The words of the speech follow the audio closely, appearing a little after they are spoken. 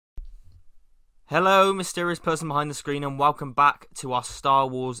Hello, mysterious person behind the screen, and welcome back to our Star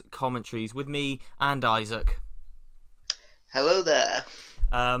Wars commentaries with me and Isaac. Hello there.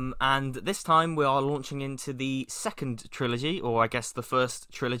 And this time we are launching into the second trilogy, or I guess the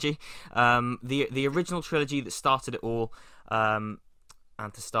first trilogy, the original trilogy that started it all. And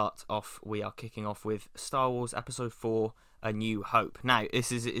to start off, we are kicking off with Star Wars Episode 4: A New Hope. Now,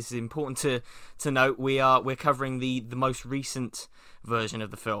 this is important to note. We're covering the most recent version of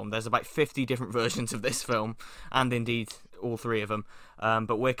the film. There's about 50 different versions of this film, and indeed all three of them.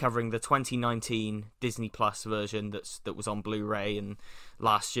 But we're covering the 2019 Disney Plus version that was on Blu-ray and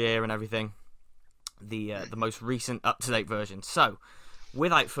last year and everything. The most recent up-to-date version. So,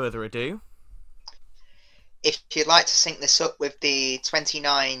 without further ado, If you'd like to sync this up with the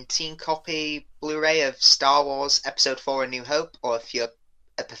 2019 copy Blu-ray of Star Wars Episode 4: A New Hope, or if you're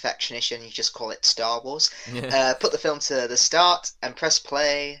a perfectionist and you just call it Star Wars, yeah. put the film to the start and press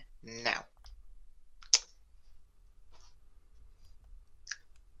play now.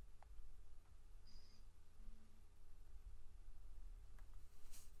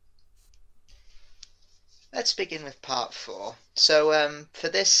 Let's begin with part 4. So, for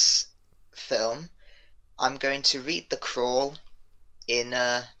this film, I'm going to read the crawl in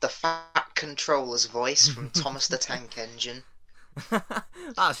the Fat Controller's voice from Thomas the Tank Engine.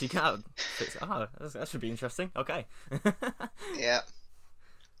 Actually, can that should be interesting. Okay. Yeah.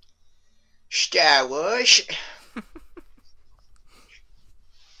 Star Wars.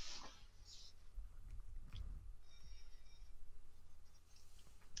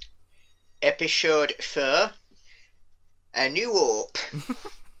 Episode 4: A New Hope.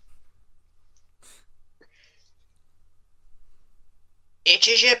 It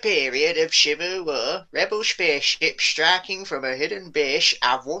is a period of civil war. Rebel spaceships striking from a hidden base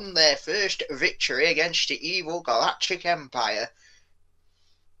have won their first victory against the evil Galactic Empire.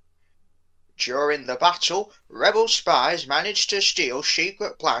 During the battle, rebel spies managed to steal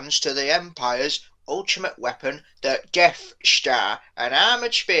secret plans to the Empire's ultimate weapon, the Death Star, an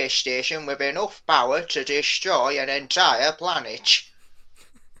armoured space station with enough power to destroy an entire planet.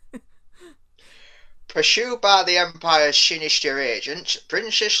 Pursued by the Empire's sinister agents,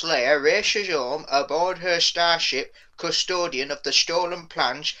 Princess Leia races home aboard her starship, custodian of the stolen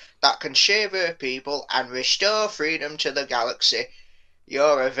plans that can save her people and restore freedom to the galaxy.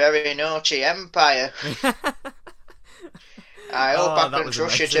 You're a very naughty Empire. I hope I can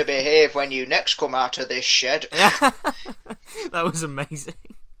trust you to behave when you next come out of this shed. That was amazing.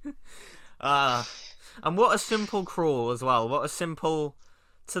 And what a simple crawl as well. What a simple,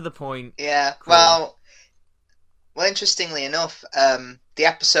 to the point. Yeah, crawl. Well, interestingly enough, the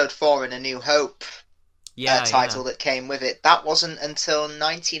Episode 4 in A New Hope title that came with it, that wasn't until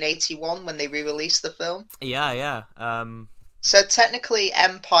 1981 when they re-released the film. Yeah. So technically,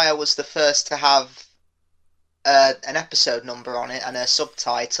 Empire was the first to have an episode number on it and a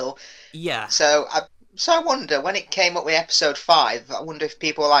subtitle. Yeah. So I wonder, when it came up with Episode 5, I wonder if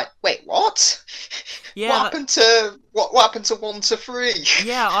people were like, wait, what? Yeah. What happened to 1 to 3?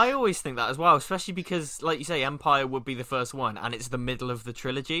 Yeah, I always think that as well, especially because, like you say, Empire would be the first one, and it's the middle of the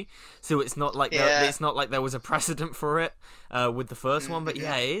trilogy, so it's not like there was a precedent for it with the first one. But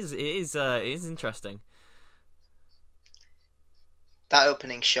yeah, it is interesting. That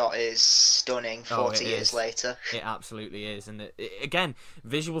opening shot is stunning 40 years later. It absolutely is. And again,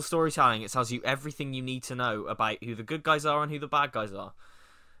 visual storytelling, it tells you everything you need to know about who the good guys are and who the bad guys are.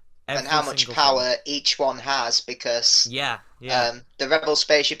 And how much power each one has, because the Rebel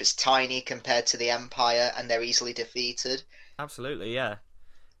spaceship is tiny compared to the Empire, and they're easily defeated. Absolutely, yeah.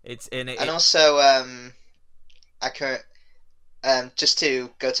 Just to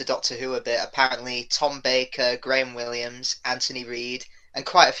go to Doctor Who a bit, apparently Tom Baker, Graham Williams, Anthony Reed, and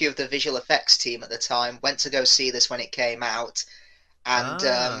quite a few of the visual effects team at the time went to go see this when it came out. And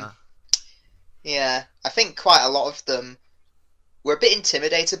I think quite a lot of them were a bit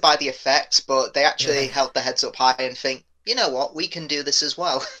intimidated by the effects, but they actually held their heads up high and think, you know what, we can do this as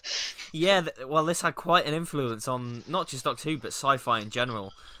well. Yeah, well, this had quite an influence on not just Doctor Who, but sci-fi in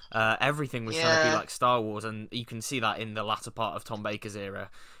general. Everything was trying to be like Star Wars, and you can see that in the latter part of Tom Baker's era.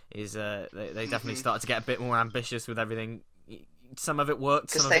 They definitely started to get a bit more ambitious with everything. Some of it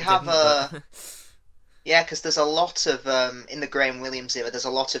worked, some of it didn't. Yeah, because there's a lot of in the Graham Williams era. There's a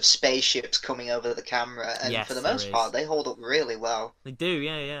lot of spaceships coming over the camera, and for the most part, they hold up really well. They do,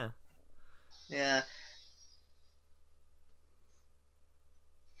 yeah.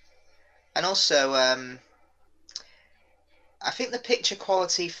 And also, I think the picture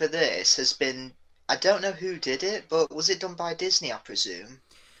quality for this has been, I don't know who did it, but was it done by Disney, I presume?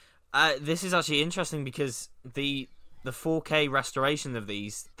 This is actually interesting because the 4K restoration of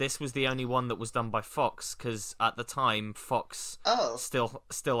this was the only one that was done by Fox, because at the time Fox Oh.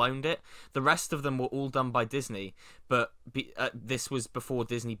 still owned it. The rest of them were all done by Disney, but this was before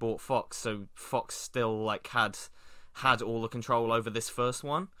Disney bought Fox, so Fox still like had all the control over this first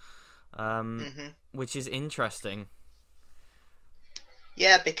one, which is interesting.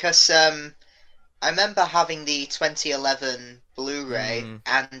 Yeah, because I remember having the 2011 Blu-ray,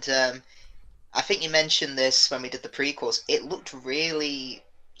 and I think you mentioned this when we did the prequels. It looked really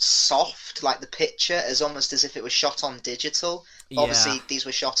soft, like the picture, as almost as if it was shot on digital. Yeah. Obviously, these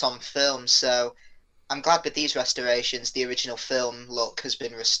were shot on film, so I'm glad with these restorations, the original film look has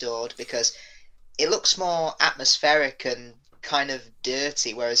been restored, because it looks more atmospheric and kind of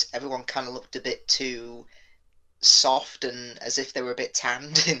dirty, whereas everyone kind of looked a bit too soft and as if they were a bit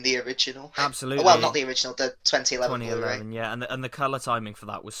tanned in the original. Absolutely. Well, not the original, the 2011 Blu-ray. Yeah, and the color timing for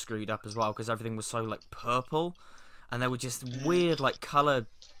that was screwed up as well, because everything was so like purple, and there were just weird like color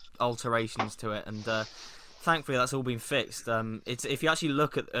alterations to it, and thankfully that's all been fixed. It's if you actually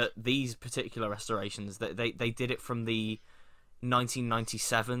look at these particular restorations, they did it from the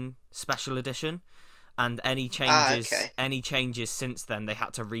 1997 special edition, and any changes since then they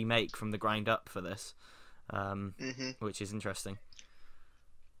had to remake from the ground up for this. Which is interesting.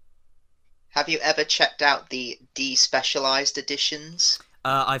 Have you ever checked out the despecialized editions?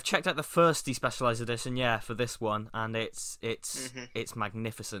 I've checked out the first despecialized edition, for this one, and it's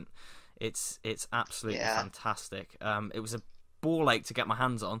magnificent. It's absolutely fantastic. It was a ball ache to get my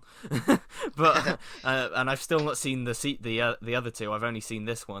hands on, but and I've still not seen the other two. I've only seen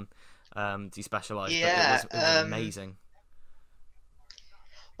this one, despecialized. Yeah, but it was amazing.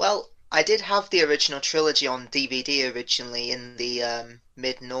 Well, I did have the original trilogy on DVD originally in the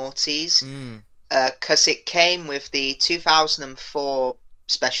mid-noughties, because it came with the 2004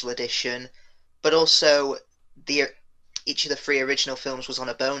 special edition, but also each of the 3 original films was on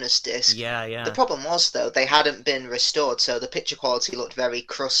a bonus disc. Yeah. The problem was, though, they hadn't been restored, so the picture quality looked very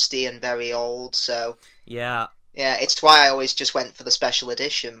crusty and very old, so... Yeah, it's why I always just went for the special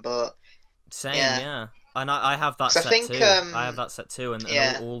edition, but... Same, yeah. And I have that set too. I have that set too, and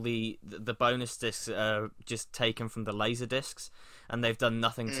all the bonus discs are just taken from the laser discs, and they've done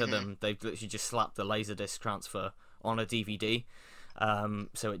nothing to them. They've literally just slapped the laser disc transfer on a DVD,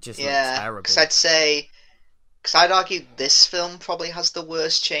 so it just looks terrible. Because I'd argue this film probably has the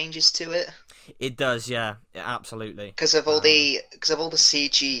worst changes to it. It does, absolutely. Because of all the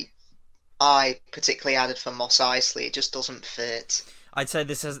CGI, particularly added for Mos Eisley, it just doesn't fit. I'd say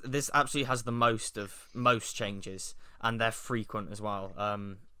this absolutely has the most changes, and they're frequent as well.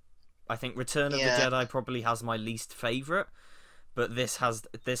 I think Return of the Jedi probably has my least favourite, but this has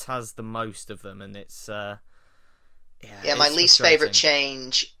the most of them, and it's my least favourite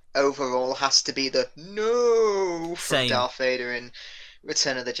change overall has to be the no from Darth Vader in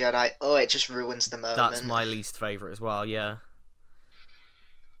Return of the Jedi. Oh, it just ruins the moment. That's my least favourite as well. Yeah.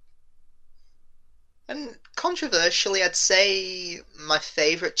 And controversially, I'd say my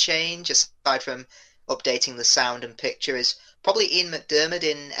favourite change, aside from updating the sound and picture, is probably Ian McDiarmid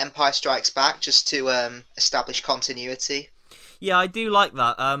in Empire Strikes Back, just to establish continuity. Yeah, I do like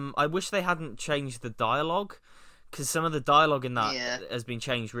that. I wish they hadn't changed the dialogue, because some of the dialogue in that has been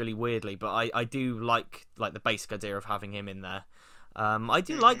changed really weirdly, but I do like the basic idea of having him in there. I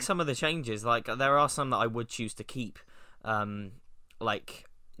do like some of the changes. Like, there are some that I would choose to keep, like...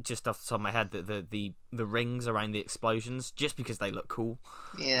 just off the top of my head, the rings around the explosions, just because they look cool.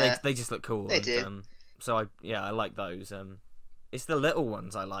 Yeah, they just look cool. They do. So I like those. It's the little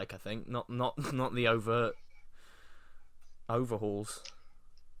ones I like. I think not the overt overhauls.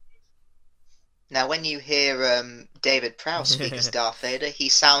 Now, when you hear David Prowse speak as Darth Vader, he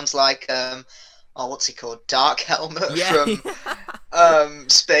sounds like what's he called? Dark Helmet from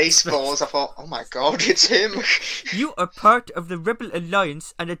Spaceballs. I thought, oh my god, it's him. You are part of the Rebel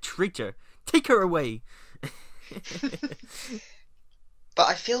Alliance and a traitor. Take her away. But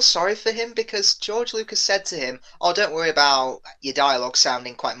I feel sorry for him, because George Lucas said to him, oh, don't worry about your dialogue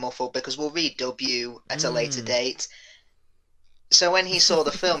sounding quite muffled, because we'll redub you at a later date. So when he saw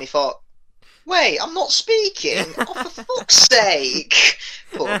the film, he thought, wait, I'm not speaking? Oh, for fuck's sake.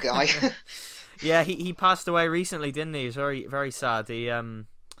 Poor guy. Yeah, he passed away recently, didn't he? It was very, very sad.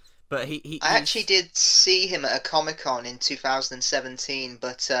 But I actually did see him at a Comic-Con in 2017,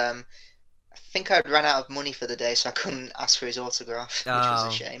 but I think I'd run out of money for the day, so I couldn't ask for his autograph, which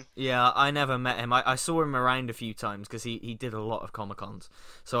was a shame. Yeah, I never met him. I saw him around a few times, because he did a lot of Comic-Cons,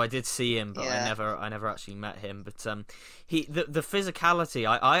 so I did see him, but I never actually met him. But the physicality,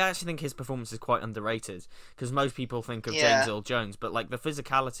 I actually think his performance is quite underrated, because most people think of James Earl Jones, but like the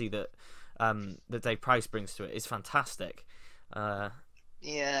physicality that that Dave Prowse brings to it is fantastic.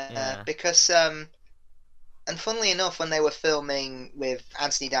 Yeah, Yeah. because and funnily enough, when they were filming with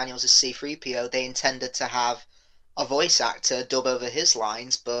Anthony Daniels as C-3PO, they intended to have a voice actor dub over his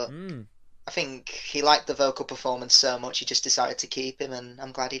lines, but Mm. I think he liked the vocal performance so much he just decided to keep him, and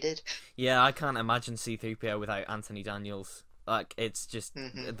I'm glad he did. Yeah, I can't imagine C-3PO without Anthony Daniels. Like, it's just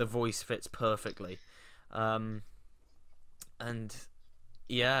Hmm. the voice fits perfectly. And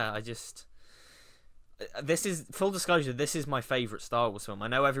yeah, I just this is full disclosure. This is my favorite Star Wars film. I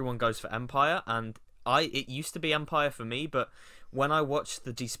know everyone goes for Empire, and it used to be Empire for me, but when I watched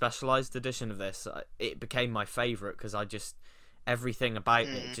the despecialized edition of this, it became my favorite because I just everything about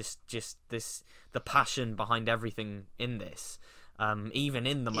it, just this the passion behind everything in this. Even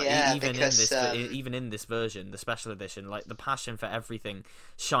in the Yeah, even in because this even in this version, the special edition, like the passion for everything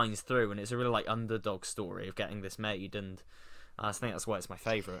shines through, and it's a really like underdog story of getting this made, and I think that's why it's my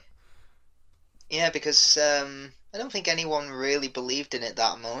favorite. yeah, because I don't think anyone really believed in it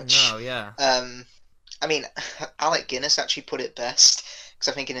that much. No, yeah. Um, I mean, Alec Guinness actually put it best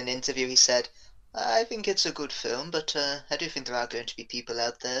because I think in an interview he said, "I think it's a good film, but I do think there are going to be people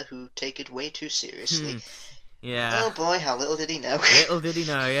out there who take it way too seriously." Hmm. Yeah. Oh boy, how little did he know. Little did he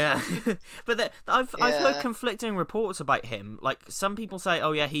know, yeah. But I've heard Yeah, conflicting reports about him. Like some people say,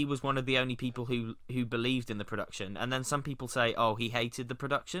 oh yeah, he was one of the only people who believed in the production, and then some people say, oh, he hated the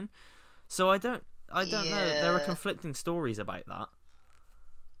production. So I don't know. There are yeah, conflicting stories about that.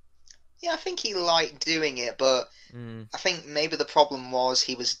 yeah. I think he liked doing it, but Mm. I think maybe the problem was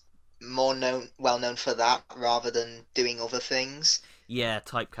he was well known for that rather than doing other things. Yeah,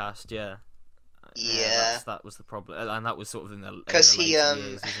 typecast. Yeah, yeah. Yeah, That was the problem, and that was sort of in because the later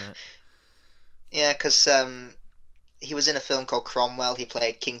years, wasn't it? yeah, because he was in a film called Cromwell. He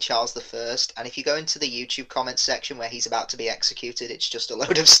played King Charles the 1st, and if you go into the YouTube comments section where he's about to be executed, it's just a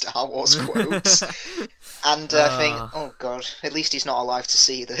load of Star Wars quotes. And I think, uh, oh god, at least he's not alive to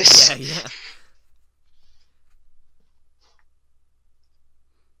see this. yeah, yeah.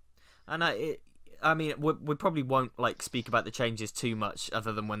 And I mean, we probably won't like speak about the changes too much,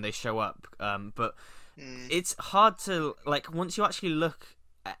 other than when they show up. But Mm, it's hard to like once you actually look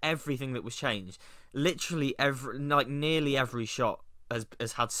at everything that was changed. Literally every like nearly every shot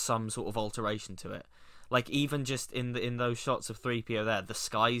has had some sort of alteration to it. Like even just in those shots of 3PO there, the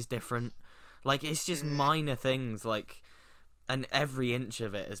sky's different. Like it's just mm, minor things like, and every inch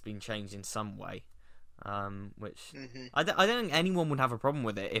of it has been changed in some way. Which hmm. I don't think anyone would have a problem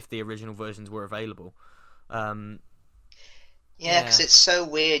with it if the original versions were available. Um, Yeah, because yeah, it's so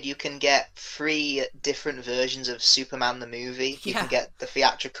weird. You can get three different versions of Superman the movie. You can yeah, get the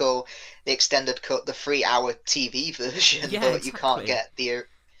theatrical, the extended cut, the 3 hour TV version, yeah, but you can't exactly. get the.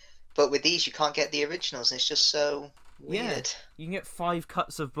 But with these, you can't get the originals, and it's just so Yeah, weird. you can get 5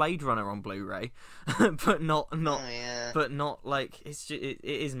 cuts of Blade Runner on Blu-ray, but Oh yeah. not like it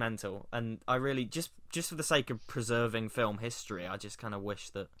is mental, and I really just for the sake of preserving film history, I just kind of wish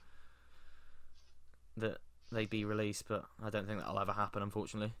that they be released, but I don't think that'll ever happen,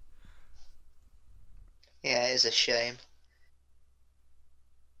 unfortunately. Yeah, it is a shame.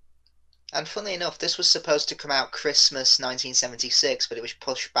 And funnily enough, this was supposed to come out Christmas 1976, but it was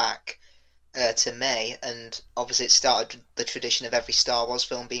pushed back to May, and obviously it started the tradition of every Star Wars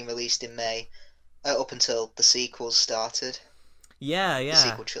film being released in May, up until the sequels started, Yeah, the yeah,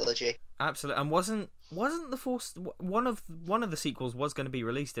 sequel trilogy. absolutely. And wasn't the Force one of the sequels was going to be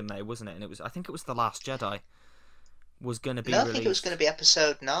released in May, wasn't it? And I think it was The Last Jedi was going to be No, I think it was going to released. be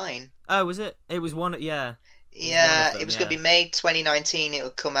Episode 9. Oh, was it? It was one. Yeah, it was one of Yeah, it them. was going Yeah. to be May 2019 it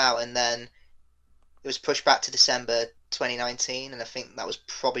would come out, and then it was pushed back to December 2019, and I think that was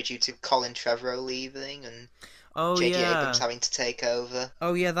probably due to Colin Trevorrow leaving and Oh J.J. Abrams yeah. having to take over.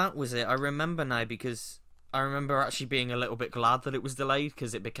 Oh yeah, that was it. I remember now because I remember actually being a little bit glad that it was delayed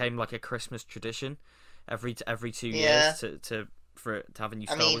because it became like a Christmas tradition every 2 years Yeah, to for it to have a new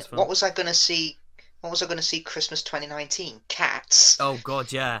I Star mean, Wars film. what was I going to see? What was I going to see Christmas 2019? Cats. Oh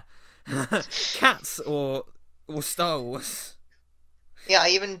God, yeah. Cats or Star Wars. Yeah, I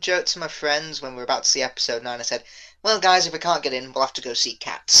even joked to my friends when we were about to see Episode 9. I said, "Well, guys, if we can't get in, we'll have to go see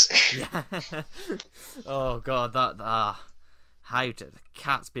Cats." Yeah. Oh God, that how did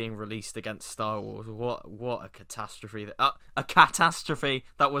Cats being released against Star Wars? What a catastrophe! A catastrophe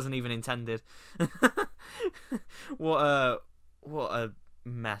that wasn't even intended. what a what a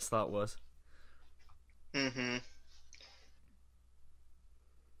mess that was. hmm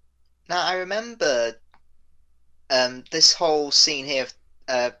Now I remember this whole scene here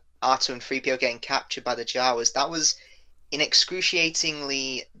of R2 and 3PO getting captured by the Jawas. That was in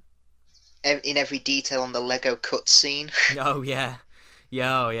excruciatingly in every detail on the Lego cutscene. Oh yeah,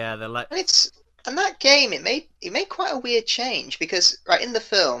 Yeah, oh yeah, they're like, And that game it made quite a weird change because right in the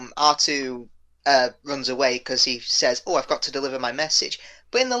film R2 runs away because he says, "Oh, I've got to deliver my message."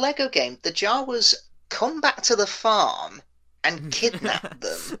 But in the Lego game, the Jawas come back to the farm and kidnap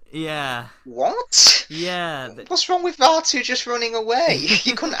them. yeah, What? yeah, What's wrong with R2 just running away?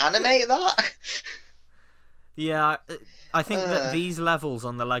 You couldn't animate that? yeah. I think that Uh, these levels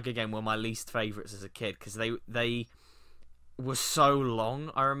on the Lego game were my least favorites as a kid because they were so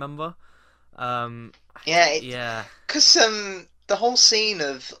long. I remember. Um, yeah, yeah, because the whole scene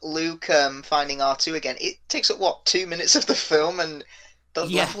of Luke finding R2 again, it takes up what 2 minutes of the film, and the yeah.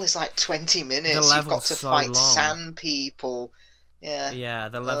 level is like 20 The minutes. You've level's got to so fight long. sand people. Yeah. Yeah,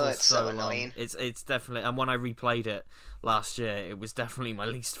 the Oh, level's it's so so long. annoying. It's definitely, and when I replayed it last year, it was definitely my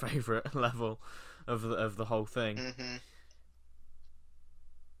least favorite level of the whole thing. Hmm.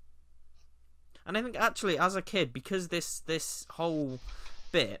 And I think actually, as a kid, because this whole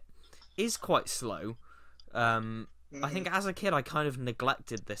bit is quite slow, I Hmm. think as a kid I kind of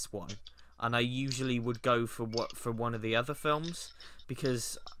neglected this one, and I usually would go for one of the other films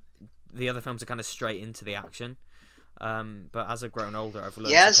because the other films are kind of straight into the action. But as I've grown older, I've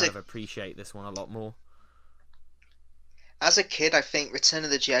learned Yeah, to kind of appreciate this one a lot more. as a kid, I think Return of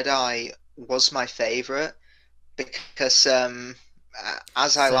the Jedi was my favorite because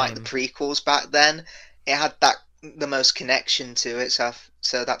as I liked the Same. prequels back then, it had that the most connection to it,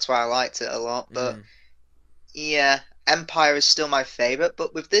 so that's why I liked it a lot. But Mm. yeah, Empire is still my favorite,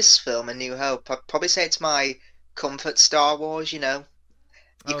 but with this film, A New Hope, I'd probably say it's my comfort Star Wars.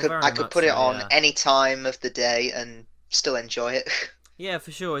 Oh, I very could much put it so. on Yeah. any time of the day and still enjoy it. Yeah,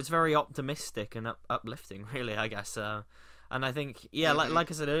 for sure. It's very optimistic and uplifting, really. I guess. And I think, yeah, like Hmm.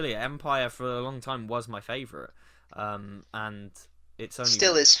 like I said earlier, Empire for a long time was my favorite. And it's only,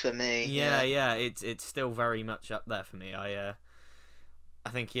 Still is for me. yeah, Yeah. yeah. It's still very much up there for me. I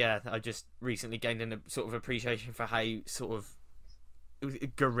think, yeah, I just recently gained a sort of appreciation for how sort of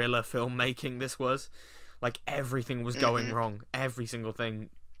guerrilla filmmaking this was. Like everything was going Hmm. wrong. Every single thing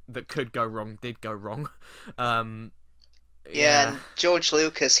that could go wrong did go wrong. Um, Yeah, yeah, and George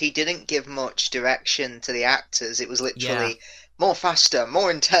Lucas, he didn't give much direction to the actors. It was yeah. literally more faster,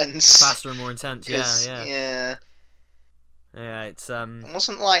 more intense. Faster and more intense. Yeah, Because, yeah, yeah, yeah. It's it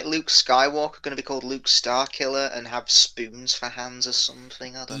wasn't like Luke Skywalker going to be called Luke Starkiller and have spoons for hands or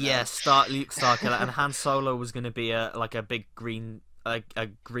something. I don't yeah. know. Luke Starkiller and Han Solo was going to be a big green a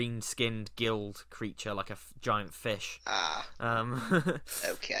green skinned guild creature like a giant fish. Ah,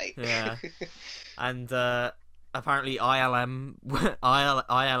 okay. Yeah, and apparently ILM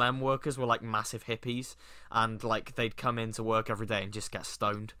workers were like massive hippies, and like they'd come into work every day and just get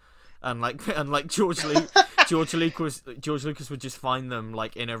stoned, and like George Lucas would just find them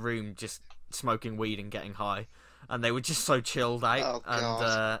like in a room just smoking weed and getting high, and they were just so chilled out, Oh, and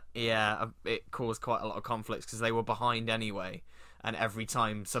God. yeah, it caused quite a lot of conflicts because they were behind anyway, and every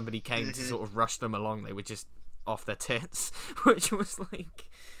time somebody came to Hmm. sort of rush them along, they were just off their tits, which was like.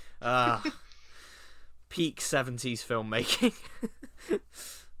 Uh, Peak 70s filmmaking.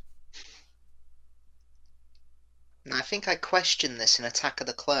 I think I questioned this in Attack of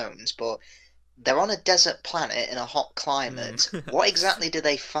the Clones, but they're on a desert planet in a hot climate. Mm. What exactly do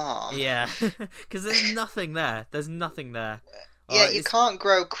they farm? Yeah, because there's nothing there. There's nothing there. Yeah, you It's can't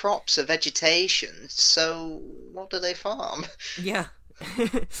grow crops or vegetation, so what do they farm? yeah.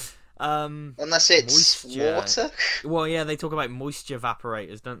 um, Unless it's Moisture. water? Well, yeah, they talk about moisture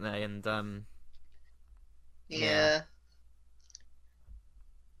evaporators, don't they? And yeah, Yeah.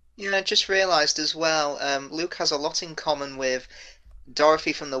 Yeah, I just realised as well, Luke has a lot in common with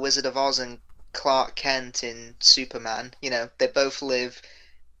Dorothy from The Wizard of Oz and Clark Kent in Superman. They both live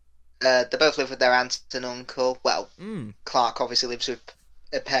with their aunt and uncle. Well, mm, Clark obviously lives with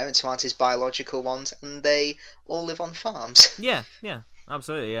parents who aren't his biological ones, and they all live on farms. yeah, yeah,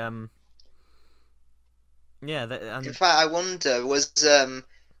 absolutely. Yeah, In and fact, I wonder, was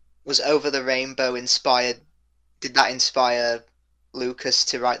Over the Rainbow inspired? Did that inspire Lucas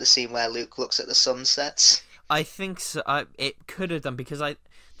to write the scene where Luke looks at the sunsets? I think so. It could have done because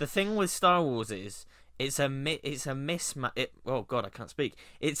the thing with Star Wars is it's a mismatch. Oh God, I can't speak.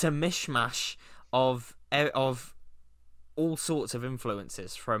 It's a mishmash of all sorts of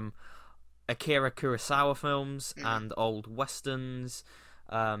influences from Akira Kurosawa films Hmm. and old westerns,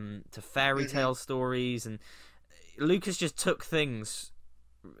 to fairy Hmm. tale stories, and Lucas just took things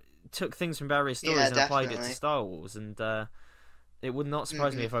from various stories Yeah, and applied it to definitely. Star Wars, and it would not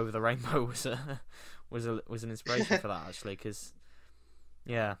surprise me Hmm. if Over the Rainbow was an inspiration for that actually, because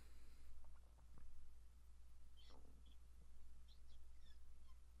yeah,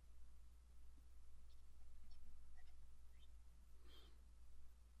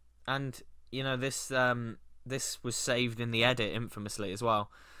 And this was saved in the edit infamously as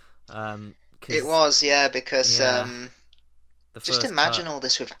well. It 'Cause was, yeah, because yeah, the just first imagine cut. all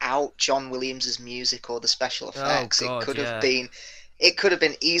this without John Williams's music or the special Oh effects. God, yeah. It could have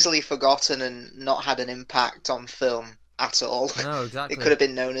been easily forgotten and not had an impact on film at all. No, It could exactly. have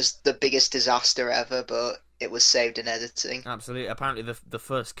been known as the biggest disaster ever, but it was saved in editing. Absolutely. Apparently, the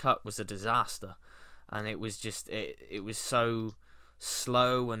first cut was a disaster, and it was just it was so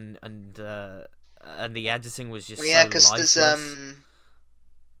slow and the editing was just Yeah, so because lifeless.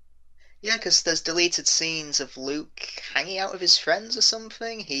 there's deleted scenes of Luke hanging out with his friends or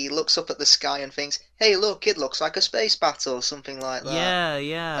something. He looks up at the sky and thinks, "Hey, look, it looks like a space battle," or something like that. Yeah, And I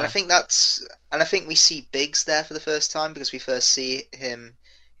yeah, think we see Biggs there for the first time because we first see him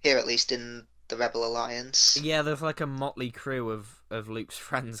here, at least in the Rebel Alliance. yeah. There's like a motley crew of Luke's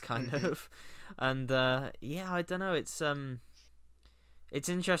friends, kind Hmm. of, and yeah, I don't know. It's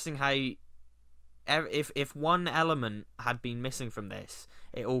interesting how if one element had been missing from this,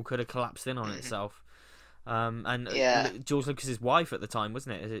 it all could have collapsed in on Hmm. itself. And Yeah. George Lucas's wife at the time,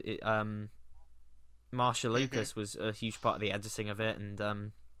 wasn't it? Marsha Hmm. Lucas was a huge part of the editing of it,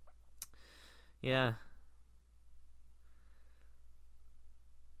 and yeah,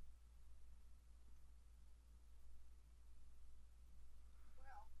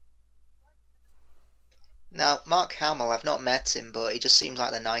 Now, Mark Hamill, I've not met him, but he just seems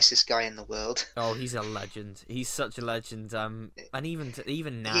like the nicest guy in the world. oh, he's a legend. He's such a legend. And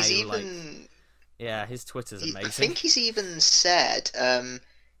even now, He's like, even, yeah, his Twitter's I amazing. think he's even said,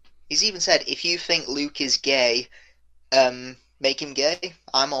 if you think Luke is gay, make him gay.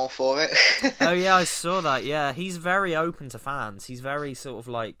 I'm all for Oh it. yeah, I saw that. Yeah, he's very open to fans. He's very sort of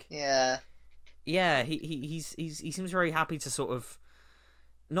like, Yeah. yeah, he seems very happy to sort of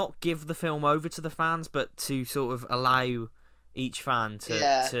not give the film over to the fans, but to sort of allow each fan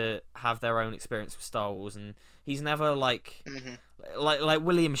Yeah. to have their own experience with Star Wars. And he's never Hmm. like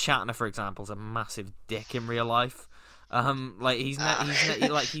William Shatner, for example, is a massive dick in real life. Like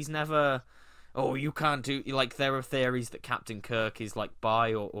Ah. he's never. Oh, you can't do like there are theories that Captain Kirk is like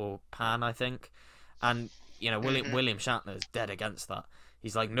bi or pan, I think, and Hmm. William Shatner is dead against that.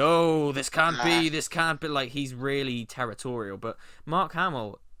 He's like, no, Ah. this can't be. Like he's really territorial. But Mark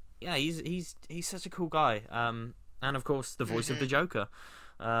Hamill, yeah, he's such a cool guy. And of course the voice of Hmm. the Joker.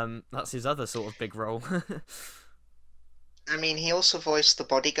 That's his other sort of big role. I mean, he also voiced the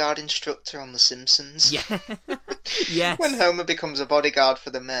bodyguard instructor on The Simpsons. Yeah. When Yes. Homer becomes a bodyguard for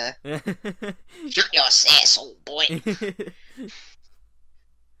the mayor. Shut your sass, old boy.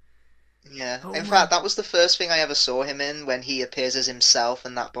 Yeah. In Homer. fact, that was the first thing I ever saw him in when he appears as himself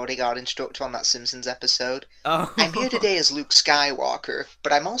and that bodyguard instructor on that Simpsons episode. I'm here Oh. today as Luke Skywalker,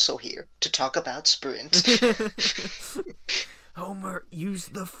 but I'm also here to talk about Sprint. Homer, use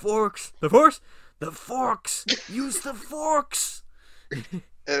the forks. The forks. The forks. Use the forks.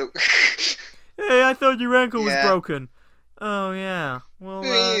 Oh, Hey, I thought your ankle was yeah. broken. Oh yeah. Well,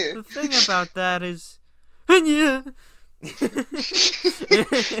 Yeah. the thing about that is, yeah.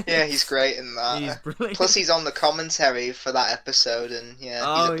 Yeah, he's great in He's that. Plus, brilliant. he's on the commentary for that episode, and yeah,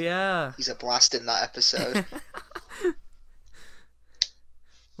 Oh yeah. he's a blast in that episode.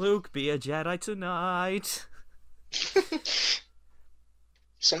 Luke, be a Jedi tonight.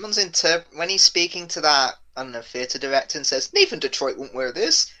 When he's speaking to that, I don't know, theatre director and says, Nathan Detroit won't wear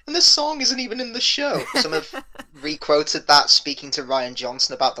this, and this song isn't even in the show. Some have requoted that speaking to Ryan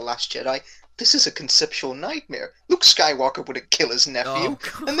Johnson about The Last Jedi. This is a conceptual nightmare. Luke Skywalker wouldn't kill his nephew, Oh and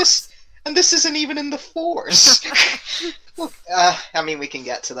God. this isn't even in the Force. Look, I mean, we can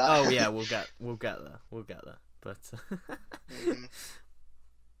get to Oh that. yeah, we'll get there. We'll get there. But Mhm.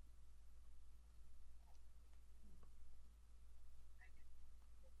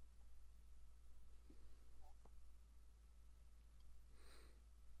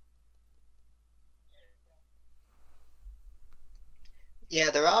 Yeah,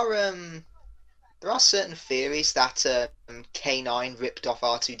 there are certain theories that K9 ripped off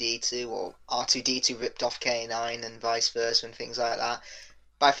R2D2 or R2D2 ripped off K9 and vice versa and things like that.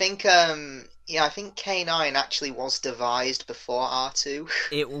 But I think K9 actually was devised before R2.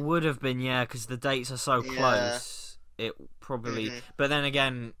 it would have been, yeah, because the dates are so Yeah. close. It probably, Hmm. but then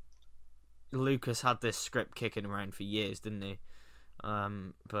again, Lucas had this script kicking around for years, didn't he?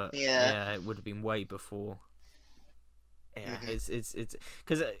 But Yeah. yeah, it would have been way before. Yeah, Hmm. it's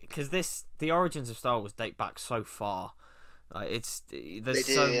because this the origins of Star Wars date back so far. They There's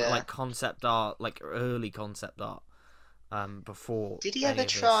do, so yeah. like concept art, like early concept art, before Did he any ever of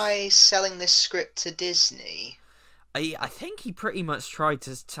this. try selling this script to Disney? I think he pretty much tried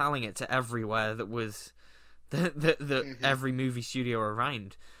to telling it to everywhere that was the Hmm. every movie studio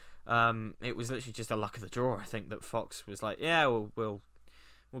around. It was literally just a luck of the draw. I think that Fox was like, yeah, we'll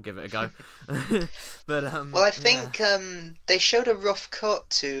give it a go. But Well, I yeah. think they showed a rough cut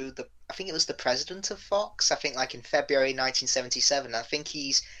to the. I think it was the president of Fox. I think like in February 1977. I think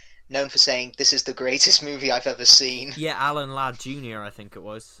he's known for saying this is the greatest movie I've ever seen. Yeah, Alan Ladd Jr. I think it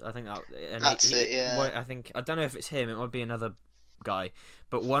was. I think that, and That's it. Yeah. I think, I don't know if it's him. It might be another guy,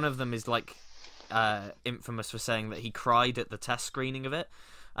 but one of them is like infamous for saying that he cried at the test screening of it,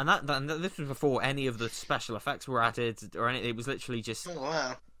 and this was before any of the special effects were added or anything. It was literally just Oh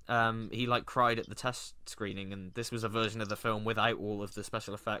wow. he like cried at the test screening, and this was a version of the film without all of the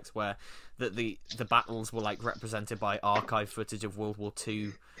special effects, where the battles were like represented by archive footage of World War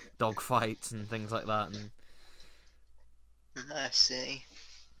II dogfights and things like that. And I see.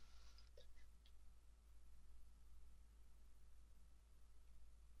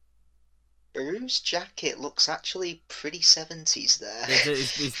 Baru's jacket looks actually pretty 70s there.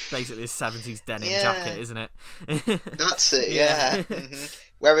 it's basically a 70s denim Yeah. jacket, isn't it? That's it, yeah.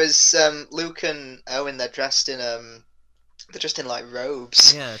 Whereas Luke and Owen, they're dressed in like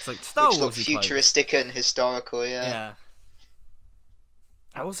robes, Yeah, it's like Star which look Wars futuristic and historical. Yeah. Yeah.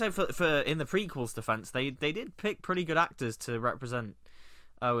 I will say for in the prequels' defense, they did pick pretty good actors to represent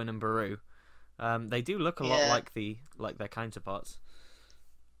Owen and Baru. They do look a lot like their counterparts.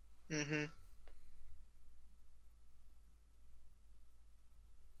 Mhm.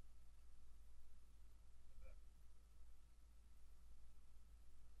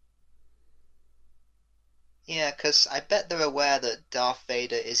 Yeah, because I bet they're aware that Darth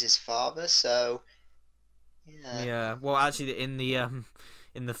Vader is his father. So yeah. Yeah. Well, actually, in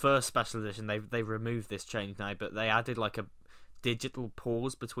the first special edition, they removed this change now, but they added like a digital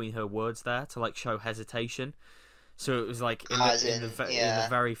pause between her words there to like show hesitation. So it was like in the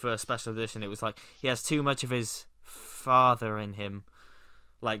very first special edition, it was like he has too much of his father in him,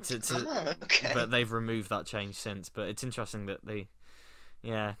 like Oh, okay. But they've removed that change since. But it's interesting that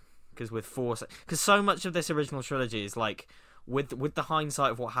yeah, because because so much of this original trilogy is like with the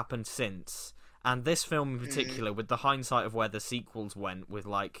hindsight of what happened since, and this film in particular, with the hindsight of where the sequels went, with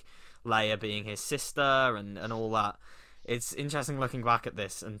like Leia being his sister and all that. It's interesting looking back at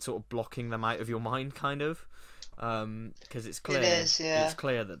this and sort of blocking them out of your mind, kind of. Because it's clear, it's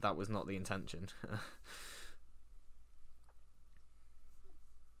clear that was not the intention.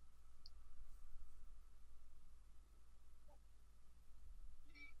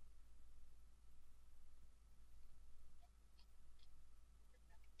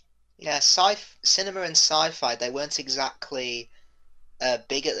 Yeah, cinema and sci-fi, they weren't exactly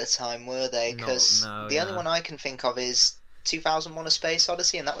big at the time, were they? Because the only one I can think of is 2001: A Space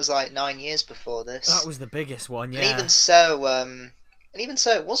Odyssey, and that was like 9 years before this. That was the biggest one, yeah. And even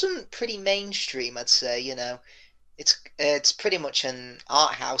so, it wasn't pretty mainstream, I'd say. It's pretty much an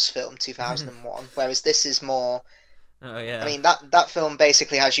art house film, 2001, whereas this is more. Oh yeah. I mean, that film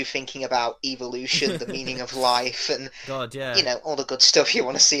basically has you thinking about evolution, the meaning of life, and God, yeah. all the good stuff you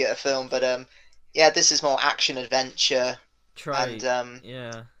want to see at a film. But yeah, this is more action adventure,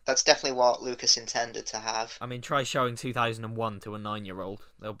 yeah. That's definitely what Lucas intended to have. I mean, try showing 2001 to a 9-year-old;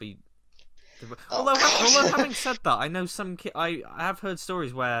 they'll be. Oh, although having said that, I know I have heard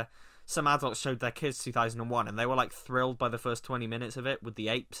stories where some adults showed their kids 2001 and they were like thrilled by the first 20 minutes of it with the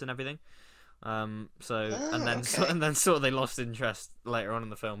apes and everything. And then sort of they lost interest later on in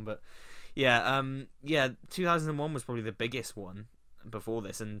the film. But yeah, 2001 was probably the biggest one before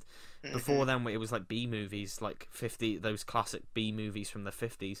this, and before then it was like B movies, like those classic B movies from the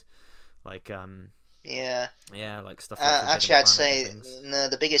 50s, like like stuff. Like actually, I'd say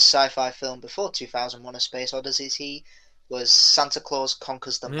the biggest sci-fi film before 2001: A Space Odyssey was Santa Claus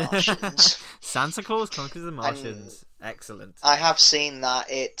Conquers the Martians. Santa Claus Conquers the Martians. Excellent. I have seen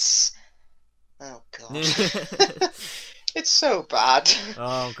that. Oh god. It's so bad.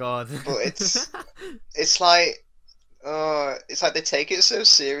 Oh god. But it's like they take it so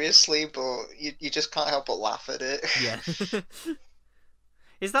seriously, but you just can't help but laugh at it. Yeah.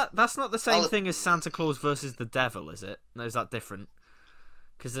 That's not the same thing as Santa Claus versus the Devil, is it? No, is that different?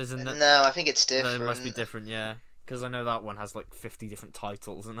 Because there's No, I think it's different. No, it must be different, yeah. Because I know that one has like 50 different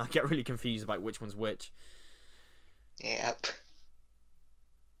titles, and I get really confused about which one's which. Yep.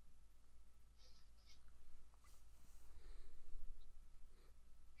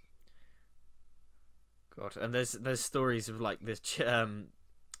 God, and there's stories of like this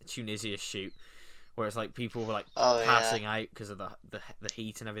Tunisia shoot where it's like people were like passing out because of the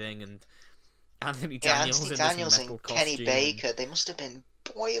heat and everything, and Anthony Daniels, and Kenny Baker, they must have been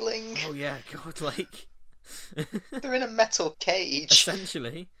boiling. Oh yeah, God, like they're in a metal cage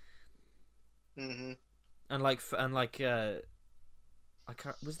essentially. Mm-hmm. And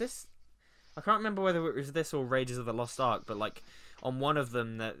I can't remember whether it was this or Raiders of the Lost Ark, but like on one of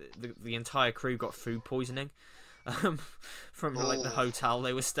them, the entire crew got food poisoning from like the hotel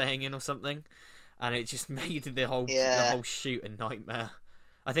they were staying in or something, and it just made the whole shoot a nightmare.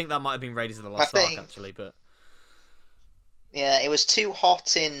 I think that might have been Raiders of the Lost Ark actually, but yeah, it was too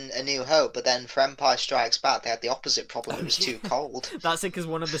hot in A New Hope, but then for Empire Strikes Back, they had the opposite problem. It was too cold. That's it, because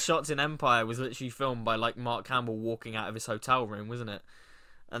one of the shots in Empire was literally filmed by like Mark Hamill walking out of his hotel room, wasn't it?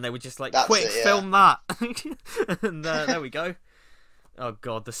 And they were just like, quick, film that! And there we go. Oh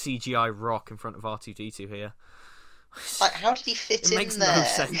god, the CGI rock in front of R2-D2 here. Like, how did he fit in there? It makes no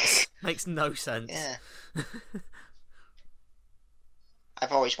sense. Makes no sense. Yeah.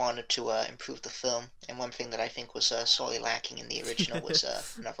 I've always wanted to improve the film, and one thing that I think was sorely lacking in the original was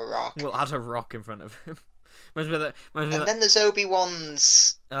another rock. We'll add a rock in front of him. And then there's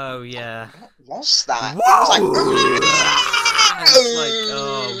Obi-Wan's... Oh, yeah. What was that? Whoa! It was like,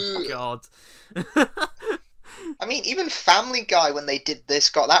 oh, God. I mean, even Family Guy, when they did this,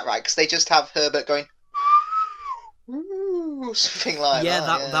 got that right, because they just have Herbert going... something like that.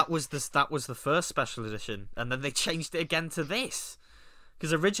 Yeah, that was the first special edition, and then they changed it again to this.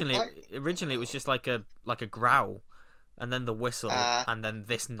 Because originally it was just like a growl, and then the whistle, and then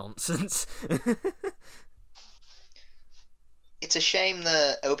this nonsense. It's a shame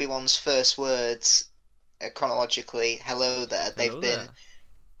that Obi-Wan's first words, chronologically, "Hello there," they've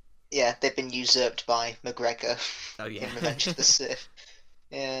been usurped by McGregor in Revenge of the Sith.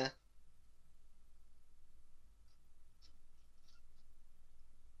 Yeah.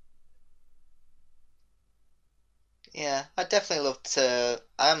 Yeah, I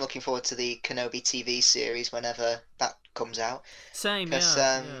am looking forward to the Kenobi TV series whenever that comes out. Same,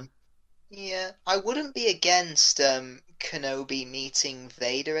 yeah, I wouldn't be against Kenobi meeting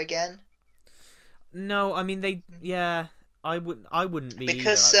Vader again. No, I mean I wouldn't be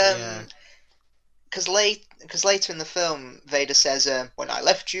because either, because later in the film Vader says, "When I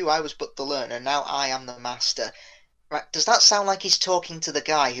left you, I was but the learner. Now I am the master." Right, does that sound like he's talking to the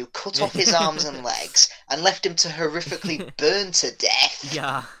guy who cut off his arms and legs and left him to horrifically burn to death?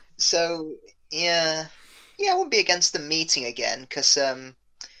 Yeah. So, yeah, I wouldn't be against the meeting again, because,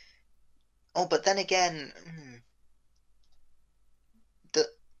 but then again,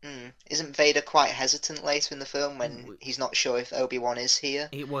 isn't Vader quite hesitant later in the film when he's not sure if Obi-Wan is here?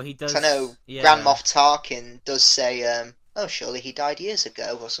 He does. I know Grand Moff Tarkin does say, "Oh, surely he died years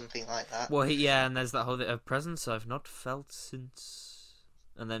ago," or something like that. Well, and there's that whole presence I've not felt since.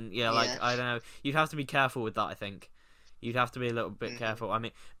 And then, I don't know. You'd have to be careful with that, I think. You'd have to be a little bit careful. I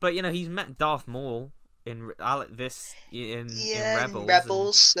mean, but, he's met Darth Maul in Rebels. In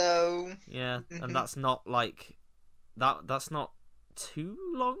Rebels, so... Yeah, and that's not, that's not too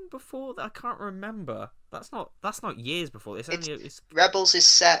long before? I can't remember. That's not years before. It's Rebels is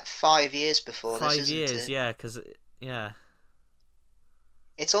set 5 years before this, isn't 5 years, it? yeah, because... Yeah.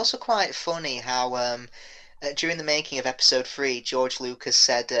 It's also quite funny how during the making of Episode 3, George Lucas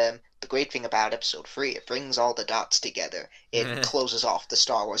said the great thing about Episode 3, it brings all the dots together. It closes off the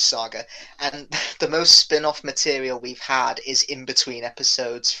Star Wars saga. And the most spin-off material we've had is in between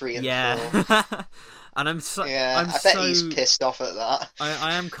Episodes 3 and 4. And I bet he's pissed off at that.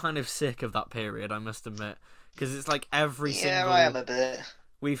 I am kind of sick of that period, I must admit. Because it's like every single... Yeah, I am a bit.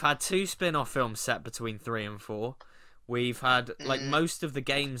 We've had 2 spin-off films set between 3 and 4. We've had, most of the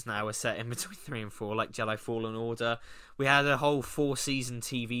games now are set in between 3 and 4, like Jedi Fallen Order. We had a whole 4-season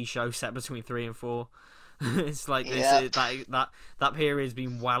TV show set between 3 and 4. It's like that period's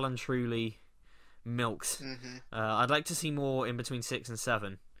been well and truly milked. I'd like to see more in between 6 and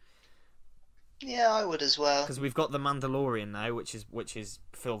 7. Yeah, I would as well. Because we've got The Mandalorian now, which is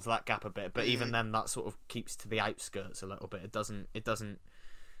fills that gap a bit. But even then, that sort of keeps to the outskirts a little bit. It doesn't.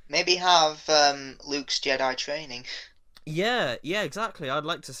 Maybe have Luke's Jedi training. Yeah, exactly. I'd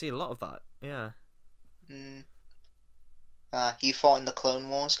like to see a lot of that. Yeah. He fought in the Clone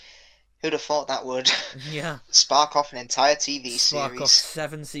Wars. Who'd have thought that would spark off an entire TV series? Spark off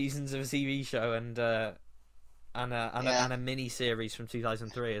 7 seasons of a TV show and a mini series from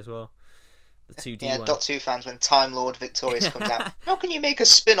 2003 as well. The 2D one. Doctor Who fans, when Time Lord Victorious comes out, how can you make a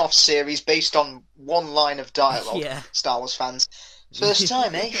spin-off series based on one line of dialogue? Star Wars fans, first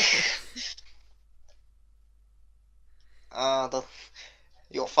time, eh?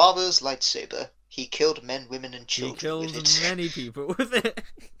 Your father's lightsaber. He killed men, women, and children with it. He killed many people with it.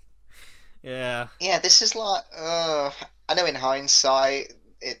 Yeah. Yeah, this is like, I know in hindsight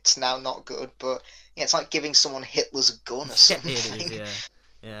it's now not good, but it's like giving someone Hitler's gun or something. It is,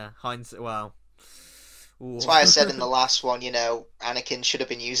 yeah. Hindsight, well. Ooh. That's why I said in the last one, Anakin should have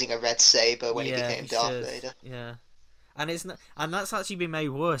been using a red saber when he became Darth Vader. Yeah. and that's actually been made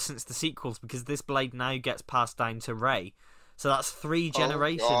worse since the sequels because this blade now gets passed down to Rey. So that's three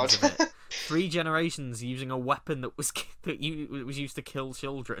generations of it. 3 generations using a weapon that was used to kill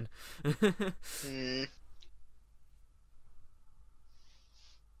children. Mm.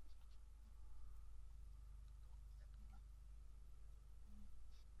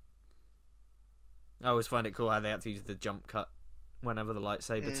 I always find it cool how they had to use the jump cut whenever the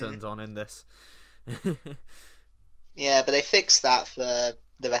lightsaber turns on in this. Yeah, but they fixed that for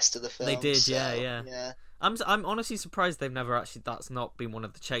the rest of the film. They did, so, yeah. I'm honestly surprised they've never actually. That's not been one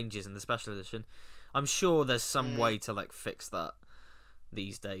of the changes in the special edition. I'm sure there's some way to like fix that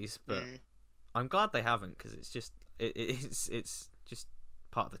these days, but I'm glad they haven't because it's just it's just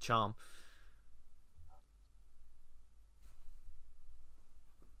part of the charm.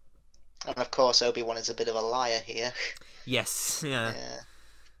 And of course, Obi-Wan is a bit of a liar here. Yes, yeah.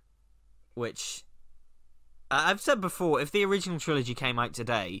 Which I've said before, if the original trilogy came out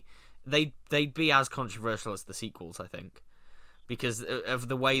today, they'd be as controversial as the sequels, I think, because of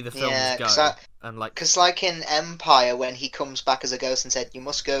the way the films go. And because like in Empire, when he comes back as a ghost and said, "You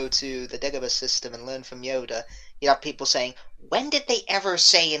must go to the Dagobah system and learn from Yoda," you have people saying, "When did they ever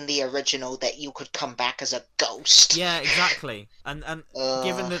say in the original that you could come back as a ghost?" Yeah, exactly. And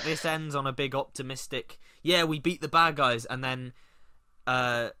given that this ends on a big optimistic, yeah, we beat the bad guys, and then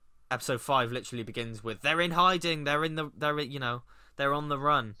episode 5 literally begins with they're in hiding, they're on the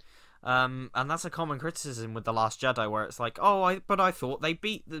run. And that's a common criticism with The Last Jedi, where it's like, but I thought they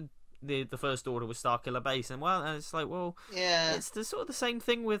beat the First Order with Starkiller Base, and it's like, well, yeah, it's the sort of the same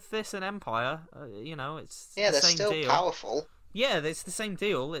thing with this and Empire. It's they're the same still deal. Powerful. Yeah, it's the same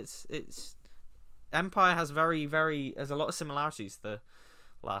deal. It's Empire has there's a lot of similarities to The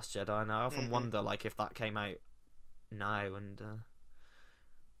Last Jedi, and I often wonder like if that came out now and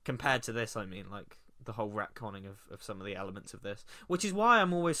compared to this, I mean, like the whole retconning of some of the elements of this, which is why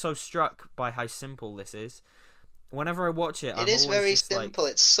I'm always so struck by how simple this is. Whenever I watch it, it is very simple.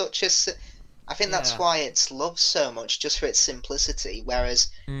 It's such a. I think that's why it's loved so much, just for its simplicity.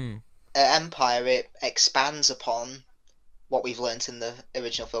 Whereas Empire, it expands upon what we've learnt in the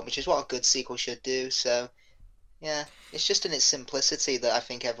original film, which is what a good sequel should do. So, yeah, it's just in its simplicity that I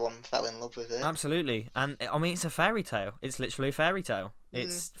think everyone fell in love with it. Absolutely, and I mean, it's a fairy tale. It's literally a fairy tale.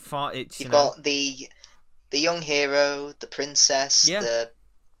 It's far. You've got the young hero, the princess, the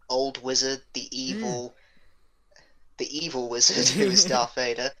old wizard, the evil wizard who is Darth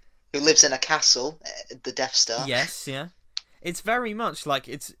Vader, who lives in a castle, the Death Star. Yes, yeah. It's very much like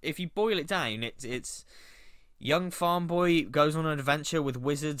if you boil it down, it's young farm boy goes on an adventure with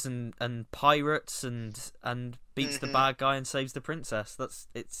wizards and pirates and beats the bad guy and saves the princess.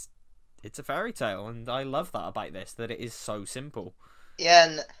 It's a fairy tale, and I love that about this, that it is so simple. Yeah,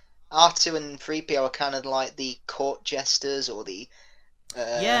 and R2 and 3PO are kind of like the court jesters, or the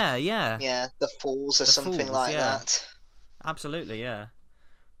the fools, or something like that. Absolutely, yeah.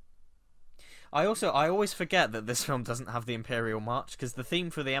 I always forget that this film doesn't have the Imperial March, because the theme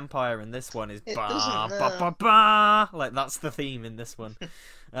for the Empire in this one is ba ba ba ba. Like that's the theme in this one.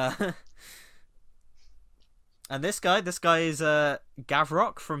 And this guy is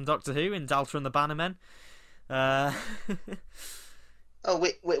Gavrok from Doctor Who in Daltra and the Bannermen. Oh,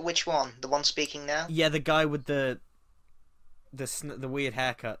 which one? The one speaking now? Yeah, the guy with the weird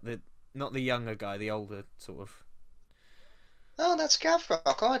haircut. Not the younger guy, the older sort of. Oh, that's Gavrok.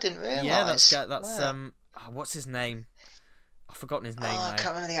 Oh, I didn't realise. Yeah, that's what's his name? I've forgotten his name now. I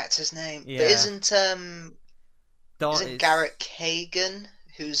can't remember the actor's name. Yeah. But isn't Garrett Kagan,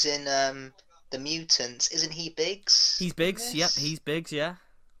 who's in The Mutants? Isn't he Biggs? He's Biggs. Yep, he's Biggs. Yeah.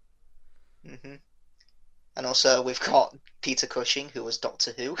 And also we've got Peter Cushing, who was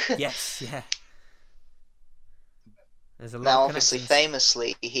Doctor Who. Yes, yeah. There's a lot. Now, obviously,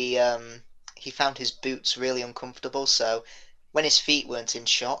 famously, he found his boots really uncomfortable, so when his feet weren't in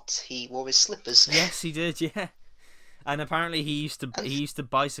shot, he wore his slippers. Yes, he did. Yeah. And apparently he used to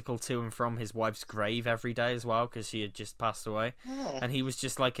bicycle to and from his wife's grave every day as well, because she had just passed away. And he was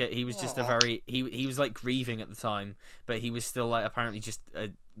just like he was like grieving at the time, but he was still like apparently just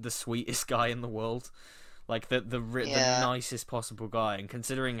the sweetest guy in the world, like the nicest possible guy. And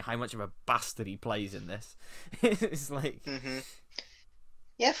considering how much of a bastard he plays in this, it's like.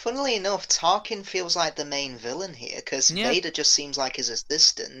 Yeah, funnily enough, Tarkin feels like the main villain here, because Vader just seems like his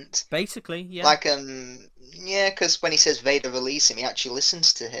assistant. Basically, yeah. Like, because when he says Vader release him, he actually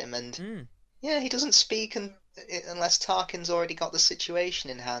listens to him, and he doesn't speak unless Tarkin's already got the situation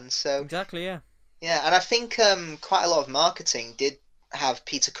in hand. So exactly, yeah. Yeah, and I think quite a lot of marketing did have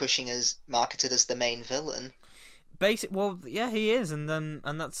Peter Cushing as marketed as the main villain. Well, yeah, he is, and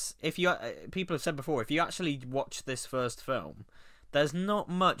that's if you people have said before, if you actually watch this first film, there's not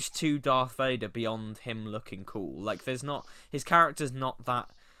much to Darth Vader beyond him looking cool. Like, there's not his character's not that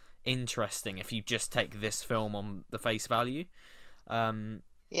interesting if you just take this film on the face value.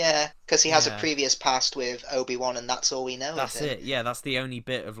 Yeah, because he has a previous past with Obi-Wan, and that's all we know. That's it. Yeah, that's the only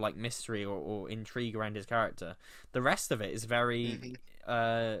bit of like mystery or intrigue around his character. The rest of it is very.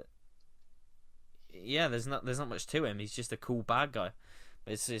 Yeah, there's not much to him. He's just a cool bad guy.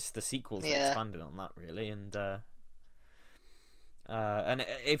 It's just the sequels that expanded on that, really, and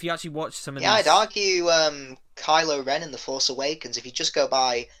if you actually watch some of these... I'd argue Kylo Ren in The Force Awakens. If you just go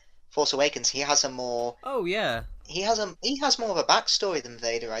by Force Awakens, he has a more... Oh yeah, he has more of a backstory than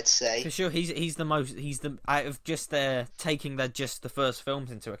Vader, I'd say. For sure, he's the out of just taking just the first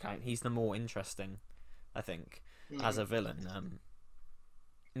films into account, he's the more interesting, I think, as a villain.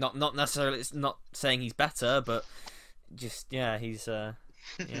 Not necessarily. It's not saying he's better, but just he's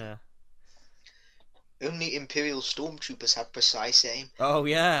yeah. Only Imperial stormtroopers have precise aim. Oh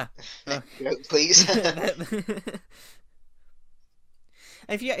yeah. Please.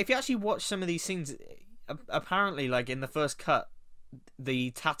 If you actually watch some of these scenes, apparently, like in the first cut,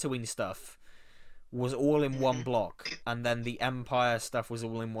 the Tatooine stuff was all in one block, and then the Empire stuff was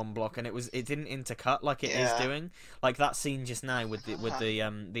all in one block, and it didn't intercut like it is doing. Like that scene just now with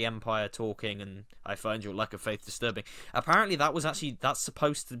the Empire talking, and I find your lack of faith disturbing. Apparently, that's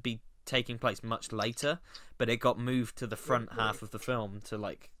supposed to be taking place much later, but it got moved to the front half of the film to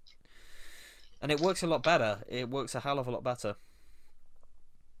like, and it works a lot better. It works a hell of a lot better.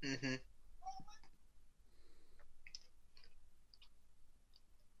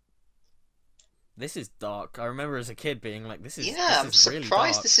 This is dark. I remember as a kid being like, "This is I'm really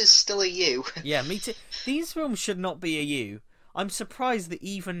surprised dark. This is still a U." Yeah, me too. These films should not be a U. I'm surprised that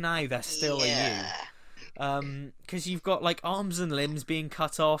even now they're still a U. Because you've got like arms and limbs being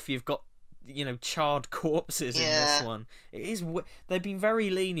cut off. You've got charred corpses in this one. It is. They've been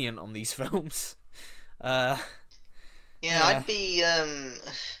very lenient on these films. I'd be.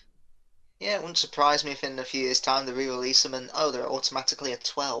 It wouldn't surprise me if in a few years' time they re-release them and they're automatically a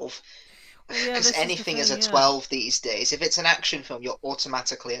 12. Because anything is a 12 these days. If it's an action film, you're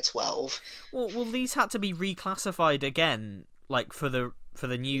automatically a 12. Well, these had to be reclassified again, like for the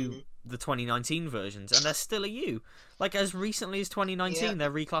new the 2019 versions, and they're still a U. Like as recently as 2019, they're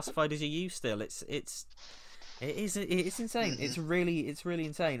reclassified as a U. Still, it is insane. It's really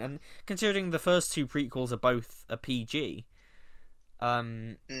insane. And considering the first two prequels are both a PG,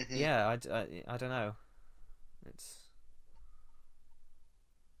 I don't know. It's.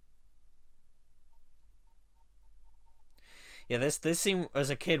 Yeah, this scene as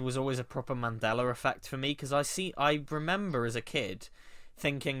a kid was always a proper Mandela effect for me, because I remember as a kid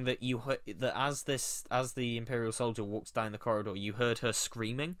thinking that as the Imperial soldier walks down the corridor, you heard her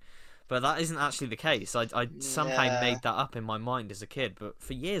screaming, but that isn't actually the case. I somehow made that up in my mind as a kid, but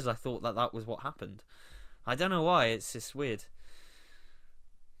for years I thought that was what happened. I don't know why. It's just weird.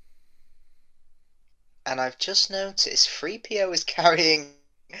 And I've just noticed 3PO is carrying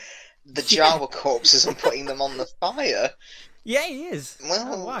the Jawa corpses and putting them on the fire. Yeah, he is.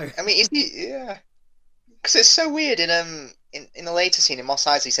 Well, wow. I mean, because it's so weird. In the later scene in Mos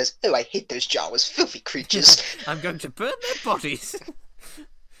Eisley, he says, "Oh, I hate those Jawas, filthy creatures." I'm going to burn their bodies.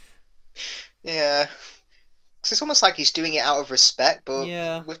 Yeah, because it's almost like he's doing it out of respect, but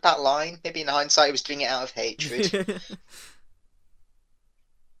with that line, maybe in hindsight, he was doing it out of hatred.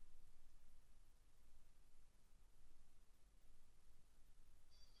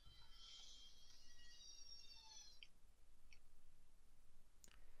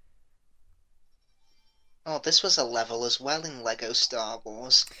 Oh, this was a level as well in Lego Star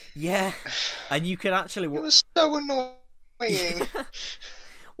Wars. Yeah, and you could actually... It was so annoying.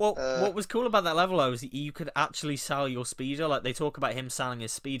 Well, what was cool about that level, though, is that you could actually sell your speeder. Like, they talk about him selling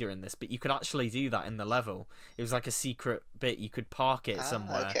his speeder in this, but you could actually do that in the level. It was like a secret bit. You could park it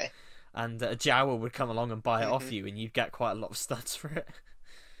somewhere, and a Jawa would come along and buy it off you, and you'd get quite a lot of studs for it.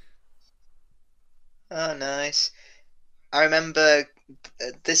 Oh, nice. I remember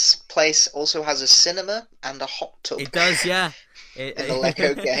this place also has a cinema and a hot tub. It does, yeah. In the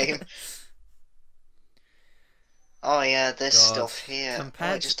Lego game. Oh yeah, this stuff here.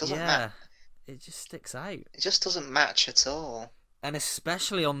 It just doesn't match. It just sticks out. It just doesn't match at all. And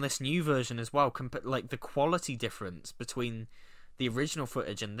especially on this new version as well, like the quality difference between the original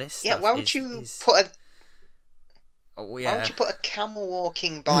footage and this. Yeah, stuff why would you put a? Oh yeah. Why would you put a camel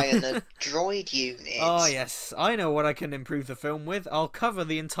walking by and a droid unit? Oh yes, I know what I can improve the film with. I'll cover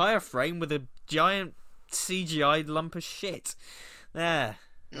the entire frame with a giant CGI lump of shit. There,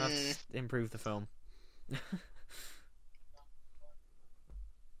 that's improved the film.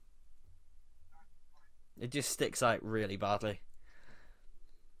 It just sticks out really badly.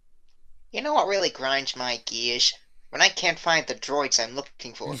 You know what really grinds my gears? When I can't find the droids I'm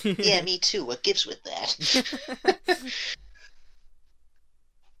looking for. Yeah, me too. What gives with that?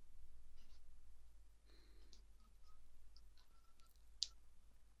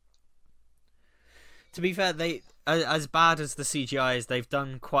 To be fair, they as bad as the CGI is, they've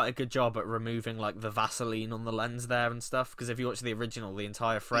done quite a good job at removing like the Vaseline on the lens there and stuff. Because if you watch the original, the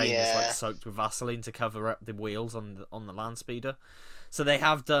entire frame is like Yeah. soaked with Vaseline to cover up the wheels on the land speeder. So they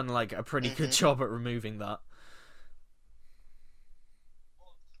have done like a pretty good hmm job at removing that.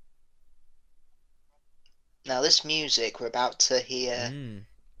 Now this music we're about to hear Mm.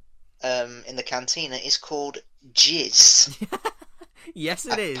 in the cantina is called Jizz, Yes,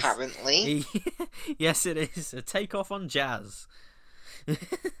 it is. apparently. Yes, it is. A takeoff on jazz.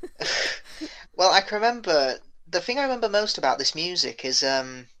 Well, I can remember the thing I remember most about this music is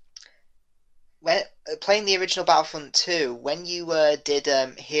when playing the original Battlefront 2, when you did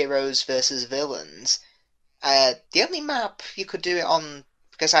heroes versus villains, the only map you could do it on,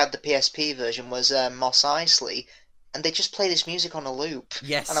 because I had the PSP version, was Mos Eisley, and they just play this music on a loop.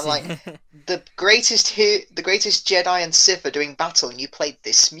 And Yes. I'm like, the greatest Jedi and Sith are doing battle, and you played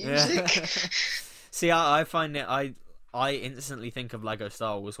this music. See, I find it. I instantly think of Lego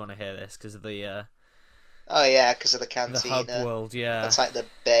Star Wars when I hear this because of Oh yeah, because of the the hub cantina. world. Yeah, That's like the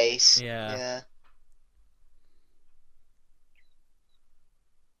base. yeah. Yeah.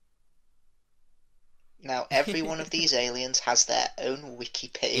 Now, every one of these aliens has their own wiki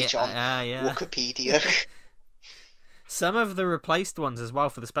Yeah, page on yeah. Wikipedia. Some of the replaced ones as well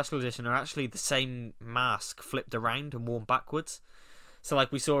for the special edition are actually the same mask flipped around and worn backwards. So,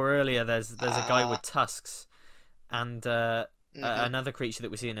 like we saw earlier, there's a guy with tusks, and Mhm. another creature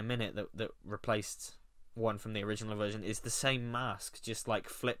that we see in a minute that replaced one from the original version is the same mask, just like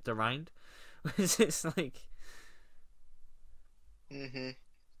flipped around. It's like, Mhm.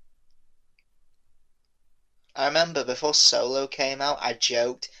 I remember before Solo came out, I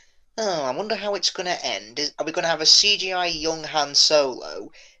joked, "Oh, I wonder how it's gonna end. Are we gonna have a CGI young Han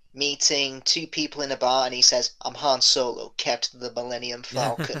Solo meeting two people in a bar, and he says, 'I'm Han Solo, Captain of the Millennium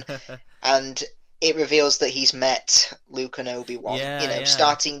Falcon,' and it reveals that he's met Luke and Obi-Wan, yeah.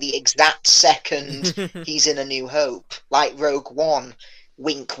 starting the exact second he's in A New Hope, like Rogue One.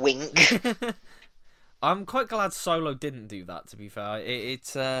 Wink, wink. I'm quite glad Solo didn't do that. To be fair,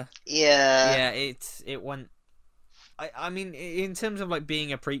 Yeah. yeah, it went. I mean, in terms of like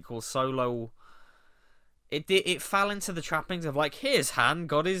being a prequel, Solo, it fell into the trappings of like, here's Han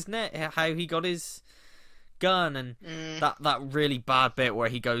got his net, how he got his gun, and Mm, that really bad bit where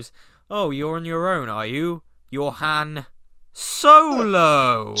he goes, "Oh, you're on your own, are you? You're Han huh,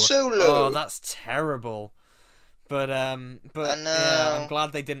 Solo." Oh, Solo. that's terrible. I But yeah, I'm know.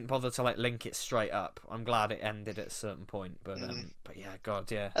 glad they didn't bother to like link it straight up. I'm glad it ended at a certain point. Mm. But yeah,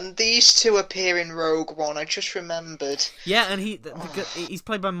 God, yeah, And these two appear in Rogue One, I just remembered. yeah, and Oh, he's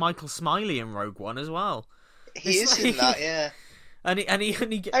played by Michael Smiley in Rogue One as well. he It's is in like, that, yeah. and he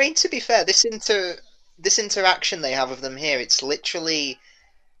I mean, to be fair, this interaction they have with them here, it's literally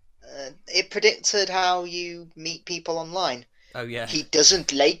it predicted how you meet people online. oh yeah. He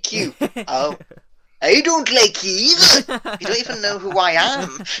doesn't like you. Oh, I don't like you either. You don't even know who I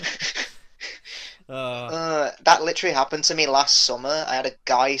am. uh, That literally happened to me last summer. I had a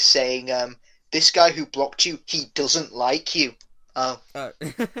guy saying, "This guy who blocked you, he doesn't like you." Oh, uh,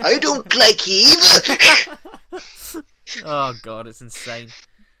 I don't like you either. oh God, it's insane.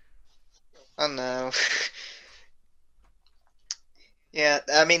 I know. Yeah,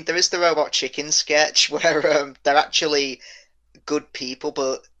 I mean, there is the Robot Chicken sketch where they're actually good people,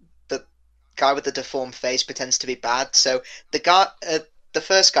 but the guy with the deformed face pretends to be bad. So the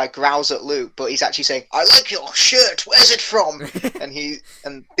first guy growls at Luke, but he's actually saying, "I like your shirt. Where's it from?"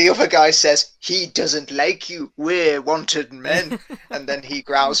 And the other guy says, "He doesn't like you. We're wanted men." And then he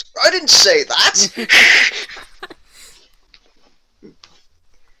growls, "I didn't say that."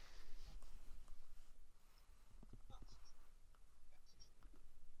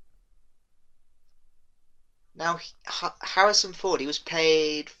 Now Harrison Ford, he was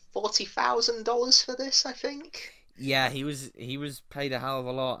paid $40,000 for this, I think. Yeah, he was paid a hell of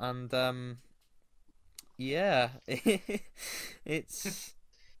a lot, and yeah, it's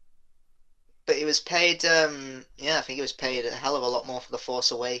But he was paid, yeah, I think he was paid a hell of a lot more for The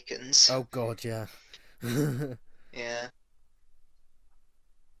Force Awakens. oh God, yeah. Yeah,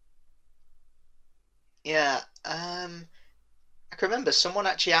 yeah. I can remember someone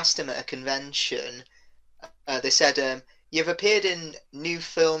actually asked him at a convention. They said, "You've appeared in new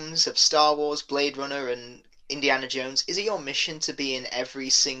films of Star Wars, Blade Runner, and Indiana Jones. Is it your mission to be in every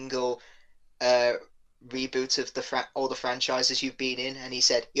single uh, reboot of all the franchises you've been in, and he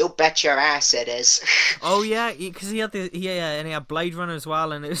said, "You bet your ass it is." Oh yeah, because he had and he had Blade Runner as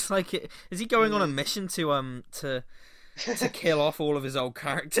well, and it was like, is he going on a mission to kill off all of his old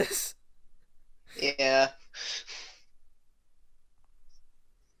characters? Yeah,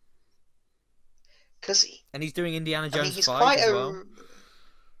 because And he's doing Indiana I mean Jones he's 5 quite as well.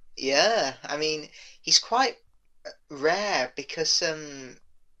 yeah. I mean he's quite rare because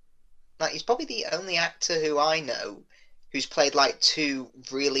like he's probably the only actor who I know who's played like two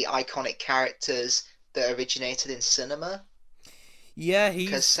really iconic characters that originated in cinema. Yeah,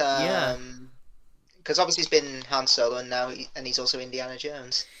 Because yeah. obviously he's been Han Solo and and he's also Indiana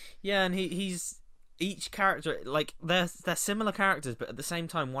Jones. Yeah, and he's each character, like they're similar characters, but at the same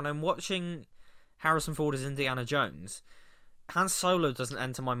time, when I'm watching Harrison Ford as Indiana Jones, Han Solo doesn't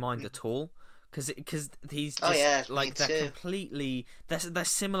enter my mind at all, because he's just Yeah, like they're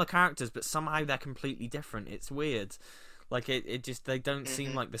similar characters, but somehow they're completely different. It's weird. Like it just they don't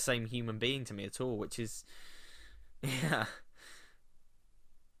seem like the same human being to me at all, which is yeah.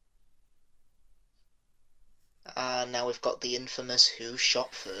 Now we've got the infamous Who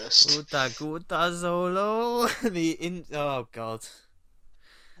Shot First. Guta Solo. Oh god.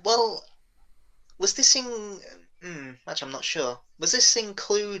 Well, was this in? Actually, I'm not sure. Was this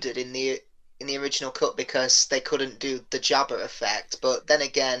included in the original cut because they couldn't do the Jabba effect? But then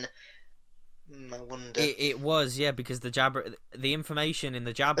again, I wonder. It was, yeah, because the information in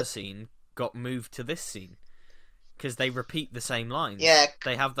the Jabba scene got moved to this scene because they repeat the same lines. Yeah,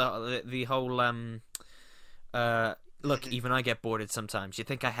 they have the whole look. Even I get bored sometimes. You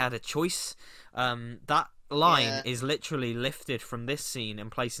think I had a choice? That line is literally lifted from this scene and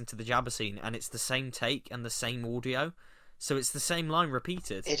placed into the Jabba scene, and it's the same take and the same audio, so it's the same line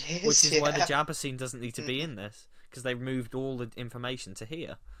repeated. It is, which is why the Jabba scene doesn't need to be in this, because they've moved all the information to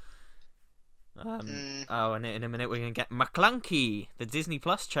here. Oh, and in a minute we're going to get McClunky, the Disney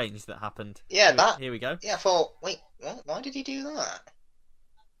Plus change that happened. Yeah, here we go. Yeah, I thought, wait, what? Why did he do that?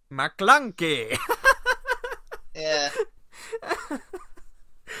 McClunky! Yeah.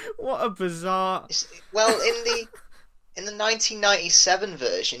 What a bizarre... Well, in the 1997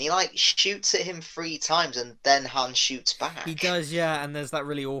 version, he like shoots at him 3 times and then Han shoots back. He does, yeah, and there's that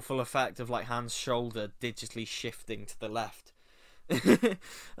really awful effect of like Han's shoulder digitally shifting to the left.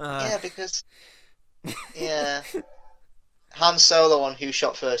 Yeah, because Han Solo on Who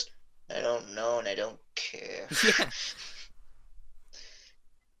Shot First. I don't know and I don't care. Yeah.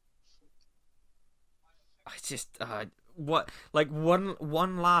 I just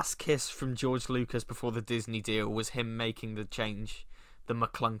one last kiss from George Lucas before the Disney deal was him making the change, the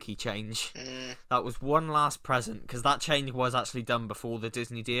McClunky change. That was one last present, because that change was actually done before the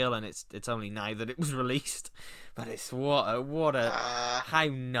Disney deal, and it's only now that it was released. But it's what a how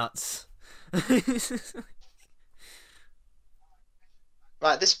nuts.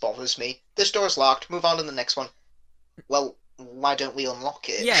 Right, this bothers me. This door's locked. Move on to the next one. Well, why don't we unlock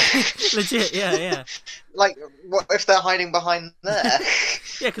it? Yeah, legit. Yeah. Like, what if they're hiding behind there?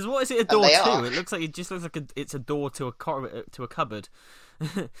 Yeah, because what is it a door to? It looks like it's a door to a cupboard.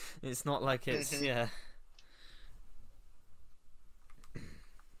 It's not like it's yeah.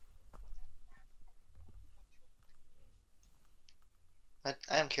 I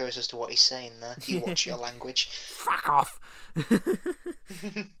am curious as to what he's saying there. You watch your language. Fuck off.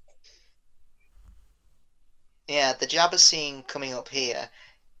 Yeah, the Jabba scene coming up here.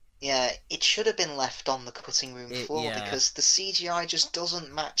 Yeah, it should have been left on the cutting room floor because the CGI just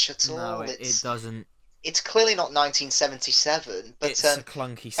doesn't match at all. No, it doesn't. It's clearly not 1977, but it's a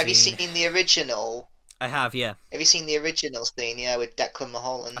clunky scene. Have you seen the original? I have, yeah. Have you seen the original scene? Yeah, with Declan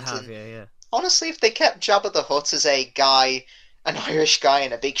Mulholland. I have, yeah. Honestly, if they kept Jabba the Hutt as a guy, an Irish guy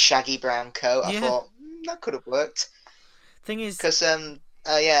in a big shaggy brown coat, I thought that could have worked. Thing is, because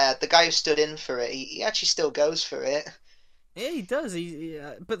the guy who stood in for it, he actually still goes for it. Yeah, he does.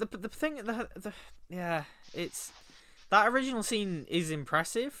 But the thing, it's that original scene is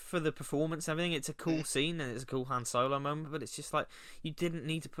impressive for the performance and everything. It's a cool scene and it's a cool Han Solo moment. But it's just like, you didn't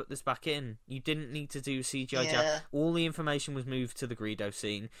need to put this back in. You didn't need to do CGI. All the information was moved to the Greedo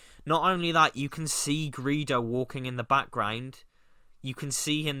scene. Not only that, you can see Greedo walking in the background. You can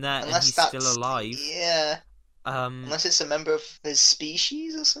see him there, and he's still alive. Yeah. Unless it's a member of his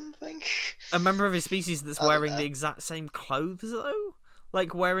species or something. A member of his species that's wearing the exact same clothes, though?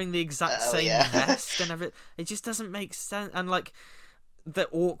 Like, wearing the exact same vest and everything. It just doesn't make sense. And, like, the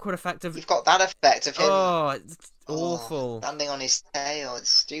awkward effect of... You've got that effect of him... Oh, it's awful. Standing on his tail, it's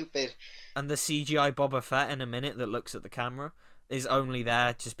stupid. And the CGI Boba Fett in a minute that looks at the camera is only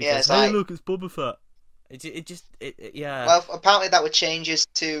there just because, hey, look, it's Boba Fett. Yeah. Well, apparently that would changes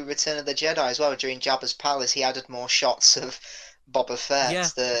to Return of the Jedi as well. During Jabba's palace, he added more shots of Boba Yeah.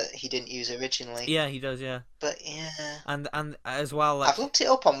 Fett that he didn't use originally. Yeah, he does, yeah. But yeah, And as well, I've like, looked it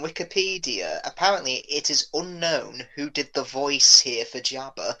up on Wikipedia. Apparently, it is unknown who did the voice here for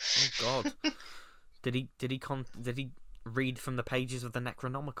Jabba. oh god, did he read from the pages of the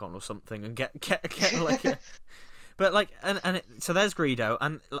Necronomicon or something and get like a... But like, so there's Greedo,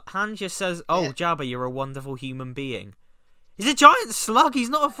 and Han just says, "Oh, Yeah. Jabba, you're a wonderful human being." He's a giant slug. He's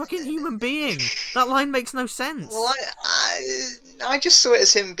not a fucking human being. That line makes no sense. Well, I just saw it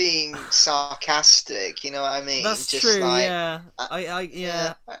as him being sarcastic. You know what I mean? That's just true. like, Yeah,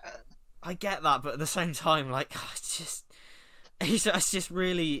 yeah. I get that, but at the same time, like, it's just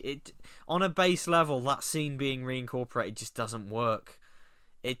really it on a base level. That scene being reincorporated just doesn't work.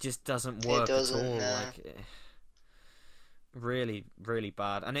 It just doesn't work at all. Like, really, really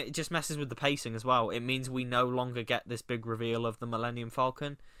bad, and it just messes with the pacing as well. It means we no longer get this big reveal of the Millennium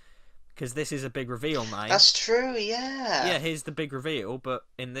Falcon, because this is a big reveal now. That's true. Yeah. Yeah, here's the big reveal, but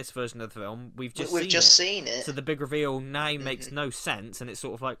in this version of the film, we've just seen it. So the big reveal now makes no sense, and it's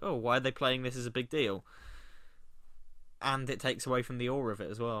sort of like, oh, why are they playing this as a big deal? And it takes away from the awe of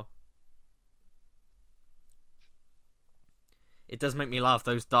it as well. It does make me laugh,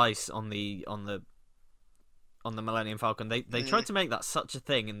 those dice on the Millennium Falcon. They tried to make that such a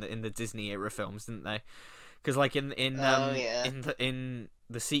thing in the Disney era films, didn't they? Because like in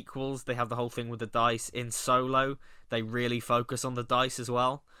the sequels, they have the whole thing with the dice. In Solo, they really focus on the dice as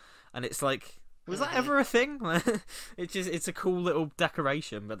well, and it's like, was that ever a thing? It's a cool little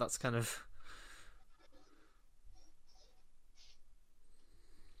decoration, but that's kind of...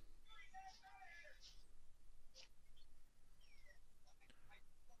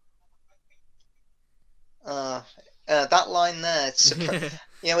 That line there,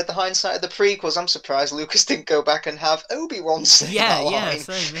 with the hindsight of the prequels, I'm surprised Lucas didn't go back and have Obi-Wan say that line.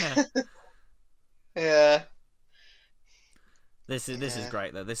 Same, yeah. Yeah. This is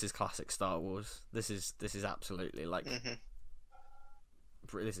great though. This is classic Star Wars. This is absolutely like,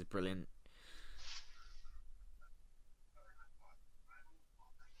 this is brilliant.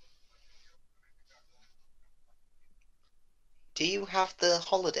 Do you have the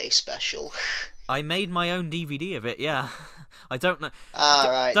holiday special? I made my own DVD of it. Yeah, I don't know.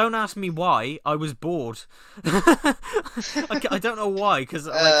 Right. Don't ask me why. I was bored. I don't know why, because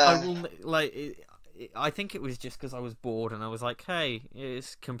I think it was just because I was bored and I was like, hey,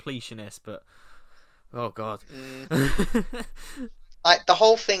 it's completionist, but oh god. Like, the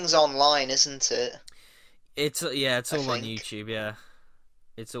whole thing's online, isn't it? It's all on YouTube. Yeah.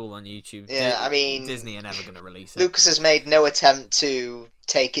 It's all on YouTube. Yeah, I mean, Disney are never going to release it. Lucas has made no attempt to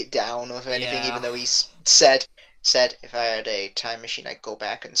take it down or anything, even though he's said, if I had a time machine, I'd go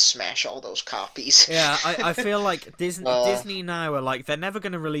back and smash all those copies. Yeah, I feel like Disney now are like, they're never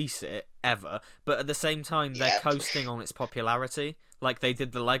going to release it, ever, but at the same time, they're coasting on its popularity. Like they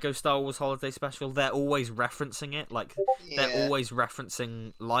did the Lego Star Wars Holiday Special, they're always referencing it. Like, they're always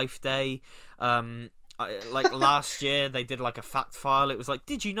referencing Life Day. Like last year, they did like a fact file. It was like,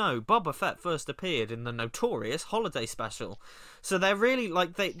 did you know Boba Fett first appeared in the notorious Holiday Special? So they're really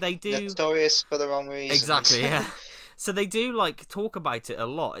like they do notorious for the wrong reasons. Exactly, yeah. So they do like talk about it a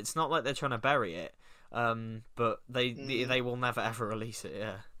lot. It's not like they're trying to bury it, but they will never ever release it.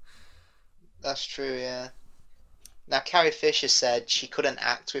 Yeah, that's true. Yeah. Now, Carrie Fisher said she couldn't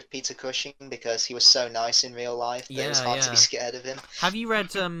act with Peter Cushing because he was so nice in real life that it was hard to be scared of him. Have you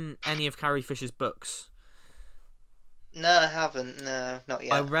read any of Carrie Fisher's books? No, I haven't. No, not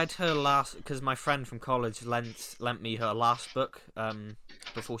yet. I read her last, because my friend from college lent me her last book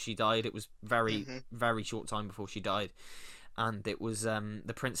before she died. It was very short time before she died, and it was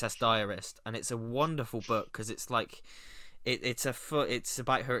The Princess Diarist, and it's a wonderful book because it's like it's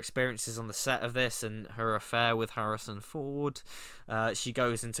about her experiences on the set of this and her affair with Harrison Ford. She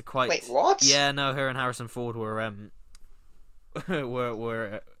goes into quite... Wait, what? Yeah, no, her and Harrison Ford were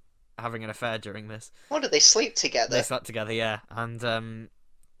were having an affair during this. What, did they sleep together? They slept together, yeah, and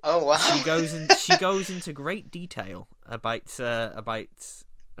oh wow. She goes into great detail about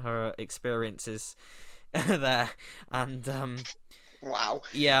her experiences there, and wow.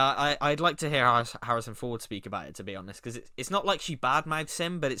 Yeah, I'd like to hear Harrison Ford speak about it, to be honest, because it's not like she badmouths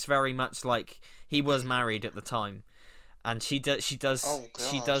him, but it's very much like he was married at the time, and she does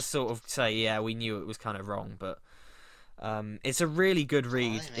sort of say, yeah, we knew it was kind of wrong, but it's a really good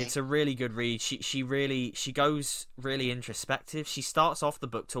read. Blimey. It's a really good read. She goes really introspective. She starts off the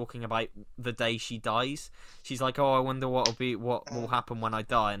book talking about the day she dies. She's like, oh, I wonder what will happen when I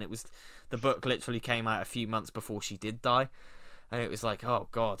die, and the book literally came out a few months before she did die. and it was like, oh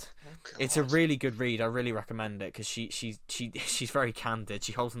god. Oh, It's a God. really good read. I really recommend it because she's very candid.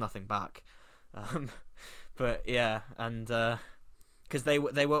 She holds nothing back. Um, but yeah, and because they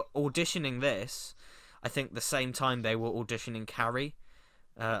were auditioning this, I think the same time they were auditioning Carrie,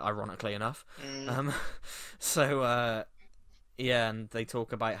 ironically enough. Mm. Um, so yeah, and they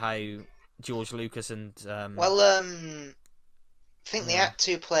talk about how George Lucas and Well, I think the yeah,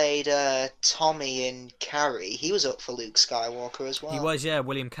 actor who played Tommy in Carrie, he was up for Luke Skywalker as he well. was, yeah,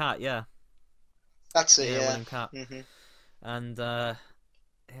 William Catt, yeah, That's it, yeah, yeah. William Catt, Hmm. and yeah,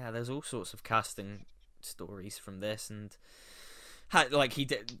 there's all sorts of casting stories from this, and like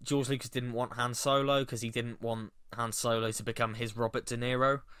George Lucas didn't want Han Solo because he didn't want Han Solo to become his Robert De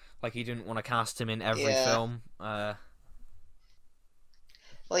Niro. Like he didn't want to cast him in every Yeah. film.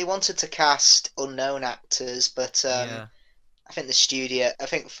 Well, he wanted to cast unknown actors, but Yeah, I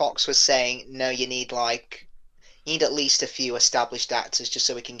think Fox was saying, no, you need at least a few established actors just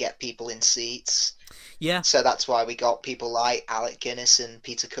so we can get people in seats. yeah, So that's why we got people like Alec Guinness and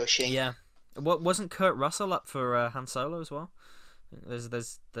Peter Cushing. yeah. What wasn't Kurt Russell up for Han Solo as well?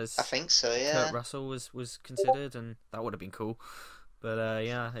 I There's think so, Kurt yeah. Russell was considered, and that would have been cool. But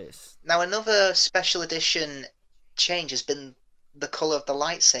yeah, it's Now, another special edition change has been the colour of the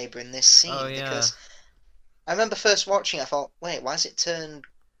lightsaber in this oh scene yeah, because I remember first watching, I thought, wait, why has it turned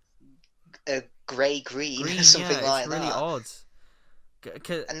grey green or green. Yeah, something it's like really that? odd.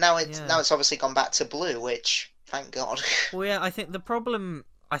 And Yeah. now it's obviously gone back to blue, which thank God. Well, yeah, I think that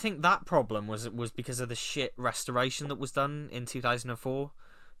problem was because of the shit restoration that was done in 2004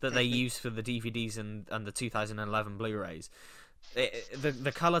 that they Mhm, used for the DVDs and the 2011 Blu-rays.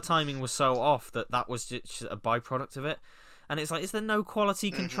 The color timing was so off that was just a byproduct of it. And it's like, is there no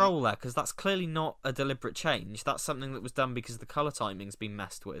quality mhm. control there? Because that's clearly not a deliberate change. That's something that was done because the color timing's been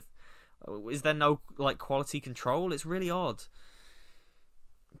messed with. Is there no like quality control? It's really odd.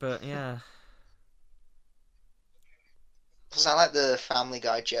 But yeah, Because I like the Family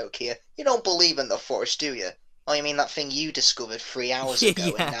Guy joke here. You don't believe in the Force, do you? Oh, you mean that thing you discovered 3 hours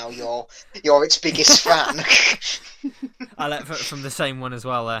ago, and yeah. now you're its biggest fan? I let from the same one as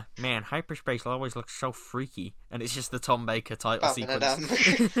well. Man, hyperspace always looks so freaky, and it's just the Tom Baker title sequence.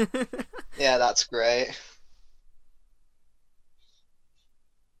 Ba-ba-da-dum. Yeah, that's great.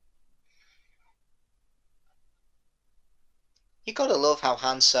 You gotta love how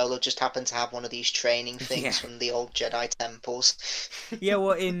Han Solo just happened to have one of these training Yeah, things from the old Jedi temples. yeah.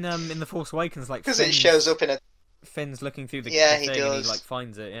 Well, in the Force Awakens, like Because it shows up in a. Finn's looking through the Yeah, he thing, and he like does.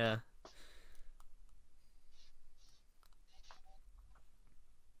 finds it. Yeah,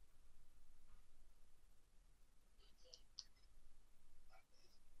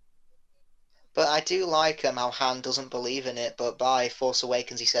 But I do like how Han doesn't believe in it, but by Force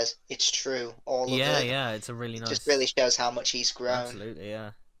Awakens he says, it's true, all of yeah, it. yeah. It's a really It just really nice. shows how much he's grown. Absolutely,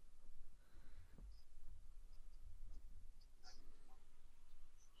 yeah.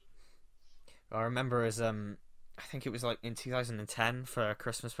 I remember as I think it was like in 2010 for a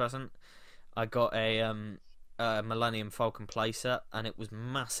Christmas present. I got a Millennium Falcon playset, and it was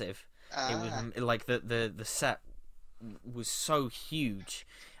massive. It was Ah, like the set was so huge,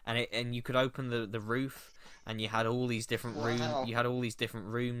 and you could open the roof, and you had all these different room. wow. You had all these different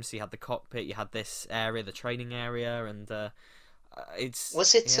rooms. You had the cockpit. You had this area, the training area, and it's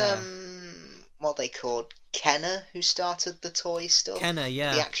Was it yeah, what they called Kenner who started the toy stuff? Kenner,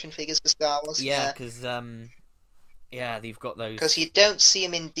 The yeah, action figures for Star Wars? yeah, Yeah. because yeah, you've got Because you those. don't see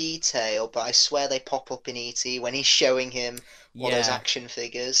him in detail, but I swear they pop up in ET when he's showing him all those Yeah, action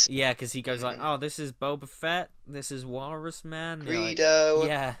figures. yeah, because he goes like, Mm. "Oh, this is Boba Fett. This is Walrus Man." And you're like, Greedo,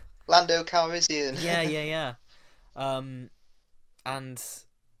 yeah, Lando Calrissian. yeah, yeah, yeah. Um, and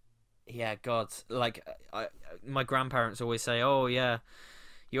yeah, God, like my grandparents always say, "Oh yeah,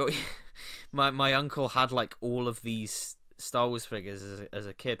 your my uncle had like all of these Star Wars figures as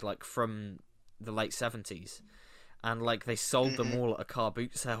a kid, like from the late 70s, and like they sold them Hmm. all at a car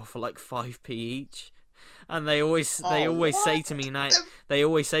boot sale for like 5p each." And they Oh, always say what? to me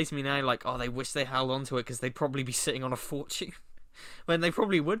now, like, oh, they wish they held on to it because they'd probably be sitting on a fortune when they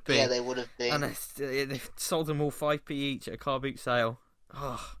probably would Yeah, be. they would have And been. they sold them all 5p each at a car boot sale.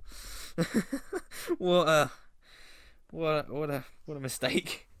 Oh, what a what a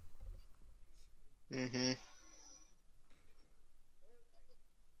mistake. Hmm.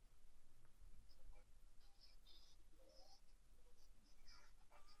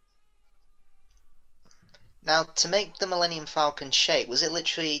 Now, to make the Millennium Falcon shake, was it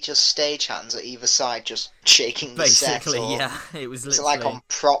literally just stagehands at either side just shaking the set, Basically, or yeah, it was was it like literally. on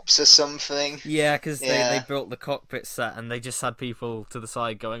props or something? Yeah, because they Yeah. built the cockpit set and they just had people to the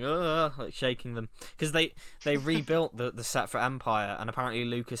side going, like shaking them. Because they rebuilt the set for Empire and apparently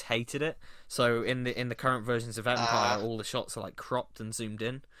Lucas hated it. So in the current versions of Empire, Ah. all the shots are like cropped and zoomed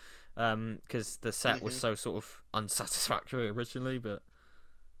in. Because the set was Mhm. so sort of unsatisfactory originally, but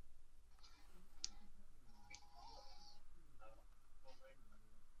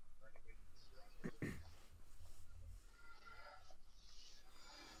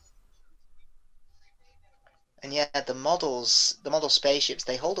And yeah, the model spaceships,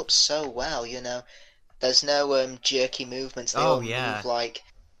 they hold up so well. There's no jerky movements. They oh all yeah, move like,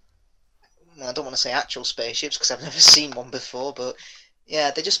 well, I don't want to say actual spaceships because I've never seen one before, but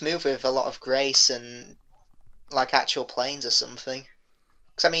yeah, they just move with a lot of grace and like actual planes or something.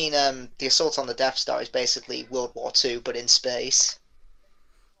 Because I mean, the assault on the Death Star is basically World War Two, but in space.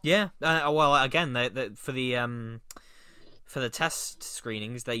 yeah. Well, again, for the test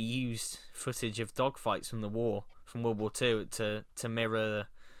screenings, they used footage of dogfights from the war from World War Two to mirror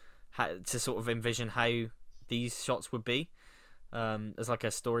to sort of envision how these shots would be as like a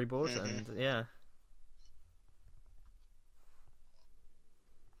storyboard, Hmm. and yeah,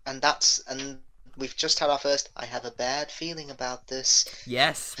 And we've just had our first. I have a bad feeling about this.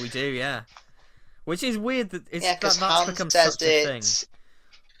 yes, we do, yeah. Which is weird that Yeah, because that's Han become says such a thing. it.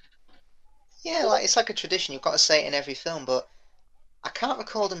 Yeah, like it's like a tradition. You've got to say it in every film, but I can't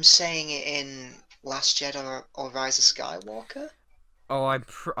recall them saying it in Last Jedi or Rise of Skywalker. Oh,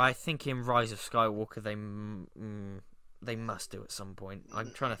 I think in Rise of Skywalker they must do at some point.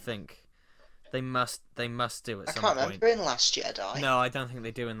 I'm trying to think. They must do at I some can't point. remember in Last Jedi. No, I don't think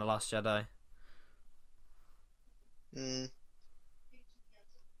they do in the Last Jedi. Mm,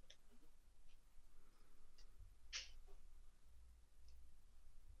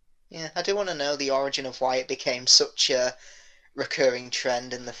 yeah, I do want to know the origin of why it became such a recurring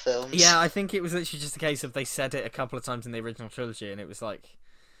trend in the films. Yeah, I think it was literally just a case of they said it a couple of times in the original trilogy, and it was like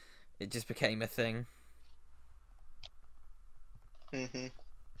it just became a thing. Hmm.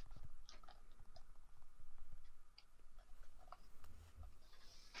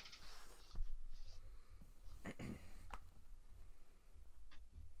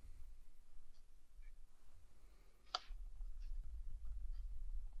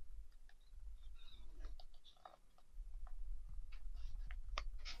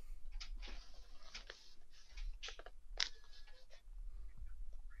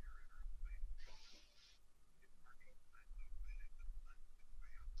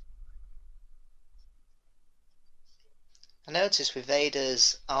 I noticed with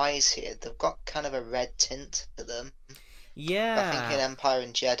Vader's eyes here, they've got kind of a red tint to them. But I think in Yeah, Empire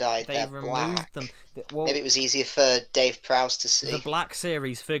and Jedi, they they're removed them. black. Maybe Well, it was easier for Dave Prowse to the see. Black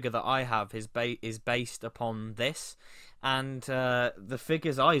Series figure that I have is based upon this, and the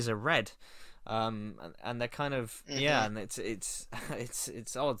figure's eyes are red, and they're kind of Hmm. yeah, and it's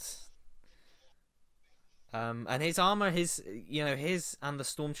it's odd. And his armor, his and the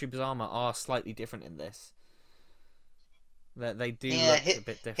stormtrooper's armor are slightly different in this. They do Yeah, look a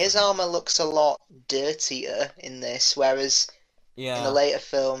bit his different. armor looks a lot dirtier in this, whereas in the Yeah. later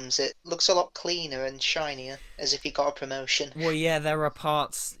films it looks a lot cleaner and shinier, as if he got a promotion. Well, yeah, there are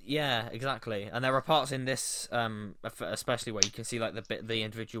parts. Yeah, exactly, and there are parts in this, especially where you can see like the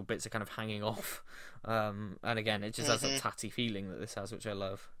individual bits are kind of hanging off. And again, it just has that Hmm. tatty feeling that this has, which I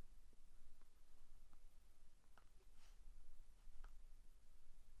love.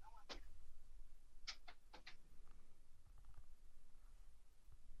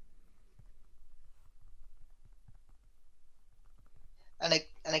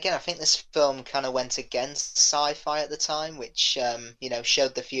 And again, I think this film kind of went against sci-fi at the time, which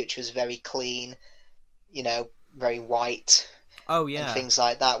showed the future as very clean, very white Oh and yeah, things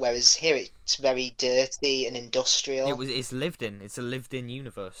like that. Whereas here it's very dirty and industrial. it's lived in. It's a lived in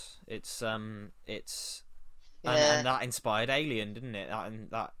universe. It's and Yeah, that inspired Alien, didn't it?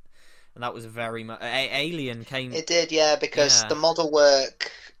 That was very much Alien came. it did. Yeah, because Yeah, the model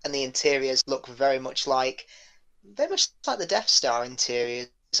work and the interiors look very much like the Death Star interiors.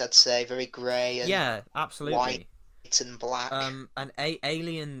 I'd say very grey and yeah, white absolutely. and black. And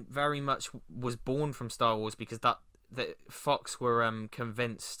Alien very much was born from Star Wars because that Fox were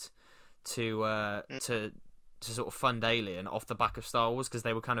convinced to to sort of fund Alien off the back of Star Wars because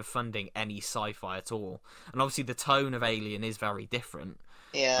they were kind of funding any sci-fi at all. And obviously the tone of Alien is very different,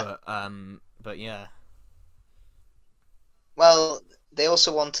 Yeah. but yeah, Well, they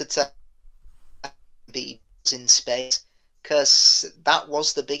also wanted to be in space, because that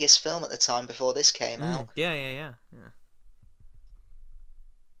was the biggest film at the time before this came out. Yeah, yeah, yeah,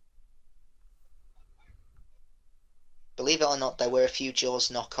 Believe it or not, there were a few Jaws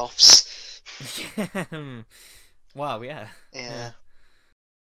knockoffs. yeah. Wow, yeah, yeah. Yeah.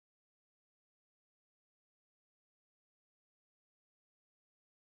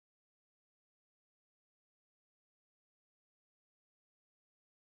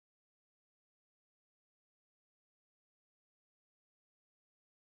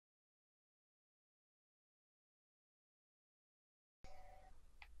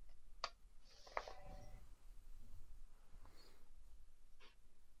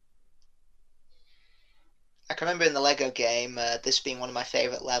 I can remember in the Lego game, this being one of my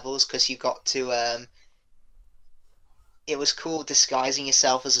favorite levels because you got to. It was cool disguising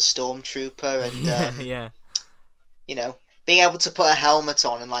yourself as a stormtrooper and Yeah, yeah. you know, being able to put a helmet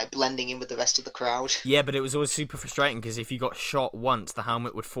on and like blending in with the rest of the crowd. Yeah, but it was always super frustrating because if you got shot once, the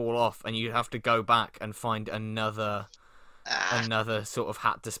helmet would fall off, and you'd have to go back and find Ah, another sort of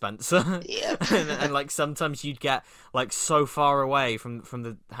hat dispenser. yep. And like sometimes you'd get like so far away from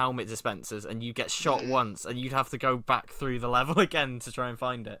the helmet dispensers, and you get shot Mm, once, and you'd have to go back through the level again to try and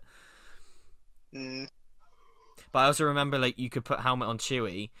find it. mm, But I also remember like you could put helmet on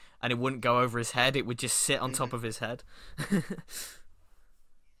Chewie, and it wouldn't go over his head; it would just sit on top mhm. of his head.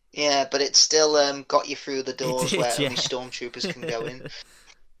 Yeah, but it still got you through the It doors did, where yeah. only stormtroopers can go in.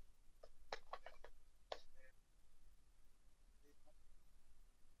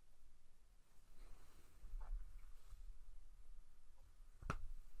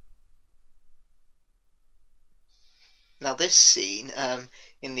 Now, this scene,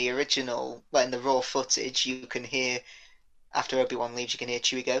 in the original, well, in the raw footage, you can hear after Obi-Wan leaves, you can hear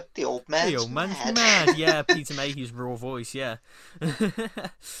Chewie go, "The old The man's old man's mad." mad. Yeah, Peter Mayhew's raw voice. Yeah.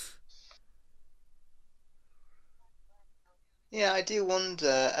 Yeah, I do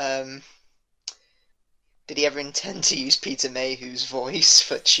wonder, did he ever intend to use Peter Mayhew's voice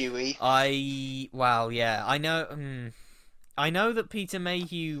for Chewie? Well, yeah, I know. I know that Peter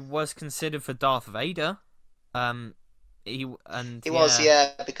Mayhew was considered for Darth Vader. Um, and He was, yeah,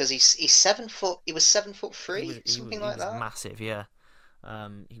 yeah, because he's 7 foot. He was 7'3", something he like was that. massive. Yeah.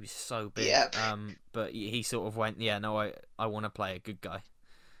 He was so big. Yep. But he sort of went, yeah, no, I want to play a good guy,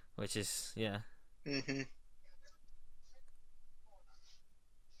 which is yeah. Hmm.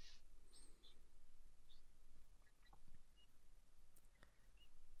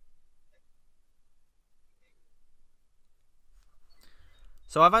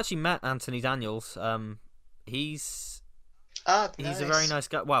 So I've actually met Anthony Daniels. He's Ah, he's a very nice. nice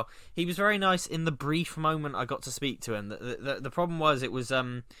guy. Well, he was very nice in the brief moment I got to speak to him. The problem was it was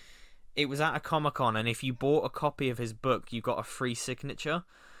at a Comic Con, and if you bought a copy of his book, you got a free signature.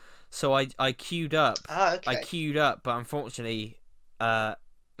 So I queued up. Ah, I okay. queued up, but unfortunately, uh,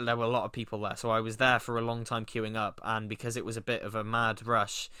 there were a lot of people there, so I was there for a long time queuing up. And because it was a bit of a mad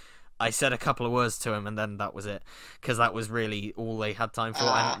rush, I said a couple of words to him, and then that was it, because that was really all they had time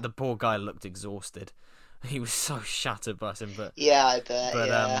for. Ah, And the poor guy looked exhausted. He was so shattered by him, yeah, I bet.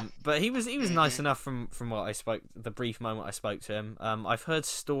 Yeah. but he was nice Hmm. enough from what I spoke, the brief moment I spoke to him. I've heard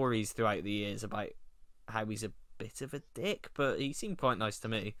stories throughout the years about how he's a bit of a dick, but he seemed quite nice to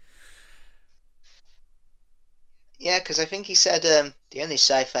me. Yeah, because I think he said the only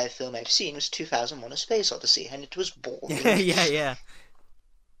sci-fi film I've seen was 2001: A Space Odyssey, and it was Yeah, boring. yeah, yeah.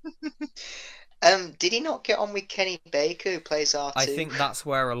 Did he not get on with Kenny Baker, who plays I R2? think that's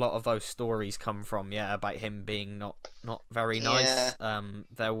where a lot of those stories come from. Yeah, about him being not very Yeah. nice.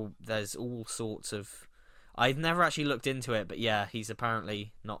 There's all sorts of. I've never actually looked into it, but yeah, he's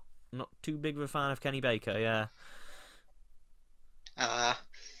apparently not too big of a fan of Kenny Baker. Yeah, Ah.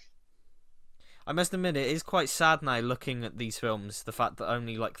 I must admit it is quite sad now looking at these films. The fact that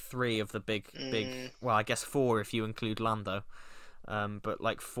only like three of the big, Mm, well, I guess four if you include Lando, but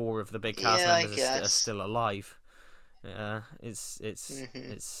like four of the big cast yeah, I members are guess. still alive. Yeah, Hmm.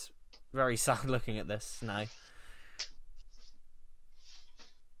 it's very sad looking at this now.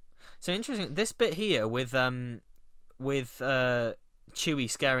 So interesting. This bit here with Chewie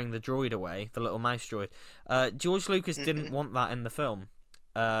scaring the droid away, the little mouse droid. George Lucas didn't Hmm. want that in the film,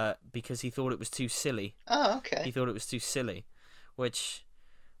 because he thought it was too silly. Oh, He okay. thought it was too silly, which,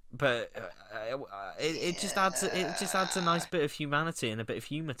 but it just adds a nice Yeah. bit of humanity and a bit of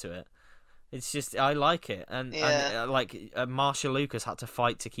humor to it. It's just I like it, and Yeah. like Marshall Lucas had to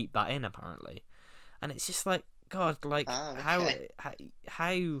fight to keep that in apparently, and it's just like God, like Oh, okay.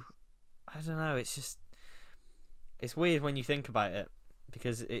 how I don't know. It's just it's weird when you think about it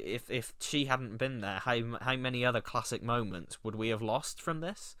because if she hadn't been there, how many other classic moments would we have lost from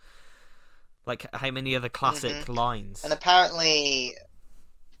this? Like how many other hmm classic And lines?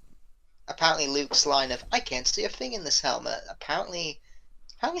 apparently Luke's line of "I can't see a thing in this helmet." Apparently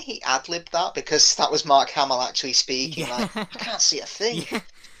he ad-libbed that because that was Mark Hamill actually speaking. Yeah, Like, I can't see a thing. yeah.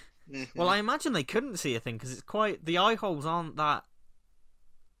 Well, hmm I imagine they couldn't see a thing because it's quite the eye holes aren't that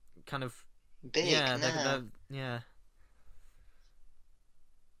kind of. Big, Yeah, no. they're yeah.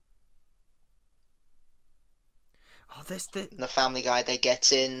 Oh, this. In the Family Guy, they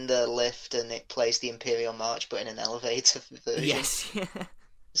get in the lift and it plays the Imperial March, but in an elevator version. Yes, yeah.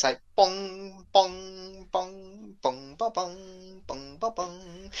 It's like bong bong bong bong ba bong bong ba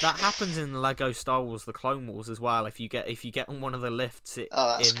bong. That happens in Lego Star Wars: The Clone Wars as well. If you get on one of the lifts Oh,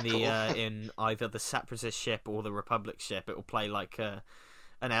 that's in the cool. in either the Separatist ship or the Republic ship, it will play like an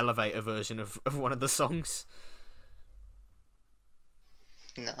elevator version of one of the songs.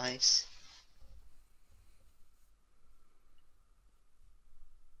 Nice.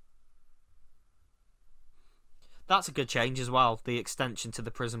 That's a good change as well. The extension to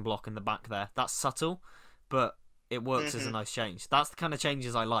the prison block in the back there. That's subtle, but it works as a hmm nice change. That's the kind of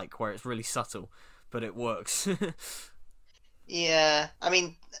changes I like, where it's really subtle, but it works. Yeah, I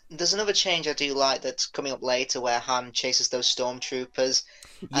mean, there's another change I do like that's coming up later where Han chases those stormtroopers,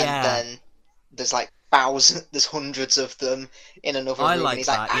 and Yeah, then there's like thousands, there's hundreds of them in another I room, and like he's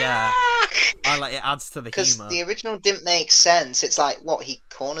like, that. Yeah, ah! I like it. Adds to the Because humor. the original didn't make sense. It's like, what, he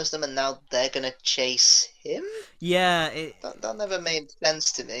corners them and now they're gonna chase him? Yeah, That never made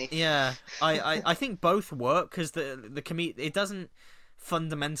sense to me. yeah. I think both work because it doesn't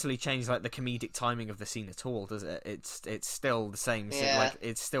fundamentally change like the comedic timing of the scene at all, does it? It's still the same. Yeah. Like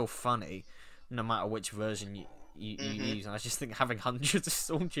it's still funny, no matter which version you hmm use. And I just think having hundreds of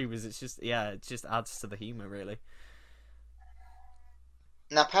stormtroopers, it just adds to the humor really.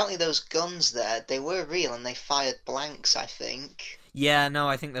 Now, apparently those guns there, they were real and they fired blanks, I think. Yeah, no,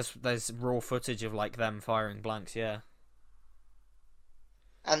 I think there's raw footage of like them firing blanks. Yeah,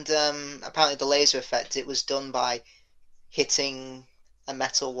 And apparently the laser effect, it was done by hitting a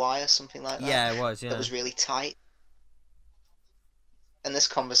metal wire, something like that, yeah, it was. that Yeah. was really tight. And this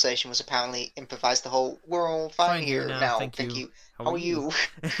conversation was apparently improvised. The whole, we're all fine Fine here here now. now, Thank thank you. you. How How are are you? you?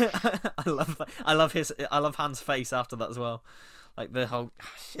 I love that. I love Han's face after that as well. Like the whole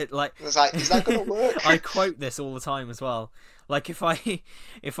shit. Like I was like, is that gonna work? I quote this all the time as well. Like if I'm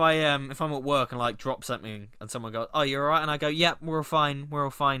at work and like drop something and someone goes, "Oh, you're alright," and I go, "Yep, we're all fine. We're all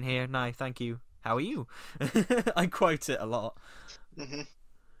fine here. No, thank you. How are you?" I quote it a lot. hmm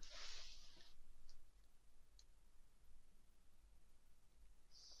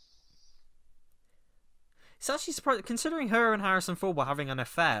It's actually surprising considering her and Harrison Ford were having an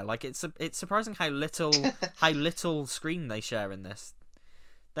affair. Like it's surprising how little screen they share in this.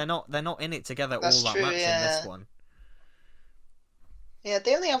 They're not in it together all That's that true, much in this yeah. one. Yeah,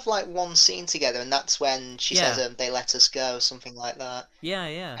 they only have like one scene together, and that's when she says, Yeah, they let us go, something like that. yeah,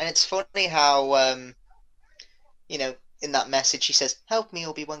 yeah. And it's funny how, you know, in that message she says, "Help me,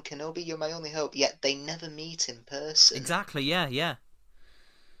 Obi-Wan Kenobi, you're my only hope." Yet they never meet in person. Exactly. Yeah, yeah.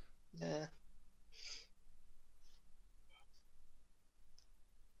 Yeah.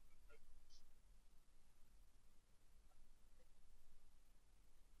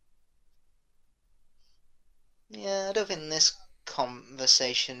 Yeah, I don't think this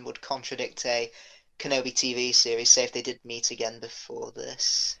conversation would contradict a Kenobi TV series, say if they did meet again before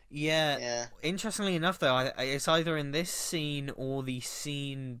this. Yeah. Yeah. Interestingly enough, though, it's either in this scene or the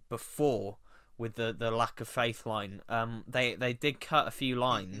scene before with the lack of faith line. They did cut a few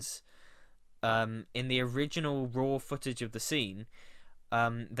hmm lines. In the original raw footage of the scene,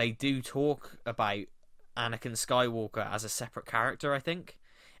 they do talk about Anakin Skywalker as a separate character, I think,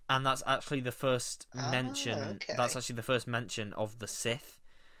 and that's actually the first Ah, mention. That's okay. actually the first mention of the Sith,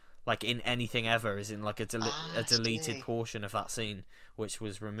 like in anything ever, is in like a Ah, I deleted see. portion of that scene, which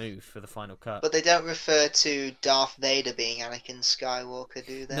was removed for the final cut. But they don't refer to Darth Vader being Anakin Skywalker,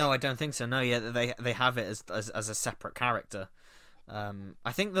 do No, they? I don't think so. No, yeah, they have it as a separate character.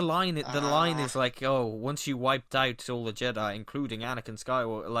 I think the line Ah, is like, oh, once you wiped out all the Jedi, including Anakin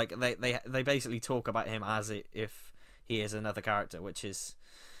Skywalker, like they basically talk about him as if he is another character, which is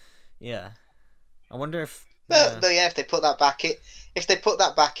yeah. I wonder if but yeah, if they put that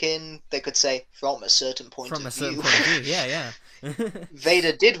back in, they could say from a certain point from of a certain view, point of view, yeah,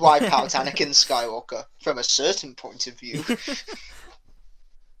 Vader did wipe out Anakin Skywalker from a certain point of view. yeah.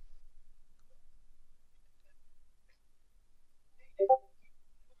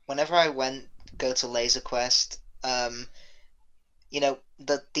 Whenever I go to Laser Quest,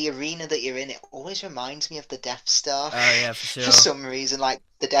 the arena that you're in, it always reminds me of the Death Star Oh yeah, for for sure. some reason. Like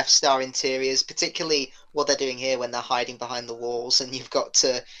the Death Star interiors, particularly what they're doing here when they're hiding behind the walls, and you've got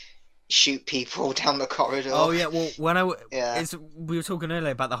to shoot people down the corridor. Oh yeah, well Yeah. we were talking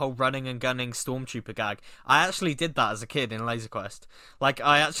earlier about the whole running and gunning stormtrooper gag. I actually did that as a kid in Laser Quest. Like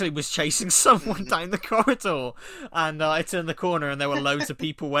I actually was chasing someone Mhm. down the corridor, and I turned the corner and there were loads of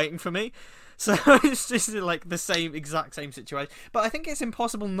people waiting for me. So it's just like the exact same situation. But I think it's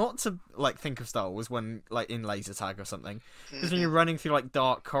impossible not to like think of Star Wars when like in laser tag or something, because when Mhm. you're running through like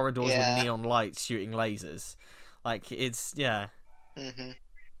dark corridors with Yeah. neon lights shooting lasers, like it's yeah. Mhm.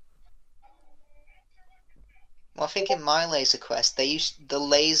 Well, I think in my Laser Quest, the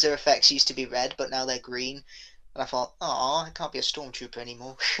laser effects used to be red, but now they're green. And I thought, oh, I can't be a stormtrooper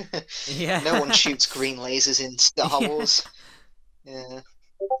anymore. No one Yeah. shoots green lasers in Star Yeah. Wars. Yeah.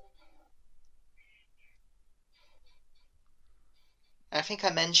 I think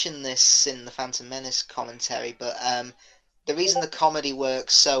I mentioned this in the Phantom Menace commentary, but the reason the comedy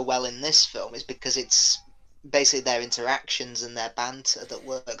works so well in this film is because it's basically their interactions and their banter that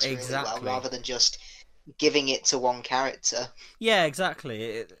works really well, Exactly. rather than just giving it to one character. Yeah,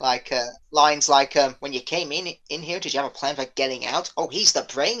 exactly. Like lines like, "When you came in here, did you have a plan for getting out? Oh, he's the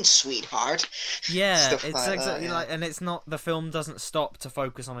brain, sweetheart." Yeah, Stuff it's like that. exactly Yeah. like, and it's not the film doesn't stop to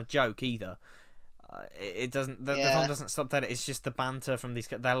focus on a joke either. It doesn't. The film Yeah. doesn't stop there. It's just the banter from these.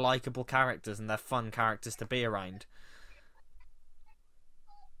 They're likable characters and they're fun characters to be around.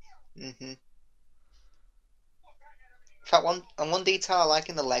 Mhm. In fact, one detail I like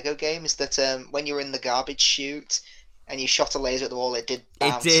in the Lego game is that when you were in the garbage chute and you shot a laser at the wall, it did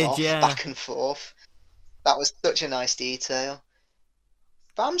It bounce did, off yeah. back and forth. That was such a nice detail.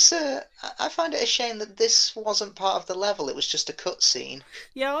 But I find it a shame that this wasn't part of the level. It was just a cutscene.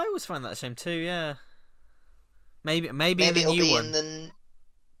 Yeah, I always find that a shame too. Yeah, maybe in Maybe the it'll new be in one. the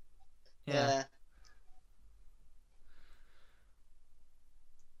Yeah. yeah.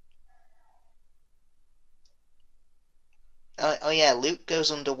 Oh yeah, Luke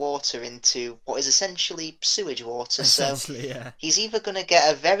goes underwater into what is essentially sewage water, so Essentially, yeah. he's either going to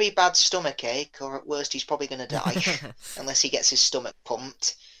get a very bad stomach ache, or at worst, he's probably going to die, unless he gets his stomach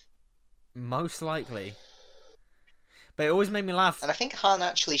pumped. Most likely. But it always made me laugh. And I think Han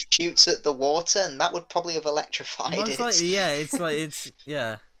actually shoots at the water, and that would probably have electrified Most it. likely, yeah. It's like it's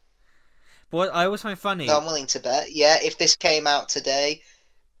yeah. But what I always find So funny. I'm willing to bet, yeah, if this came out today,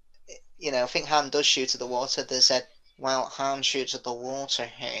 I think Han does shoot at the water. They said, well, Han shoots at the water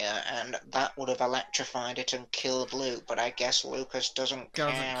here, and that would have electrified it and killed Luke, but I guess Lucas doesn't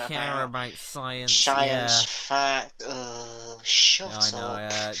Doesn't care care about about science. science Yeah, fact. Oh, yeah, I shut know. up.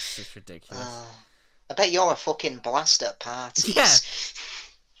 Yeah, it's just ridiculous. Oh, I bet you're a fucking blast at Yeah, parties.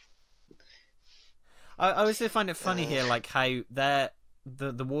 I always find it funny Uh, here, like how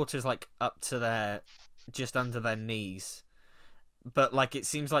the water's like up to their just under their knees, but like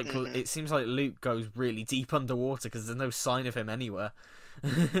mhm. it seems like Luke goes really deep underwater because there's no sign of him anywhere.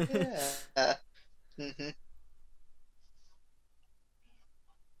 Yeah. hmm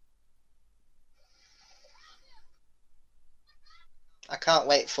I can't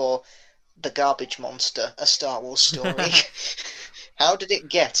wait for The Garbage Monster, a Star Wars story. How did it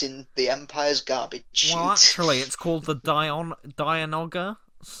get in the Empire's garbage Well, chute? actually, it's called the Dianoga.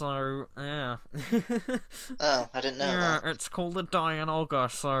 So yeah, Oh, I didn't know yeah, that. it's called the Dianoga.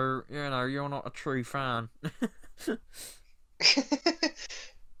 So you're not a true fan.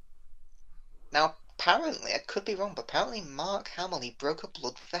 Now, apparently, I could be wrong, but apparently Mark Hamill, he broke a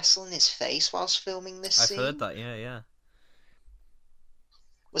blood vessel in his face whilst filming this I've heard scene. that. Yeah, yeah.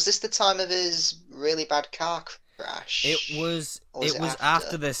 Was this the time of his really bad car crash? Or was It it was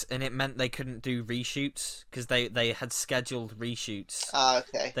after after? this, and it meant they couldn't do reshoots because they had scheduled reshoots. Ah,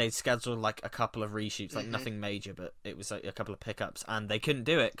 okay. They'd scheduled like a couple of reshoots, like hmm nothing major, but it was like a couple of pickups, and they couldn't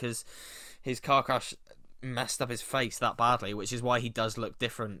do it because his car crash messed up his face that badly, which is why he does look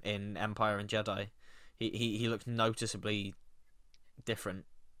different in Empire and Jedi. He looks noticeably different.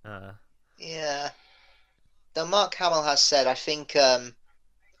 Uh, Yeah. Though Mark Hamill has said, I think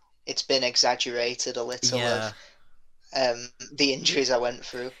it's been exaggerated a little yeah, of the injuries I went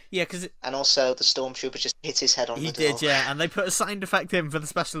through. yeah, because And also, the stormtrooper just hit his head on he the did, door. yeah, and they put a sound effect in for the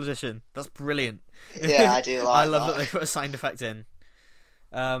special edition. That's brilliant. Yeah, I do I like love that they that. put a sound effect in.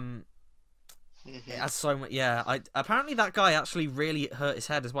 Um, it hmm has so much. Yeah, I apparently that guy actually really hurt his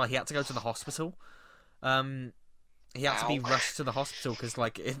head as well. He had to go to the hospital. Um, he had to be Ow. rushed to the hospital because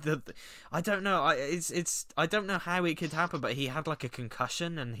I don't know. I don't know how it could happen, but he had like a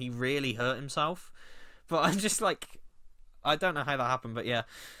concussion and he really hurt himself. But I'm just like, I don't know how that happened, but yeah,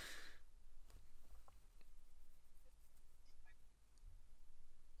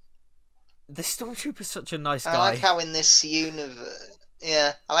 the stormtrooper's such a nice I like guy. how in this universe,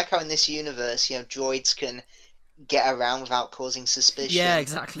 yeah, I like how in this universe, droids can get around without causing Yeah, suspicion.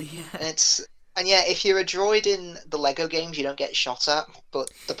 exactly. Yeah. And yeah, if you're a droid in the Lego games, you don't get shot at,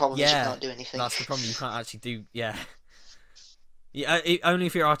 but the problem is you Yeah, can't do anything. that's the problem. You can't actually do. Yeah, yeah. Only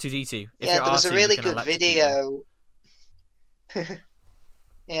if you're R2D2. If Yeah, you're there was a R2, you really can good electrocute them. video.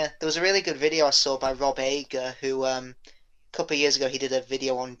 Yeah, there was a really good video I saw by Rob Ager, who a couple of years ago he did a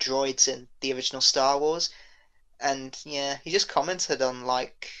video on droids in the original Star Wars, and yeah, he just commented on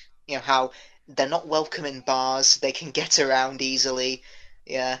like how they're not welcome in bars, they can get around easily.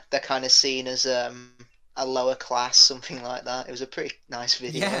 Yeah, they're kind of seen as a lower class, something like that. It was a pretty nice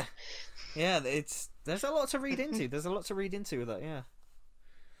Yeah, video. yeah. There's a lot to read into. There's a lot to read into with that. Yeah.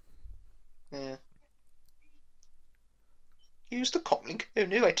 Yeah. Use the comlink. Oh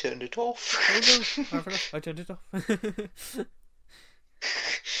no, I turned it off. Oh no, I turned it off.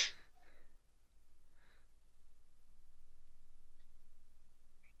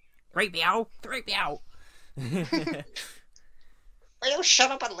 Right meow, right meow. Will you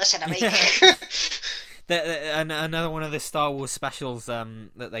shut up and listen to me? Another one of the Star Wars specials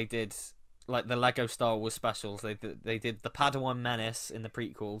that they did, like the Lego Star Wars specials. They did the Padawan Menace in the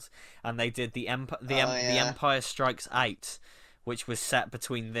prequels, and they did the the Empire Strikes Out, which was set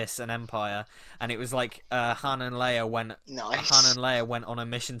between this and Empire, and it was like Han and Leia went on a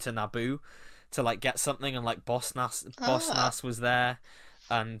mission to Naboo to like get something, and like Boss Nass was there.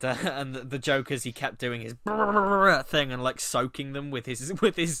 And the joke is he kept doing his thing and like soaking them with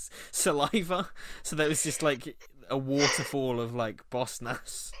his saliva, so there was just like a waterfall of like Boss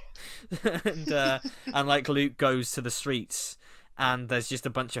Nass, and like Luke goes to the streets, and there's just a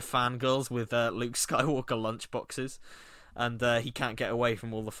bunch of fangirls with Luke Skywalker lunchboxes, and he can't get away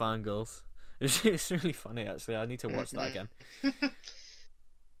from all the fangirls. It's really funny actually. I need to watch that again.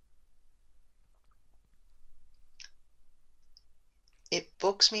 It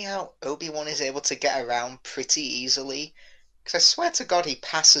bugs me how Obi-Wan is able to get around pretty easily. Because I swear to God, he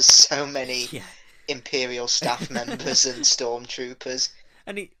passes so many Yeah. Imperial staff members and stormtroopers.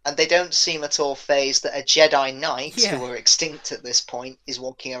 And they don't seem at all phased that a Jedi Knight, Yeah. who are extinct at this point, is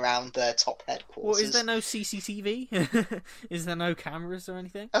walking around their top headquarters. Well, is there no CCTV? Is there no cameras or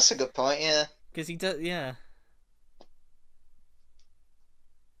anything? That's a good point, yeah. Because he does, yeah.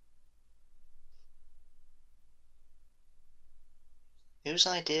 Whose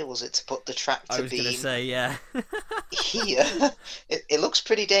idea was it to put the tractor I was beam going to say, yeah. here? It looks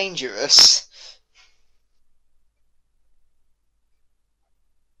pretty dangerous.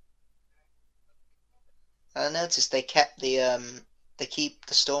 I noticed they kept they keep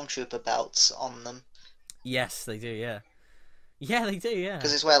the stormtrooper belts on them. Yes, they do, yeah. Yeah, they do, yeah.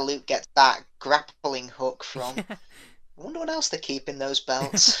 Because it's where Luke gets that grappling hook from. Yeah. I wonder what else they keep in those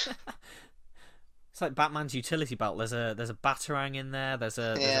belts. It's like Batman's utility belt. There's a batarang in there. There's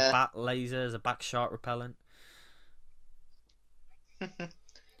a bat laser. There's a back shark repellent.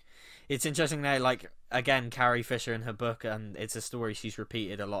 It's interesting now. Like again, Carrie Fisher in her book, and it's a story she's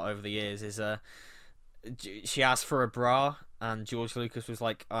repeated a lot over the years. Is she asked for a bra, and George Lucas was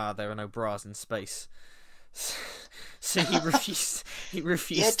like, there are no bras in space. So he refused. He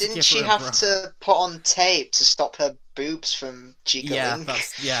refused. Yeah, didn't she have to put on tape to stop her boobs from jiggling?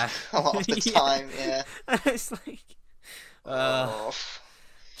 Yeah, a lot of the time. Yeah. It's like,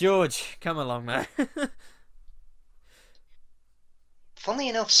 George, come along, man. Funnily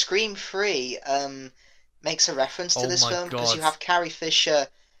enough, Scream 3 makes a reference to this film because you have Carrie Fisher.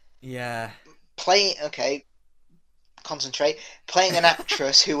 Yeah. Playing an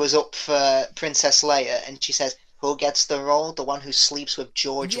actress who was up for Princess Leia, and she says, "Who gets the role? The one who sleeps with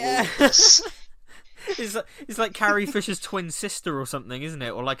George Lucas." It's like Carrie Fisher's twin sister or something, isn't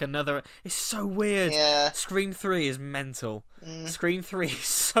it? Or like another. It's so weird. Yeah. Scream 3 is mental. Scream 3 is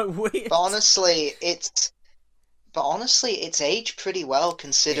so weird. But honestly, it's aged pretty well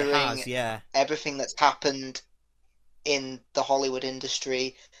considering everything that's happened in the Hollywood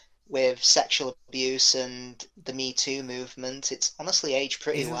industry with sexual abuse and the Me Too movement. It's honestly aged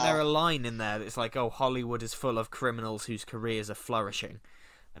pretty well. Isn't there a line in there that's like, "Oh, Hollywood is full of criminals whose careers are flourishing,"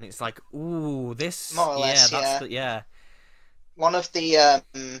 and it's like, "Ooh, this more or less, One of the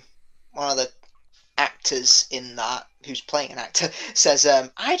actors in that, who's playing an actor, says,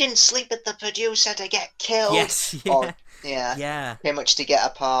 "I didn't sleep with the producer to get killed." Yes, yeah, or, pretty much to get a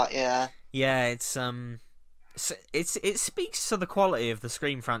part. Yeah, it speaks to the quality of the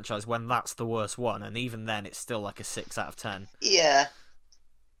Scream franchise when that's the worst one, and even then it's still like a 6 out of 10. Yeah.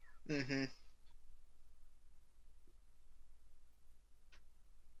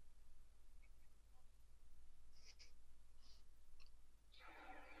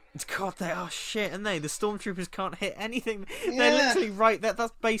 God, they are shit, and the stormtroopers can't hit anything. They're literally right there.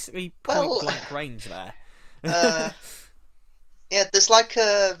 That's basically point blank range there. uh, yeah, there's like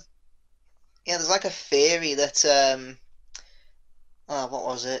a theory that what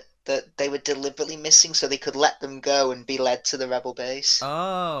was it? That they were deliberately missing so they could let them go and be led to the rebel base.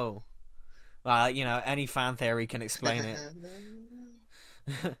 Oh, well, any fan theory can explain it.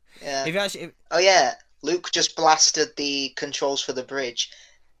 Yeah. If you actually, Oh yeah, Luke just blasted the controls for the bridge.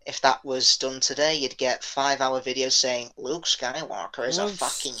 If that was done today, you'd get 5-hour videos saying Luke Skywalker is a Luke's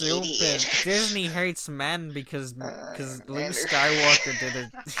fucking stupid. idiot. Disney hates men because Luke And- Skywalker did it.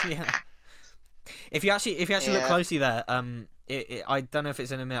 Yeah. If you actually look yeah. closely there, I don't know if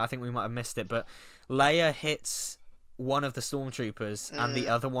it's in a minute. I think we might have missed it, but Leia hits one of the stormtroopers and the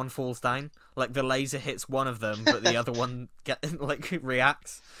other one falls down. Like the laser hits one of them, but the other one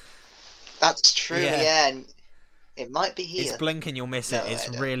reacts. That's true, Yeah. yeah, and it might be here. It's blink and you'll miss it. No, It's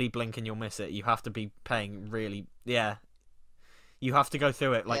I don't. really blink and you'll miss it. You have to be paying really, yeah. You have to go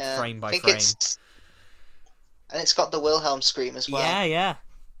through it Yeah, frame by I think frame. and it's got the Wilhelm scream as well. Yeah, yeah.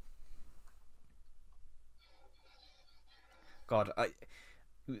 God,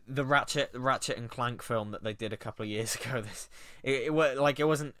 the Ratchet and Clank film that they did a couple of years ago. It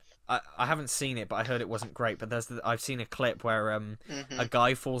wasn't. I haven't seen it, but I heard it wasn't great. But I've seen a clip where a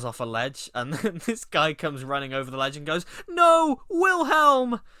guy falls off a ledge, and this guy comes running over the ledge and goes, "No,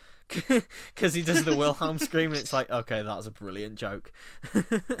 Wilhelm!" Because he does the Wilhelm scream, and it's like, okay, that was a brilliant joke.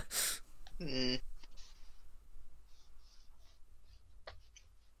 Mm.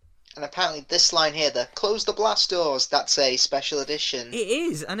 And apparently this line here, the close the blast doors, that's a special edition It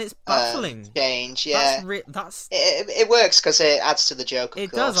is, and it's baffling. change. Yeah, That's it works because it adds to the joke. Of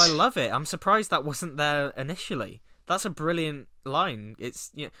it course. does. I love it. I'm surprised that wasn't there initially. That's a brilliant line.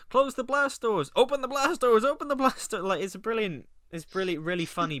 It's close the blast doors, open the blast doors, open the blast door. Like it's a brilliant. It's really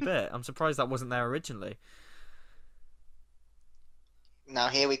funny bit. I'm surprised that wasn't there originally. Now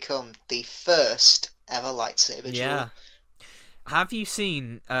here we come, the first ever lightsaber Yeah. duel. Have you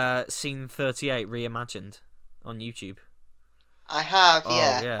seen Scene 38 reimagined on YouTube? I have, Oh,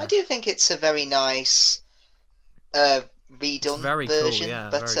 yeah. yeah. I do think it's a very nice redone very version, cool, yeah,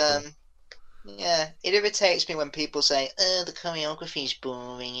 but very cool. yeah, it irritates me when people say, "Oh, the choreography's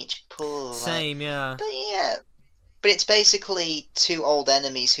boring, it's poor." Like, Same, yeah. but yeah, but it's basically two old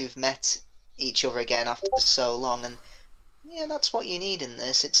enemies who've met each other again after so long, and yeah, that's what you need in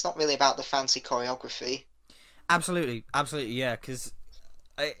this. It's not really about the fancy choreography. Absolutely, yeah. Because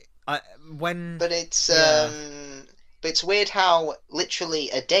when But it's Yeah. but it's weird how literally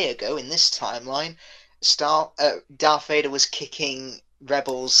a day ago in this timeline, Darth Vader was kicking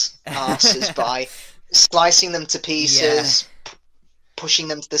rebels' asses by slicing them to pieces, pushing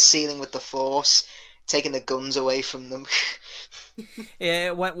them to the ceiling with the Force, taking the guns away from them.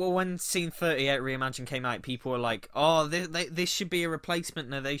 Yeah, when Scene 38 Reimagined came out, people were like, "Oh, this should be a replacement.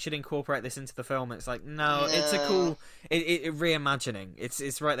 No, they should incorporate this into the film." It's like, no, it's a cool reimagining.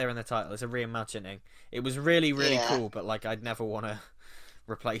 It's right there in the title. It's a reimagining. It was really Yeah. cool, but like I'd never want to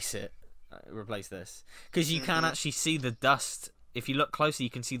replace this because you can actually see the dust. If you look closer, you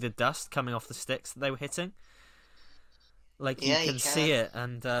can see the dust coming off the sticks that they were hitting. Like Yeah, you you can can. see it,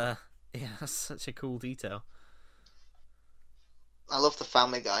 and yeah, that's such a cool detail. I love the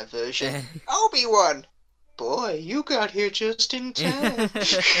Family Guy version. Obi-Wan! Boy, you got here just in time.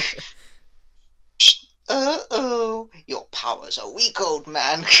 Uh-oh, your powers are weak, old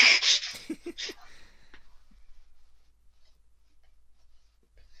man.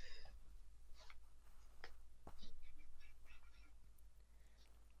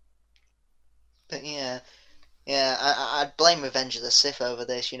 But yeah, I'd blame Revenge of the Sith over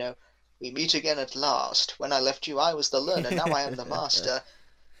this, you know. We meet again at last. When I left you, I was the learner. Now I am the master.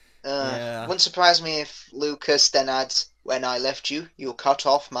 Yeah. Wouldn't surprise me if Lucas then adds, when I left you, you cut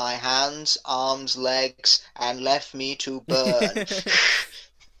off my hands, arms, legs, and left me to burn.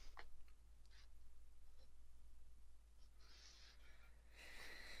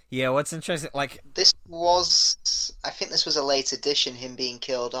 Yeah, what's interesting, like I think this was a late addition, him being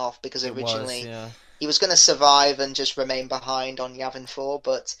killed off, because it was, originally yeah. he was going to survive and just remain behind on Yavin 4,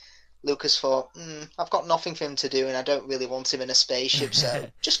 but Lucas thought, I've got nothing for him to do and I don't really want him in a spaceship, so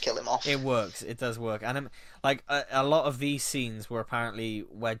just kill him off. It works. It does work, and like a lot of these scenes were apparently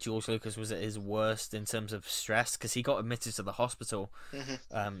where George Lucas was at his worst in terms of stress because he got admitted to the hospital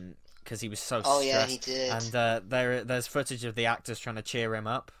because he was so Oh stressed. yeah, he did. And there's footage of the actors trying to cheer him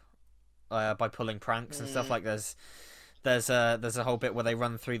up by pulling pranks and stuff. Like there's a whole bit where they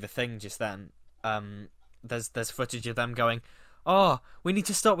run through the thing just then. There's footage of them going, Oh, we need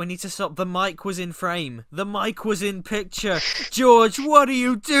to stop. We need to stop. The mic was in frame. The mic was in picture. George, what are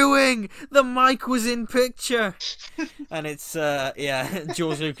you doing? The mic was in picture. And it's, yeah,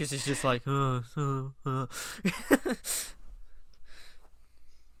 George Lucas is just like, No,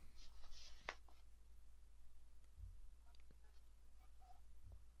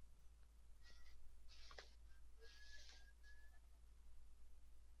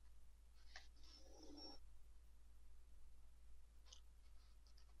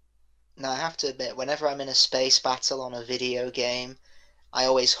 I have to admit, whenever I'm in a space battle on a video game, I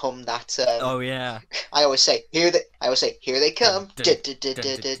always hum that. Oh, yeah. I always say, "Here they come." Again,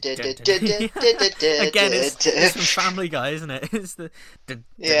 it's from Family Guy, isn't it? It's the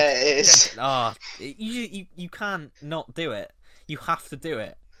Yeah, it is. Ah, you can't not do it. You have to do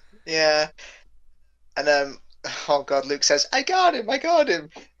it. Yeah, and oh God, Luke says, "I got him, I got him."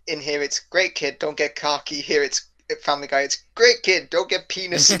 In here, it's great kid, don't get cocky. Here, it's Family Guy. It's great kid, don't get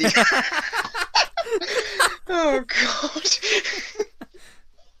penisity. Oh God.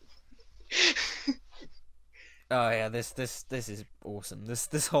 Oh yeah, this is awesome.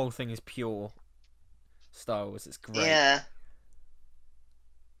 This whole thing is pure Star Wars. It's great. Yeah.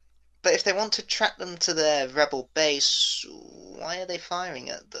 But if they want to track them to their rebel base, why are they firing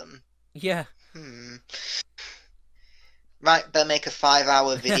at them? Yeah. Right, better make a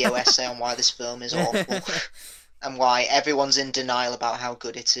 5-hour video essay on why this film is awful and why everyone's in denial about how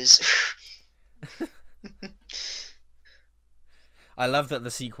good it is. I love that the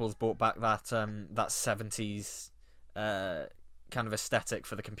sequels brought back that 70s kind of aesthetic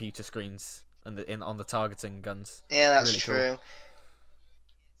for the computer screens and on the targeting guns. Yeah, that's really true. Cool.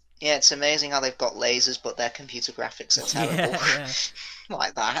 Yeah, it's amazing how they've got lasers, but their computer graphics are terrible. Yeah.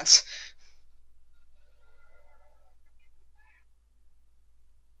 Like that.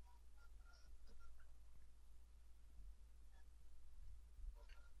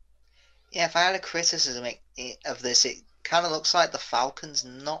 Yeah, if I had a criticism of this, it kind of looks like the Falcon's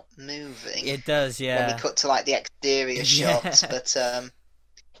not moving. It does, yeah. When we cut to like the exterior shots, but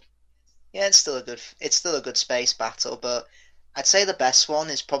yeah, it's still a good space battle. But I'd say the best one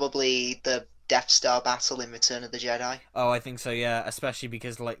is probably the Death Star battle in Return of the Jedi. Oh, I think so, yeah. Especially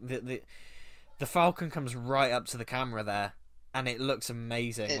because like the Falcon comes right up to the camera there, and it looks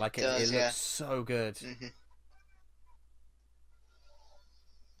amazing. It looks so good. Mm-hmm.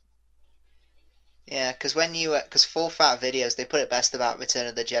 Yeah, because full fat videos, they put it best about Return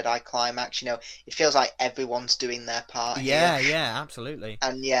of the Jedi climax. It feels like everyone's doing their part. Yeah, here. Yeah, absolutely.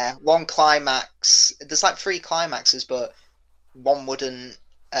 And yeah, one climax. There's like 3 climaxes, but one wouldn't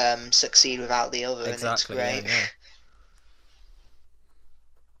succeed without the other, exactly, and it's great. Yeah.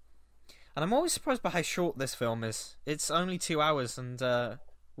 And I'm always surprised by how short this film is. It's only 2 hours, and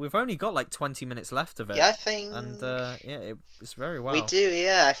we've only got like 20 minutes left of it. Yeah, I think. And yeah, it's very well. We do,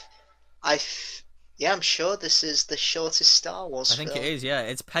 yeah. Yeah, I'm sure this is the shortest Star Wars film. I think it is, yeah.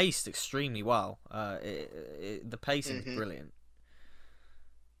 It's paced extremely well. The pacing is brilliant.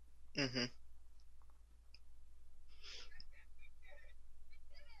 Mm-hmm.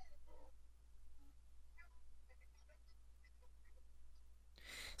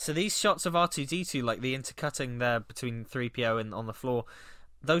 So these shots of R2-D2, like the intercutting there between 3PO and on the floor,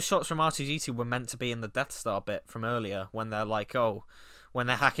 those shots from R2-D2 were meant to be in the Death Star bit from earlier when they're like, when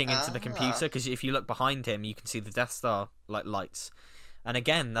they're hacking into the computer, because if you look behind him, you can see the Death Star lights. And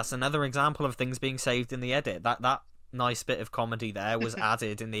again, that's another example of things being saved in the edit. That nice bit of comedy there was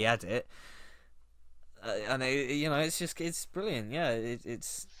added in the edit, and it's brilliant. Yeah,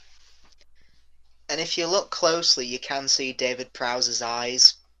 it's. And if you look closely, you can see David Prowse's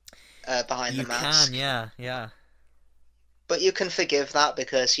eyes behind the mask. You can, yeah. But you can forgive that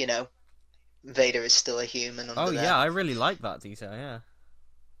because Vader is still a human. Under there. Yeah, I really like that detail. Yeah.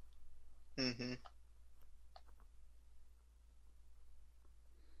 Mm-hmm.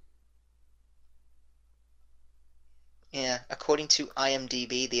 Yeah, according to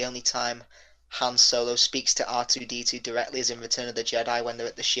IMDb, the only time Han Solo speaks to R2-D2 directly is in Return of the Jedi when they're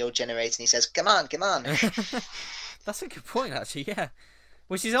at the shield generator and he says, "Come on, come on." That's a good point, actually. Yeah,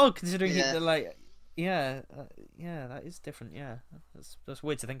 which is odd considering that is different. Yeah, that's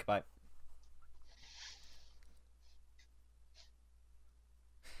weird to think about.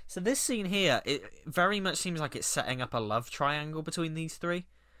 So this scene here, it very much seems like it's setting up a love triangle between these three,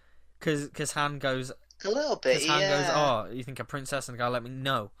 because Han goes a little bit. Because Han goes, "Oh, you think a princess?" And the guy, "Let me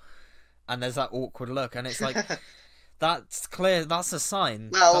know." And there's that awkward look, and it's like that's clear. That's a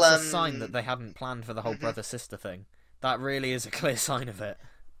sign. Well, that's a sign that they hadn't planned for the whole brother sister thing. That really is a clear sign of it.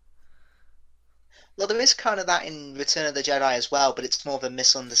 Well, there is kind of that in Return of the Jedi as well, but it's more of a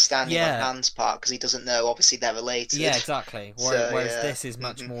misunderstanding on Yeah, Han's part because he doesn't know. Obviously, they're yeah, related. exactly. So Whereas yeah. this is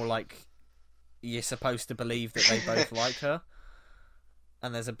much Hmm. more like you're supposed to believe that they both like her,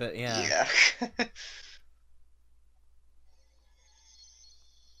 and there's a bit, yeah. Yeah.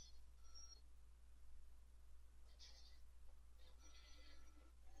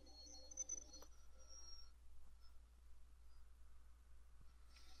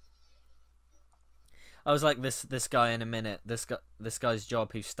 I was like this guy in a minute. This guy's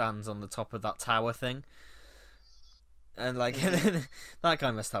job who stands on the top of that tower thing, and like Hmm. that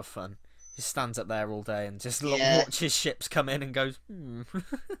guy must have fun. He stands up there all day and just Yeah. watches ships come in and goes, hmm.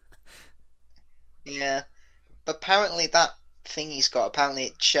 Yeah. But apparently, that thing he's got, apparently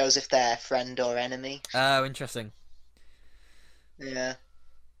it shows if they're friend or enemy. Oh, interesting. Yeah.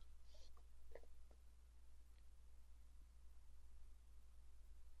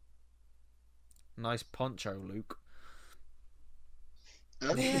 Nice poncho, Luke.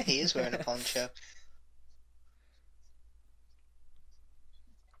 Oh yeah, he is wearing a poncho.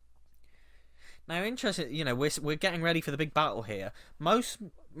 Now, interesting. We're getting ready for the big battle here. Most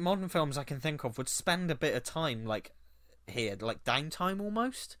modern films I can think of would spend a bit of time like here, like downtime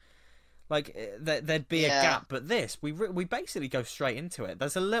almost. Like there'd be a Yeah. gap, but this we basically go straight into it.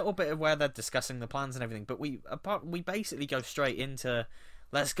 There's a little bit of where they're discussing the plans and everything, but we basically go straight into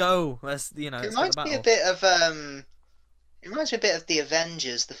let's go. It Let's get the reminds me a battle. bit of it reminds me a bit of the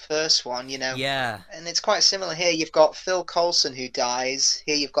Avengers, the first one. Yeah, And it's quite similar here. You've got Phil Coulson who dies.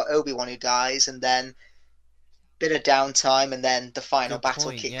 Here you've got Obi-Wan who dies, and then bit of downtime, and then the final good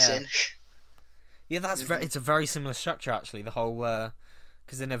battle point. kicks Yeah, in. yeah. Hmm. It's a very similar structure actually. The whole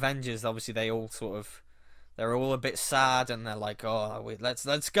because in Avengers obviously they're all a bit sad and they're like, oh,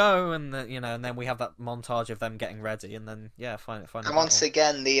 let's go, and and then we have that montage of them getting ready, and then yeah, final And once battle.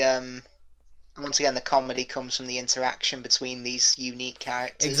 again, the comedy comes from the interaction between these unique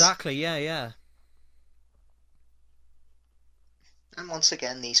characters. Exactly. Yeah, yeah. And once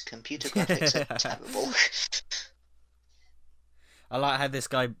again, these computer graphics are terrible. I like how this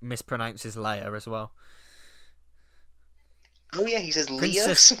guy mispronounces Leia as well. Oh yeah, he says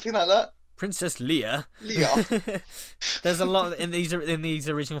Leah, Princess something like that. Princess Leia. Leah. There's a lot in these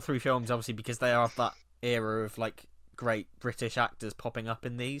original three films, obviously, because they are of that era of like great British actors popping up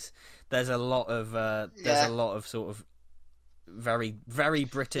in these. There's a Yeah. lot of sort of very very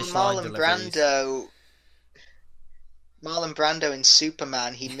Well, British line deliveries. Marlon Brando in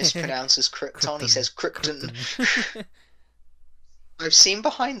Superman, he mispronounces Krypton. He Krypton, says Krypton. Krypton. I've seen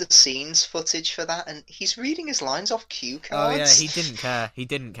behind the scenes footage for that, and he's reading his lines off cue Oh yeah, cards. he didn't care. He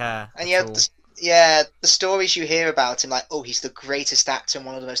didn't care And at yeah, all. the stories you hear about him, like, oh, he's the greatest actor and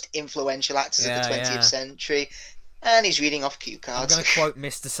one of the most influential actors of the Yeah, 20th yeah. century, and he's reading off cue I'm cards. gonna quote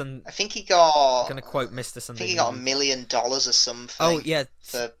Mr. Sun. I think he I'm got, gonna quote Mr. I think Sunday he got $1 Movies. million or Oh something yeah,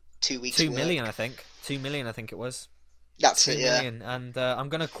 for 2 weeks' 2 million, I work. think. 2 million, I think it was. That's Two it, yeah. million, and I'm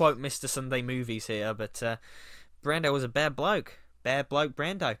gonna quote Mr. Sunday Movies here, but Brando was a bad bloke,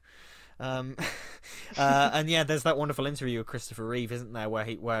 Brando. Um, and yeah, there's that wonderful interview with Christopher Reeve, isn't there,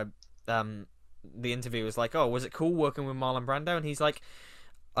 where the interviewer was like, "Oh, was it cool working with Marlon Brando?" And he's like,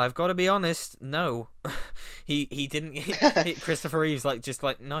 "I've got to be honest, no." He didn't. Christopher Reeve's like just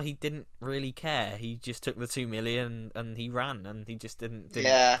like no, he didn't really care. He just took the 2 million and he ran, and he just didn't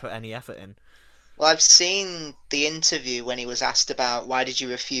Yeah. put any effort in. Well, I've seen the interview when he was asked about why did you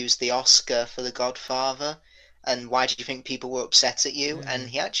refuse the Oscar for The Godfather and why did you think people were upset at you? And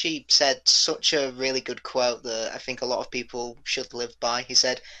Mm. he actually said such a really good quote that I think a lot of people should live by. He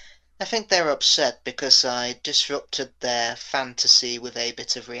said, I think they were upset because I disrupted their fantasy with a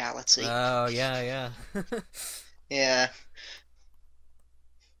bit of reality. Oh yeah, yeah. Yeah.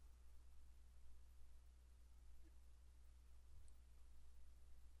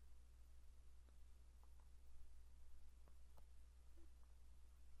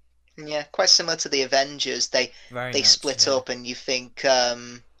 Yeah, quite similar to the Avengers. They Very they much, split yeah. up and you think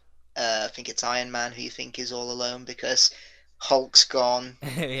I think it's Iron Man who you think is all alone because Hulk's gone,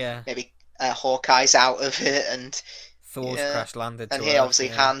 Yeah. maybe Hawkeye's out of it, and Thor's yeah, crash landed and to here Earth, obviously yeah.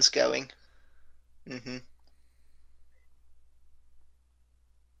 Han's going. Hmm.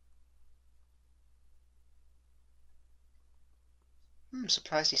 I'm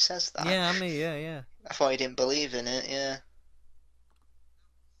surprised he says that. Yeah, I mean, yeah, yeah. I thought he didn't believe in it. Yeah.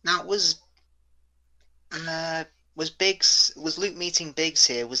 Now uh was Luke meeting Biggs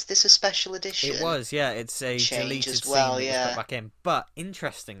here? Was this a special It edition was, yeah, it's a change deleted as scene well? that was put Yeah. back in. But,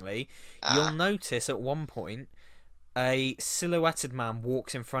 interestingly, you'll Ah. notice at one point a silhouetted man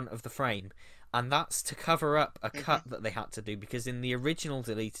walks in front of the frame. And that's to cover up a Hmm. cut that they had to do, because in the original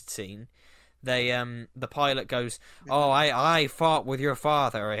deleted scene, the pilot goes, "Oh, I fought with your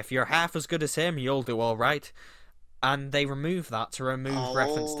father. If you're half as good as him, you'll do all right." And they remove that to remove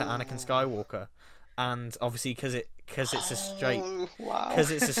reference to Anakin Skywalker, and obviously because it's a straight wow. because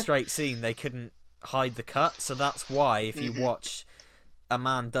it's a straight scene, they couldn't hide the cut. So that's why if you watch, a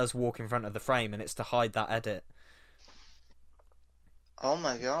man does walk in front of the frame, and it's to hide that edit. Oh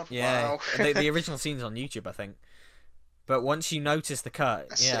my god! Yeah, wow. the original scene's on YouTube, I think. But once you notice the cut,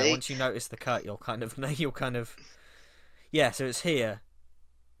 once you notice the cut, you'll kind of, yeah. So it's here.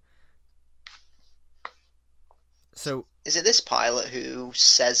 So is it this pilot who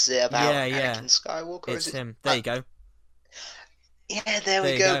says it about Anakin Skywalker? It's him. There you go. Yeah, there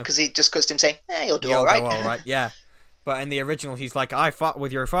we go. Because he just cuts to him saying, "Hey, you'll do all right." Go all right. Yeah. But in the original, he's like, "I fought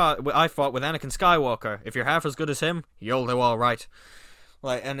with your father. I fought with Anakin Skywalker. If you're half as good as him, you'll do all right."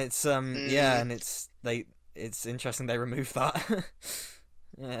 Like, and it's and it's interesting they removed that.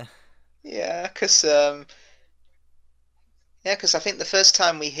 Yeah. Yeah, because I think the first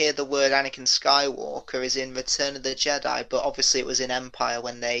time we hear the word Anakin Skywalker is in Return of the Jedi, but obviously it was in Empire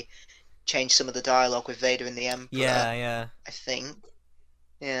when they changed some of the dialogue with Vader and the Emperor. Yeah. I think.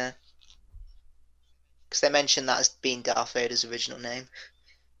 Yeah. Because they mentioned that as being Darth Vader's original name.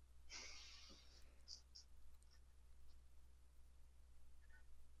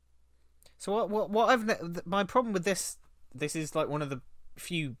 So what my problem with this is like one of the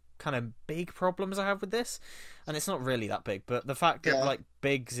few kind of big problems I have with this, and it's not really that big, but the fact that like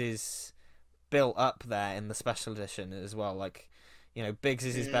Biggs is built up there in the special edition as well, like, you know, Biggs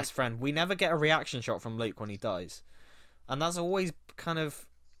is his best friend. We never get a reaction shot from Luke when he dies, and that's always kind of.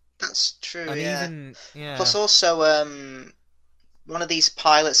 That's true. And Plus, also, one of these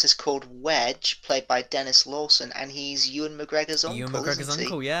pilots is called Wedge, played by Dennis Lawson, and he's Ewan McGregor's uncle. Ewan McGregor's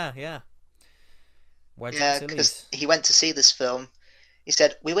uncle, yeah. Wedge, yeah, because he went to see this film. He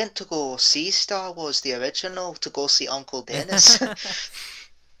said, "We went to go see Star Wars, the original, to go see Uncle Dennis."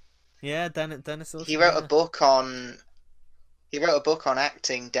 Yeah, Dennis Lawson. He wrote a book on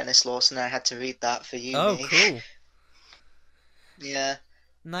acting, Dennis Lawson. And I had to read that for uni. Oh, cool. Yeah.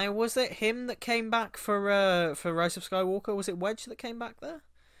 Now, was it him that came back for Rise of Skywalker? Was it Wedge that came back there?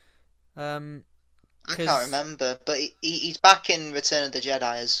 I can't remember, but he's back in Return of the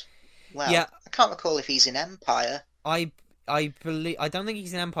Jedi as well. Yeah. I can't recall if he's in Empire. I don't think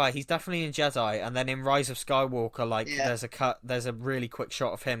he's in Empire. He's definitely in Jedi, and then in Rise of Skywalker, there's a really quick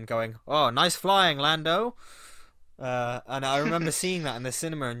shot of him going, "Oh, nice flying, Lando." And I remember seeing that in the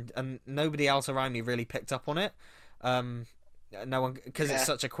cinema, and nobody else around me really picked up on it. No one, because it's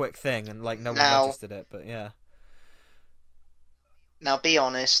such a quick thing, and like no one registered it. But yeah. Now, be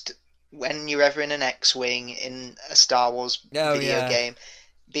honest. When you're ever in an X-wing in a Star Wars video game,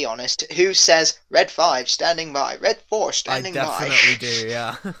 be honest. Who says Red 5 standing by, Red 4 standing by? I definitely do.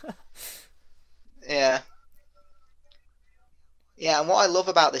 Yeah. Yeah. Yeah, and what I love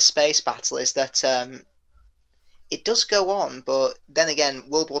about this space battle is that it does go on, but then again,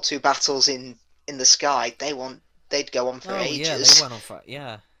 World War II battles in the sky, they'd go on for ages. Yeah, they went on for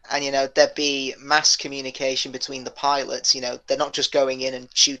And, you know, there'd be mass communication between the pilots. You know, they're not just going in and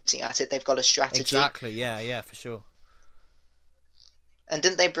shooting at it. They've got a strategy. Exactly, yeah, for sure. And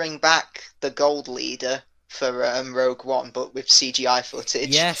didn't they bring back the Gold Leader for Rogue One, but with CGI footage?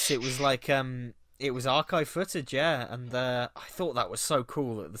 Yes, it was like, it was archive footage, yeah. And I thought that was so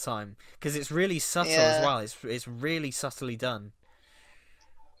cool at the time. Because it's really subtle as well. It's really subtly done.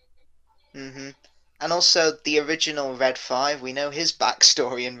 Mm-hmm. And also, the original Red 5, we know his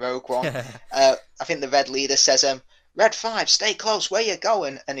backstory in Rogue One. I think the Red Leader says, "Red 5, stay close, where you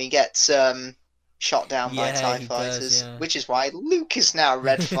going?" And he gets shot down by TIE fighters, which is why Luke is now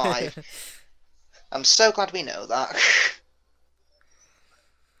Red 5. I'm so glad we know that.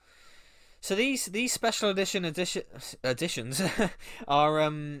 So these special editions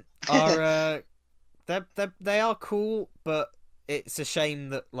are they are cool, but it's a shame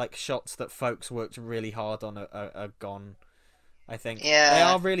that like shots that folks worked really hard on are gone. I think they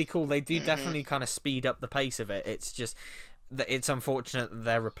are really cool. They do definitely kind of speed up the pace of it. It's just that it's unfortunate that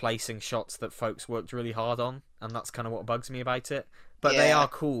they're replacing shots that folks worked really hard on, and that's kind of what bugs me about it. But they are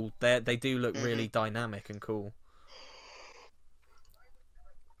cool. They do look really dynamic and cool.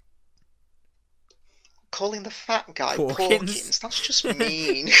 Calling the fat guy Porkins. That's just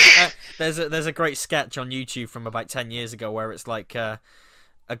mean. There's a great sketch on YouTube from about 10 years ago where it's like a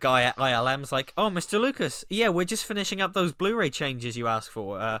guy at ILM's like, "Oh, Mr. Lucas, yeah, we're just finishing up those Blu-ray changes you asked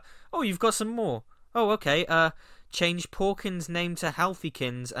for. Oh, you've got some more. Oh, okay. Change Porkins' name to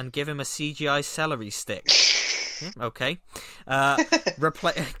Healthykins and give him a CGI celery stick. Okay.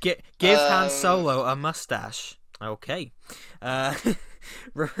 Give Han Solo a mustache. Okay.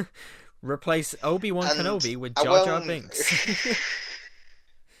 Replace Obi-Wan And Kenobi with I Jar Jar won't. Binks.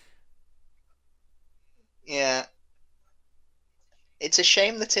 Yeah, it's a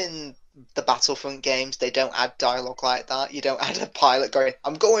shame that in the Battlefront games they don't add dialogue like that. You don't add a pilot going,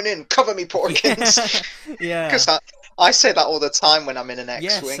 "I'm going in, cover me, Porkins," Yeah, yeah, because I say that all the time when I'm in an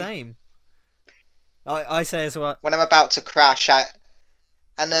yeah. X-wing. Same. I say as well. When I'm about to crash,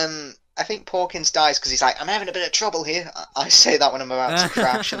 I think Porkins dies because he's like, "I'm having a bit of trouble here." I say that when I'm about to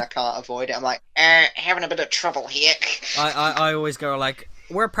crash and I can't avoid it. I'm like, having a bit of trouble here." I always go like,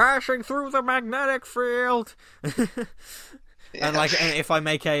 "We're passing through the magnetic field," and Yeah. like, and if I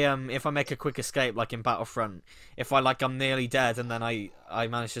make a quick escape like in Battlefront, if I'm nearly dead and then I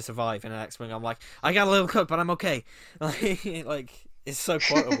manage to survive in an X-wing, I'm like, I got a little cooked, but I'm okay. Like it's so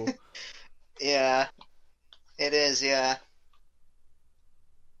quotable. Yeah, it is. Yeah.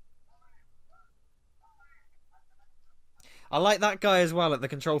 I like that guy as well at the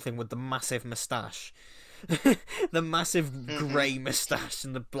control thing with the massive moustache. The massive hmm grey moustache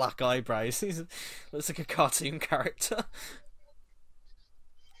and the black eyebrows. He looks like a cartoon character.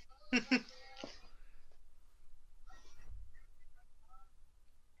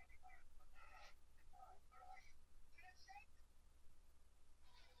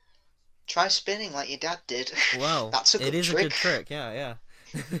 Try spinning like your dad did. Well, That's a it good is a good trick. trick, yeah, yeah.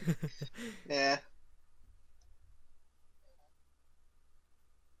 Yeah.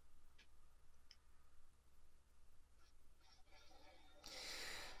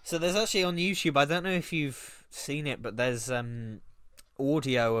 So there's actually on YouTube, I don't know if you've seen it, but there's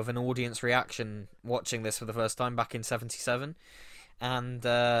audio of an audience reaction watching this for the first time back in '77, and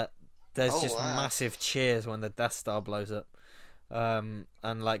there's Oh just wow. massive cheers when the Death Star blows up, and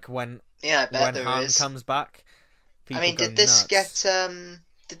like Yeah, I bet when there Han is. comes back, I people mean, go nuts.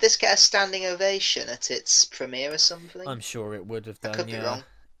 did this get a standing ovation at its premiere or I'm something? sure it would have I done, could be yeah. wrong.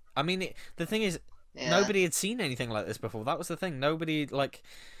 I mean, the thing is, Yeah, nobody had seen anything like this before. That was the thing. Nobody like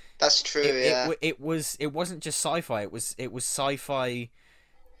that's true. Yeah. it wasn't just sci-fi. It was sci-fi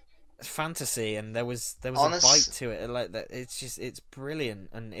fantasy, and there was a bite Honest. to it. Like that, it's brilliant,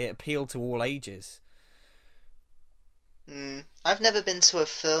 and it appealed to all ages. I've never been to a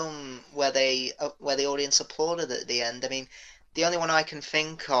film where the audience applauded at the end. I mean, the only one I can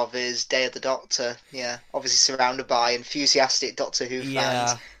think of is Day of the Doctor. Yeah, obviously surrounded by enthusiastic Doctor Who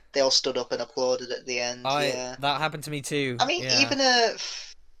fans. Yeah, They all stood up and applauded at the end. I Yeah. that happened to me too. I mean, Yeah,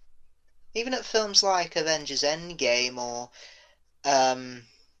 even at films like Avengers Endgame or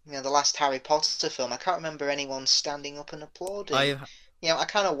the last Harry Potter film, I can't remember anyone standing up and applauding. I I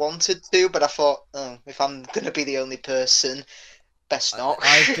kind of wanted to, but I thought, oh, if I'm gonna be the only person, best not.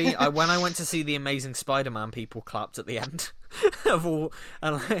 when I went to see the Amazing Spider-Man, people clapped at the end of all,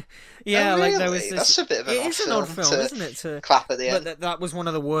 and Oh, yeah, like there was really? this. That's a bit of an It odd is an odd film film, to isn't it? clap at the But end. that was one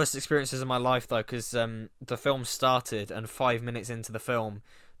of the worst experiences of my life, though, because the film started, and 5 minutes into the film,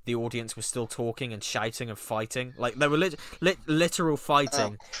 the audience was still talking and shouting and fighting. Like they were literal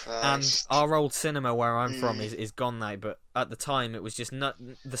Oh, fighting. And Christ. our old cinema where I'm from Mm, is gone now, but at the time it was just not.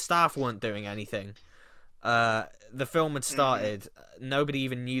 The staff weren't doing anything. The film had hmm started. Nobody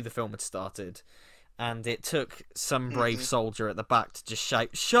even knew the film had started, and it took some brave hmm soldier at the back to just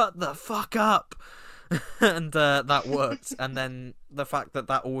shout, "Shut the fuck up!" And that worked. And then the fact that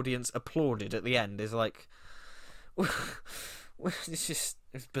that audience applauded at the end is like,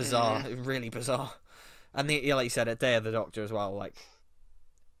 it's bizarre. hmm It's really bizarre. And like you said, at Day of the Doctor as well. Like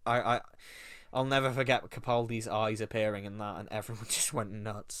I I'll never forget Capaldi's eyes appearing in that, and everyone just went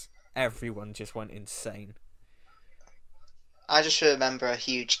nuts. Everyone just went insane. I just remember a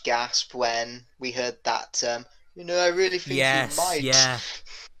huge gasp when we heard that. I really think you Yes, might, yeah,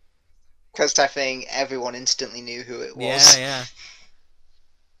 because I think everyone instantly knew who it yeah, was. yeah.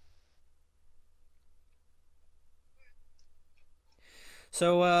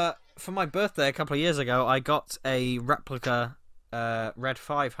 So, for my birthday a couple of years ago, I got a replica Red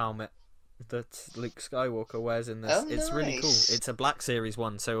 5 helmet that Luke Skywalker wears in this. Oh, It's really cool. nice. It's a Black Series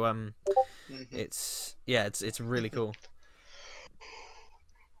one, so hmm it's really cool.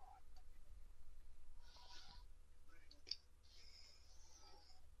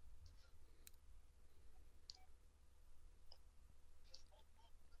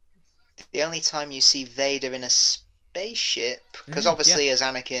 The only time you see Vader in a spaceship, because Yeah, obviously as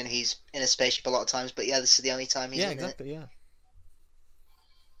Anakin he's in a spaceship a lot of times, but yeah, this is the only time he's yeah, in it. exactly, yeah.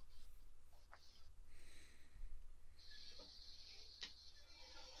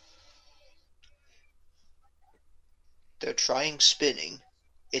 They're trying spinning.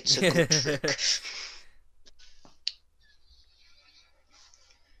 It's a good trick.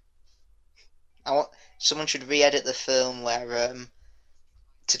 I want someone should re-edit the film where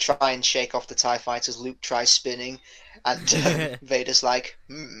to try and shake off the TIE fighters, Luke tries spinning, and Vader's like,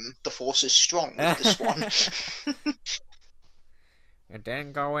 the Force is strong with this one. It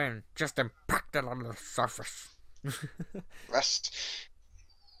didn't go in, just impacted on the surface. Rest.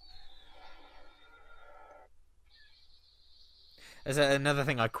 There's another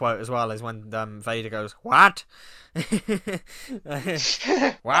thing I quote as well is when Vader goes, "What?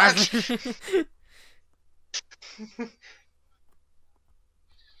 What?"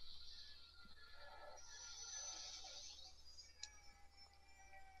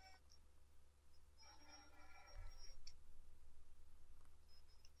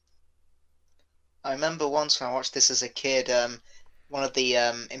 I remember once when I watched this as a kid, one of the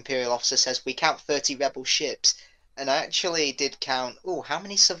Imperial officers says, "We count 30 rebel ships." And I actually did count, how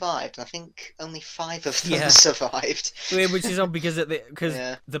many survived? And I think only 5 of them survived. Which is odd because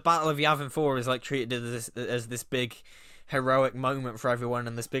Yeah. the Battle of Yavin 4 is like treated as this big heroic moment for everyone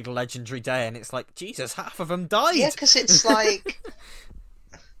and this big legendary day, and it's like, Jesus, half of them died. Yeah, because it's like,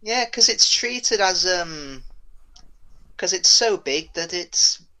 because it's treated as because it's so big that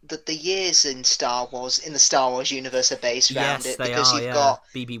the years in Star Wars, in the Star Wars universe, are based around it. Because you've got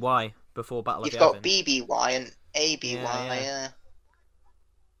BBY before Battle of Yavin. You've got BBY and ABY. Yeah.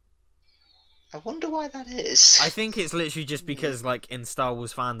 I wonder why that is. I think it's literally just because, like, in Star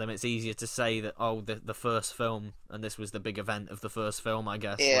Wars fandom, it's easier to say that, the first film, and this was the big event of the first film, I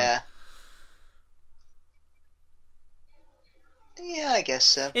guess. Yeah. Yeah, I guess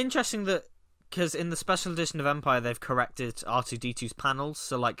so. Interesting that, because in the special edition of Empire, they've corrected R2-D2's panels,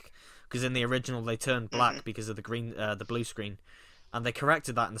 so, like, because in the original they turned black because of the blue screen, and they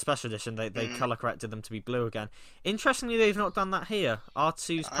corrected that in the special edition. They color corrected them to be blue again. Interestingly, they've not done that here.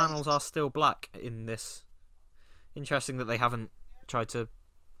 R2's panels are still black in this. Interesting that they haven't tried to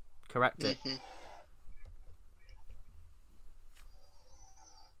correct it.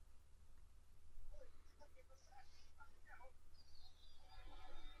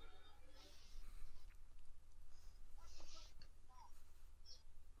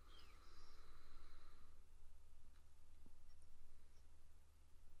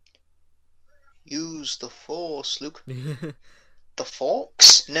 Use the Force, Luke. The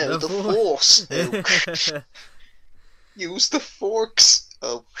Forks? No, the Force, Luke. Use the forks.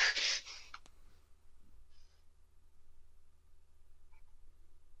 Oh.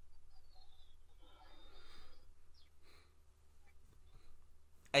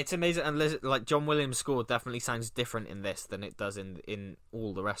 It's amazing, and like John Williams' score definitely sounds different in this than it does in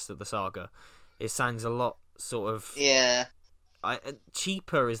all the rest of the saga. It sounds a lot sort of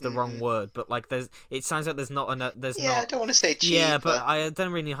cheaper is the wrong word, but like it sounds like there's not enough. I don't want to say cheaper. Yeah, but I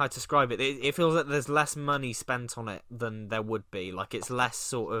don't really know how to describe it. It feels like there's less money spent on it than there would be. Like it's less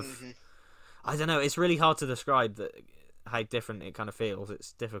sort of. I don't know. It's really hard to describe how different it kind of feels.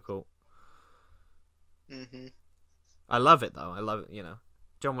 It's difficult. I love it though. I love it.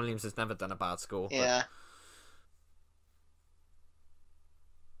 John Williams has never done a bad score. Yeah. But...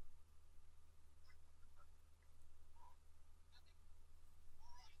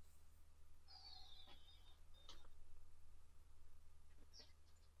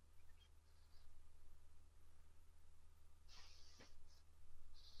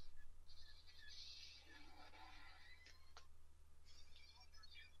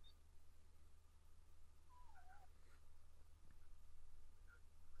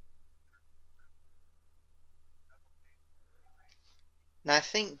 Now I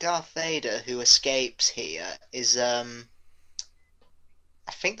think Darth Vader, who escapes here, is I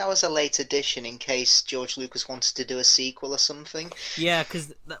think that was a late addition in case George Lucas wanted to do a sequel or something. Yeah,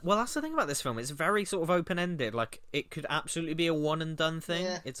 because that's the thing about this film. It's very sort of open-ended. Like it could absolutely be a one-and-done thing.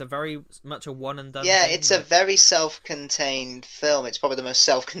 Yeah. It's a very much a one-and-done. Yeah, thing, it's a very self-contained film. It's probably the most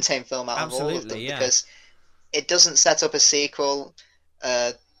self-contained film out of all of them because it doesn't set up a sequel.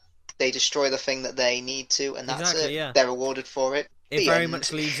 They destroy the thing that they need to, and that's it. Yeah. They're rewarded for it. It very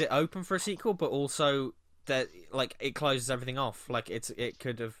much leaves it open for a sequel, but also that like it closes everything off. Like it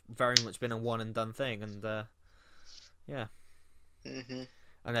could have very much been a one and done thing, and yeah.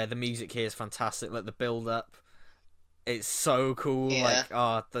 I know the music here is fantastic. Like the build up, it's so cool. Yeah.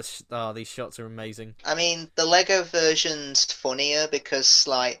 Like these shots are amazing. I mean, the Lego version's funnier because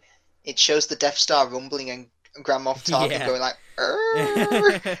like it shows the Death Star rumbling and Grand Moff Tarkin going like,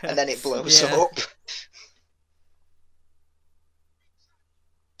 and then it blows up.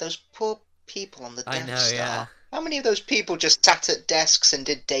 Those poor people on the Death Star. Yeah. How many of those people just sat at desks and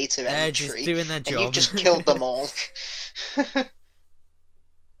did data entry? Just doing their job. And you've just killed them all.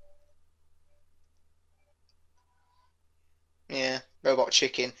 Yeah, Robot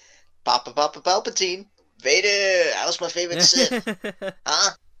Chicken. Papa Palpatine. Vader, how's my favorite Sith?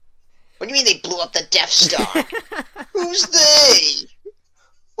 Huh? What do you mean they blew up the Death Star? Who's they?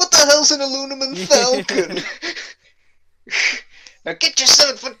 What the hell's an aluminum falcon? Now get your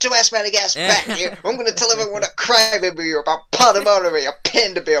 7'2" manic ass back here. I'm gonna tell everyone what a crybaby you're about Padamari, a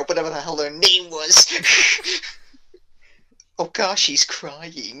panda bear, whatever the hell her name was. Oh gosh, he's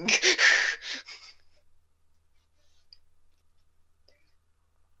crying.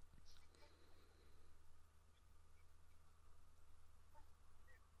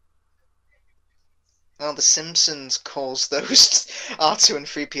 Well, The Simpsons calls those R2 and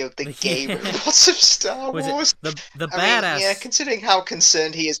 3PO the gay robots of Star Wars. The I badass? mean, yeah, considering how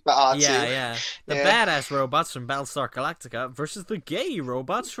concerned he is about R2. Yeah. The badass robots from Battlestar Galactica versus the gay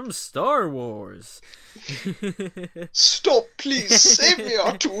robots from Star Wars. Stop, please, save me,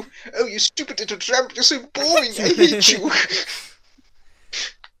 R2. Oh, you stupid little tramp, you're so boring, I hate you.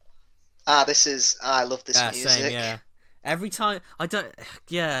 I love this music. Same, yeah. Every time, I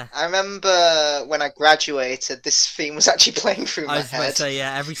remember when I graduated, this theme was actually playing through my head. I was about to say,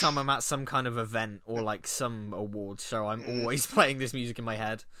 yeah, every time I'm at some kind of event or like some award show, I'm always playing this music in my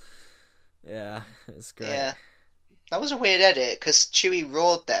head. Yeah, it's great. Yeah. That was a weird edit, because Chewie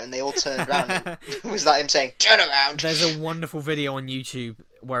roared there and they all turned around. Was that him saying, turn around? There's a wonderful video on YouTube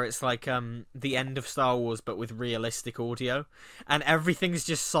where it's like the end of Star Wars but with realistic audio. And everything's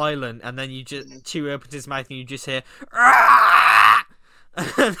just silent, and then you just Chewie opens his mouth and you just hear "Rah!"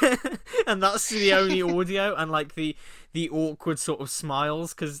 And that's the only audio, and like the awkward sort of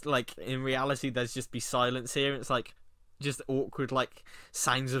smiles, because like in reality there's just be silence here. It's like just awkward like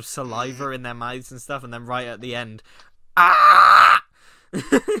sounds of saliva in their mouths and stuff, and then right at the end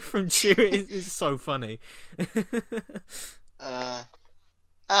from Chewie is so funny.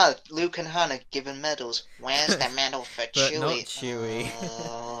 Luke and Han are given medals. Where's the medal for But Chewie? not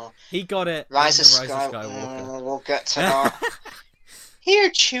Chewie. He got it. Rise of Skywalker. We'll get to that.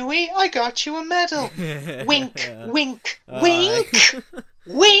 Here, Chewie, I got you a medal. Wink, wink, wink,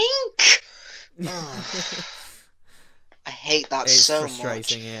 wink. I hate that so much. It's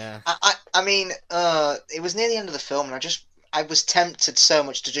frustrating, yeah. I mean, it was near the end of the film, and I was tempted so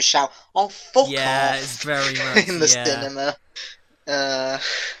much to just shout, "Oh, fuck off!" Yeah, it's very much in the cinema.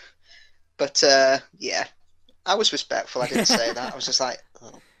 But yeah, I was respectful. I didn't say that. I was just like,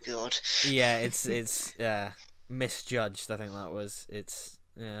 "Oh God." Yeah, it's misjudged. I think that was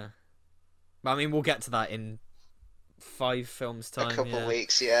yeah. But I mean, we'll get to that in 5 films time. A couple of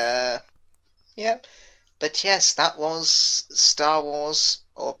weeks, yeah. Yep. But yes, that was Star Wars,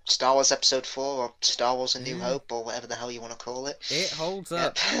 or Star Wars Episode 4, or Star Wars A New Hope, or whatever the hell you want to call it. It holds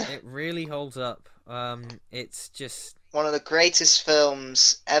up. It really holds up. It's just one of the greatest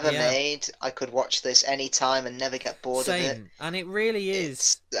films ever made. I could watch this any time and never get bored of it. And it really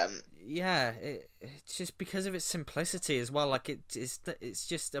is. It's just because of its simplicity as well. Like it's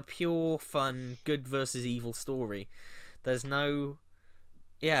just a pure fun good versus evil story. There's no,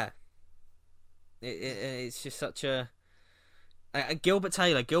 it's just such a Gilbert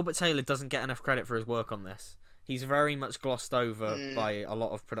Taylor. Gilbert Taylor doesn't get enough credit for his work on this. He's very much glossed over by a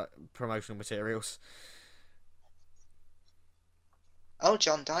lot of promotional materials. Oh,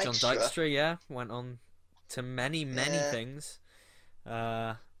 John Dykstra. John Dykstra, yeah, went on to many things.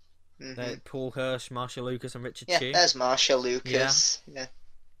 Paul Hirsch, Marshall Lucas, and Richard Chew. Yeah, there's Marshall Lucas. Yeah.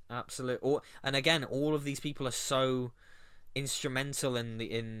 Absolutely. And again, all of these people are so instrumental in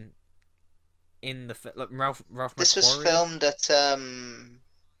the like Ralph This McQuarrie. was filmed at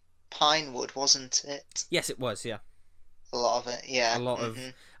Pinewood, wasn't it? Yes, it was. Yeah, a lot of it. Yeah, a lot of.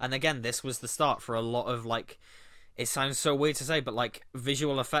 And again, this was the start for a lot of like. It sounds so weird to say, but like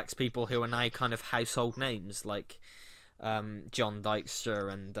visual effects people who are now kind of household names, like John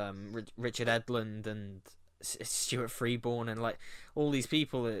Dykstra and Richard Edlund and Stuart Freeborn and like all these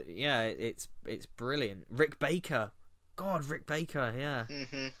people. It's brilliant. Rick Baker, God, Rick Baker, yeah.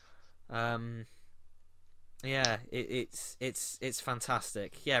 It's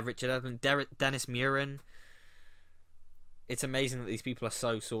fantastic. Yeah, Richard Edlund, Dennis Murin. It's amazing that these people are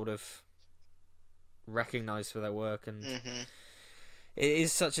so sort of recognized for their work, and it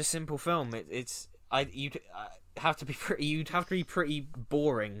is such a simple film. You'd have to be pretty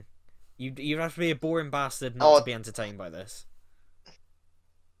boring. You'd have to be a boring bastard not to be entertained by this.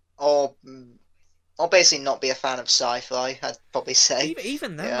 Or basically not be a fan of sci-fi, I'd probably say.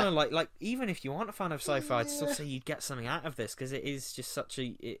 Even then, though, like even if you aren't a fan of sci-fi, I'd still say you'd get something out of this, because it is just such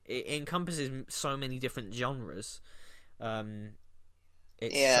it encompasses so many different genres.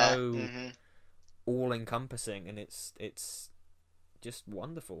 It's so all-encompassing, and it's just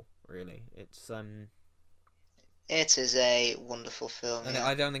wonderful, really. It is a wonderful film, and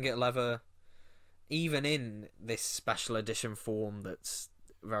I don't think it'll ever. even in this special edition form that's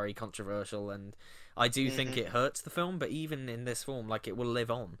very controversial, and I do think it hurts the film, but even in this form, like, it will live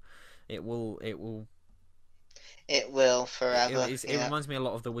on. It will forever. It reminds me a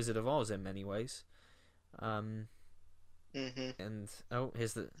lot of The Wizard of Oz in many ways. And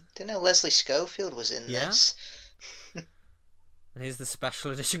here's the. Didn't know Leslie Schofield was in this. And here's the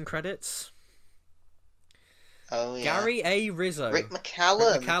special edition credits. Oh yeah. Gary A. Rizzo. Rick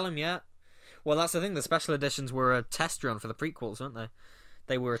McCallum. Rick McCallum, yeah. Well, that's the thing. The special editions were a test run for the prequels, weren't they?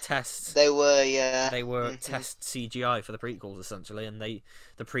 They were a test. They were, yeah. They were test CGI for the prequels, essentially, and the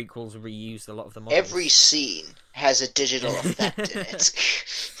prequels reused a lot of the models. Every scene has a digital effect in it.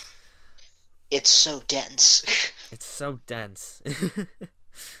 It's so dense. It's so dense.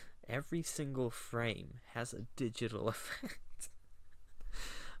 Every single frame has a digital effect.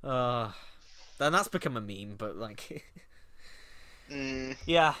 Then that's become a meme, but like,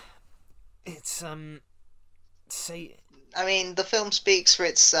 yeah, it's I mean, the film speaks for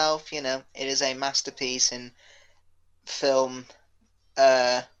itself. You know, it is a masterpiece in film,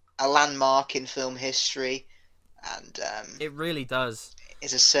 a landmark in film history, and it really does.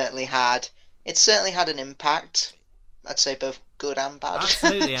 It's certainly had an impact. I'd say both good and bad.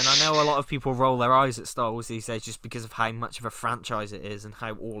 Absolutely, and I know a lot of people roll their eyes at Star Wars these days just because of how much of a franchise it is and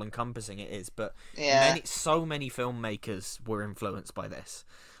how all-encompassing it is. But so many filmmakers were influenced by this.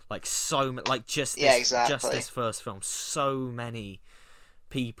 Just this first film. So many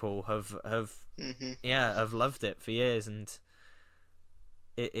people have loved it for years, and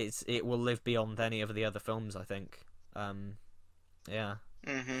it will live beyond any of the other films, I think.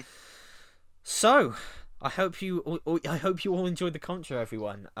 So, I hope you all enjoyed the Contra,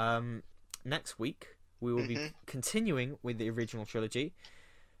 everyone. Next week we will be continuing with the original trilogy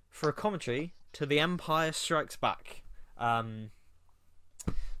for a commentary to The Empire Strikes Back.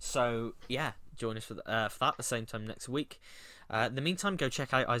 So yeah, join us for that the same time next week. In the meantime, go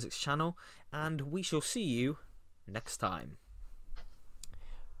check out Isaac's channel, and we shall see you next time.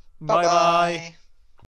 Bye bye.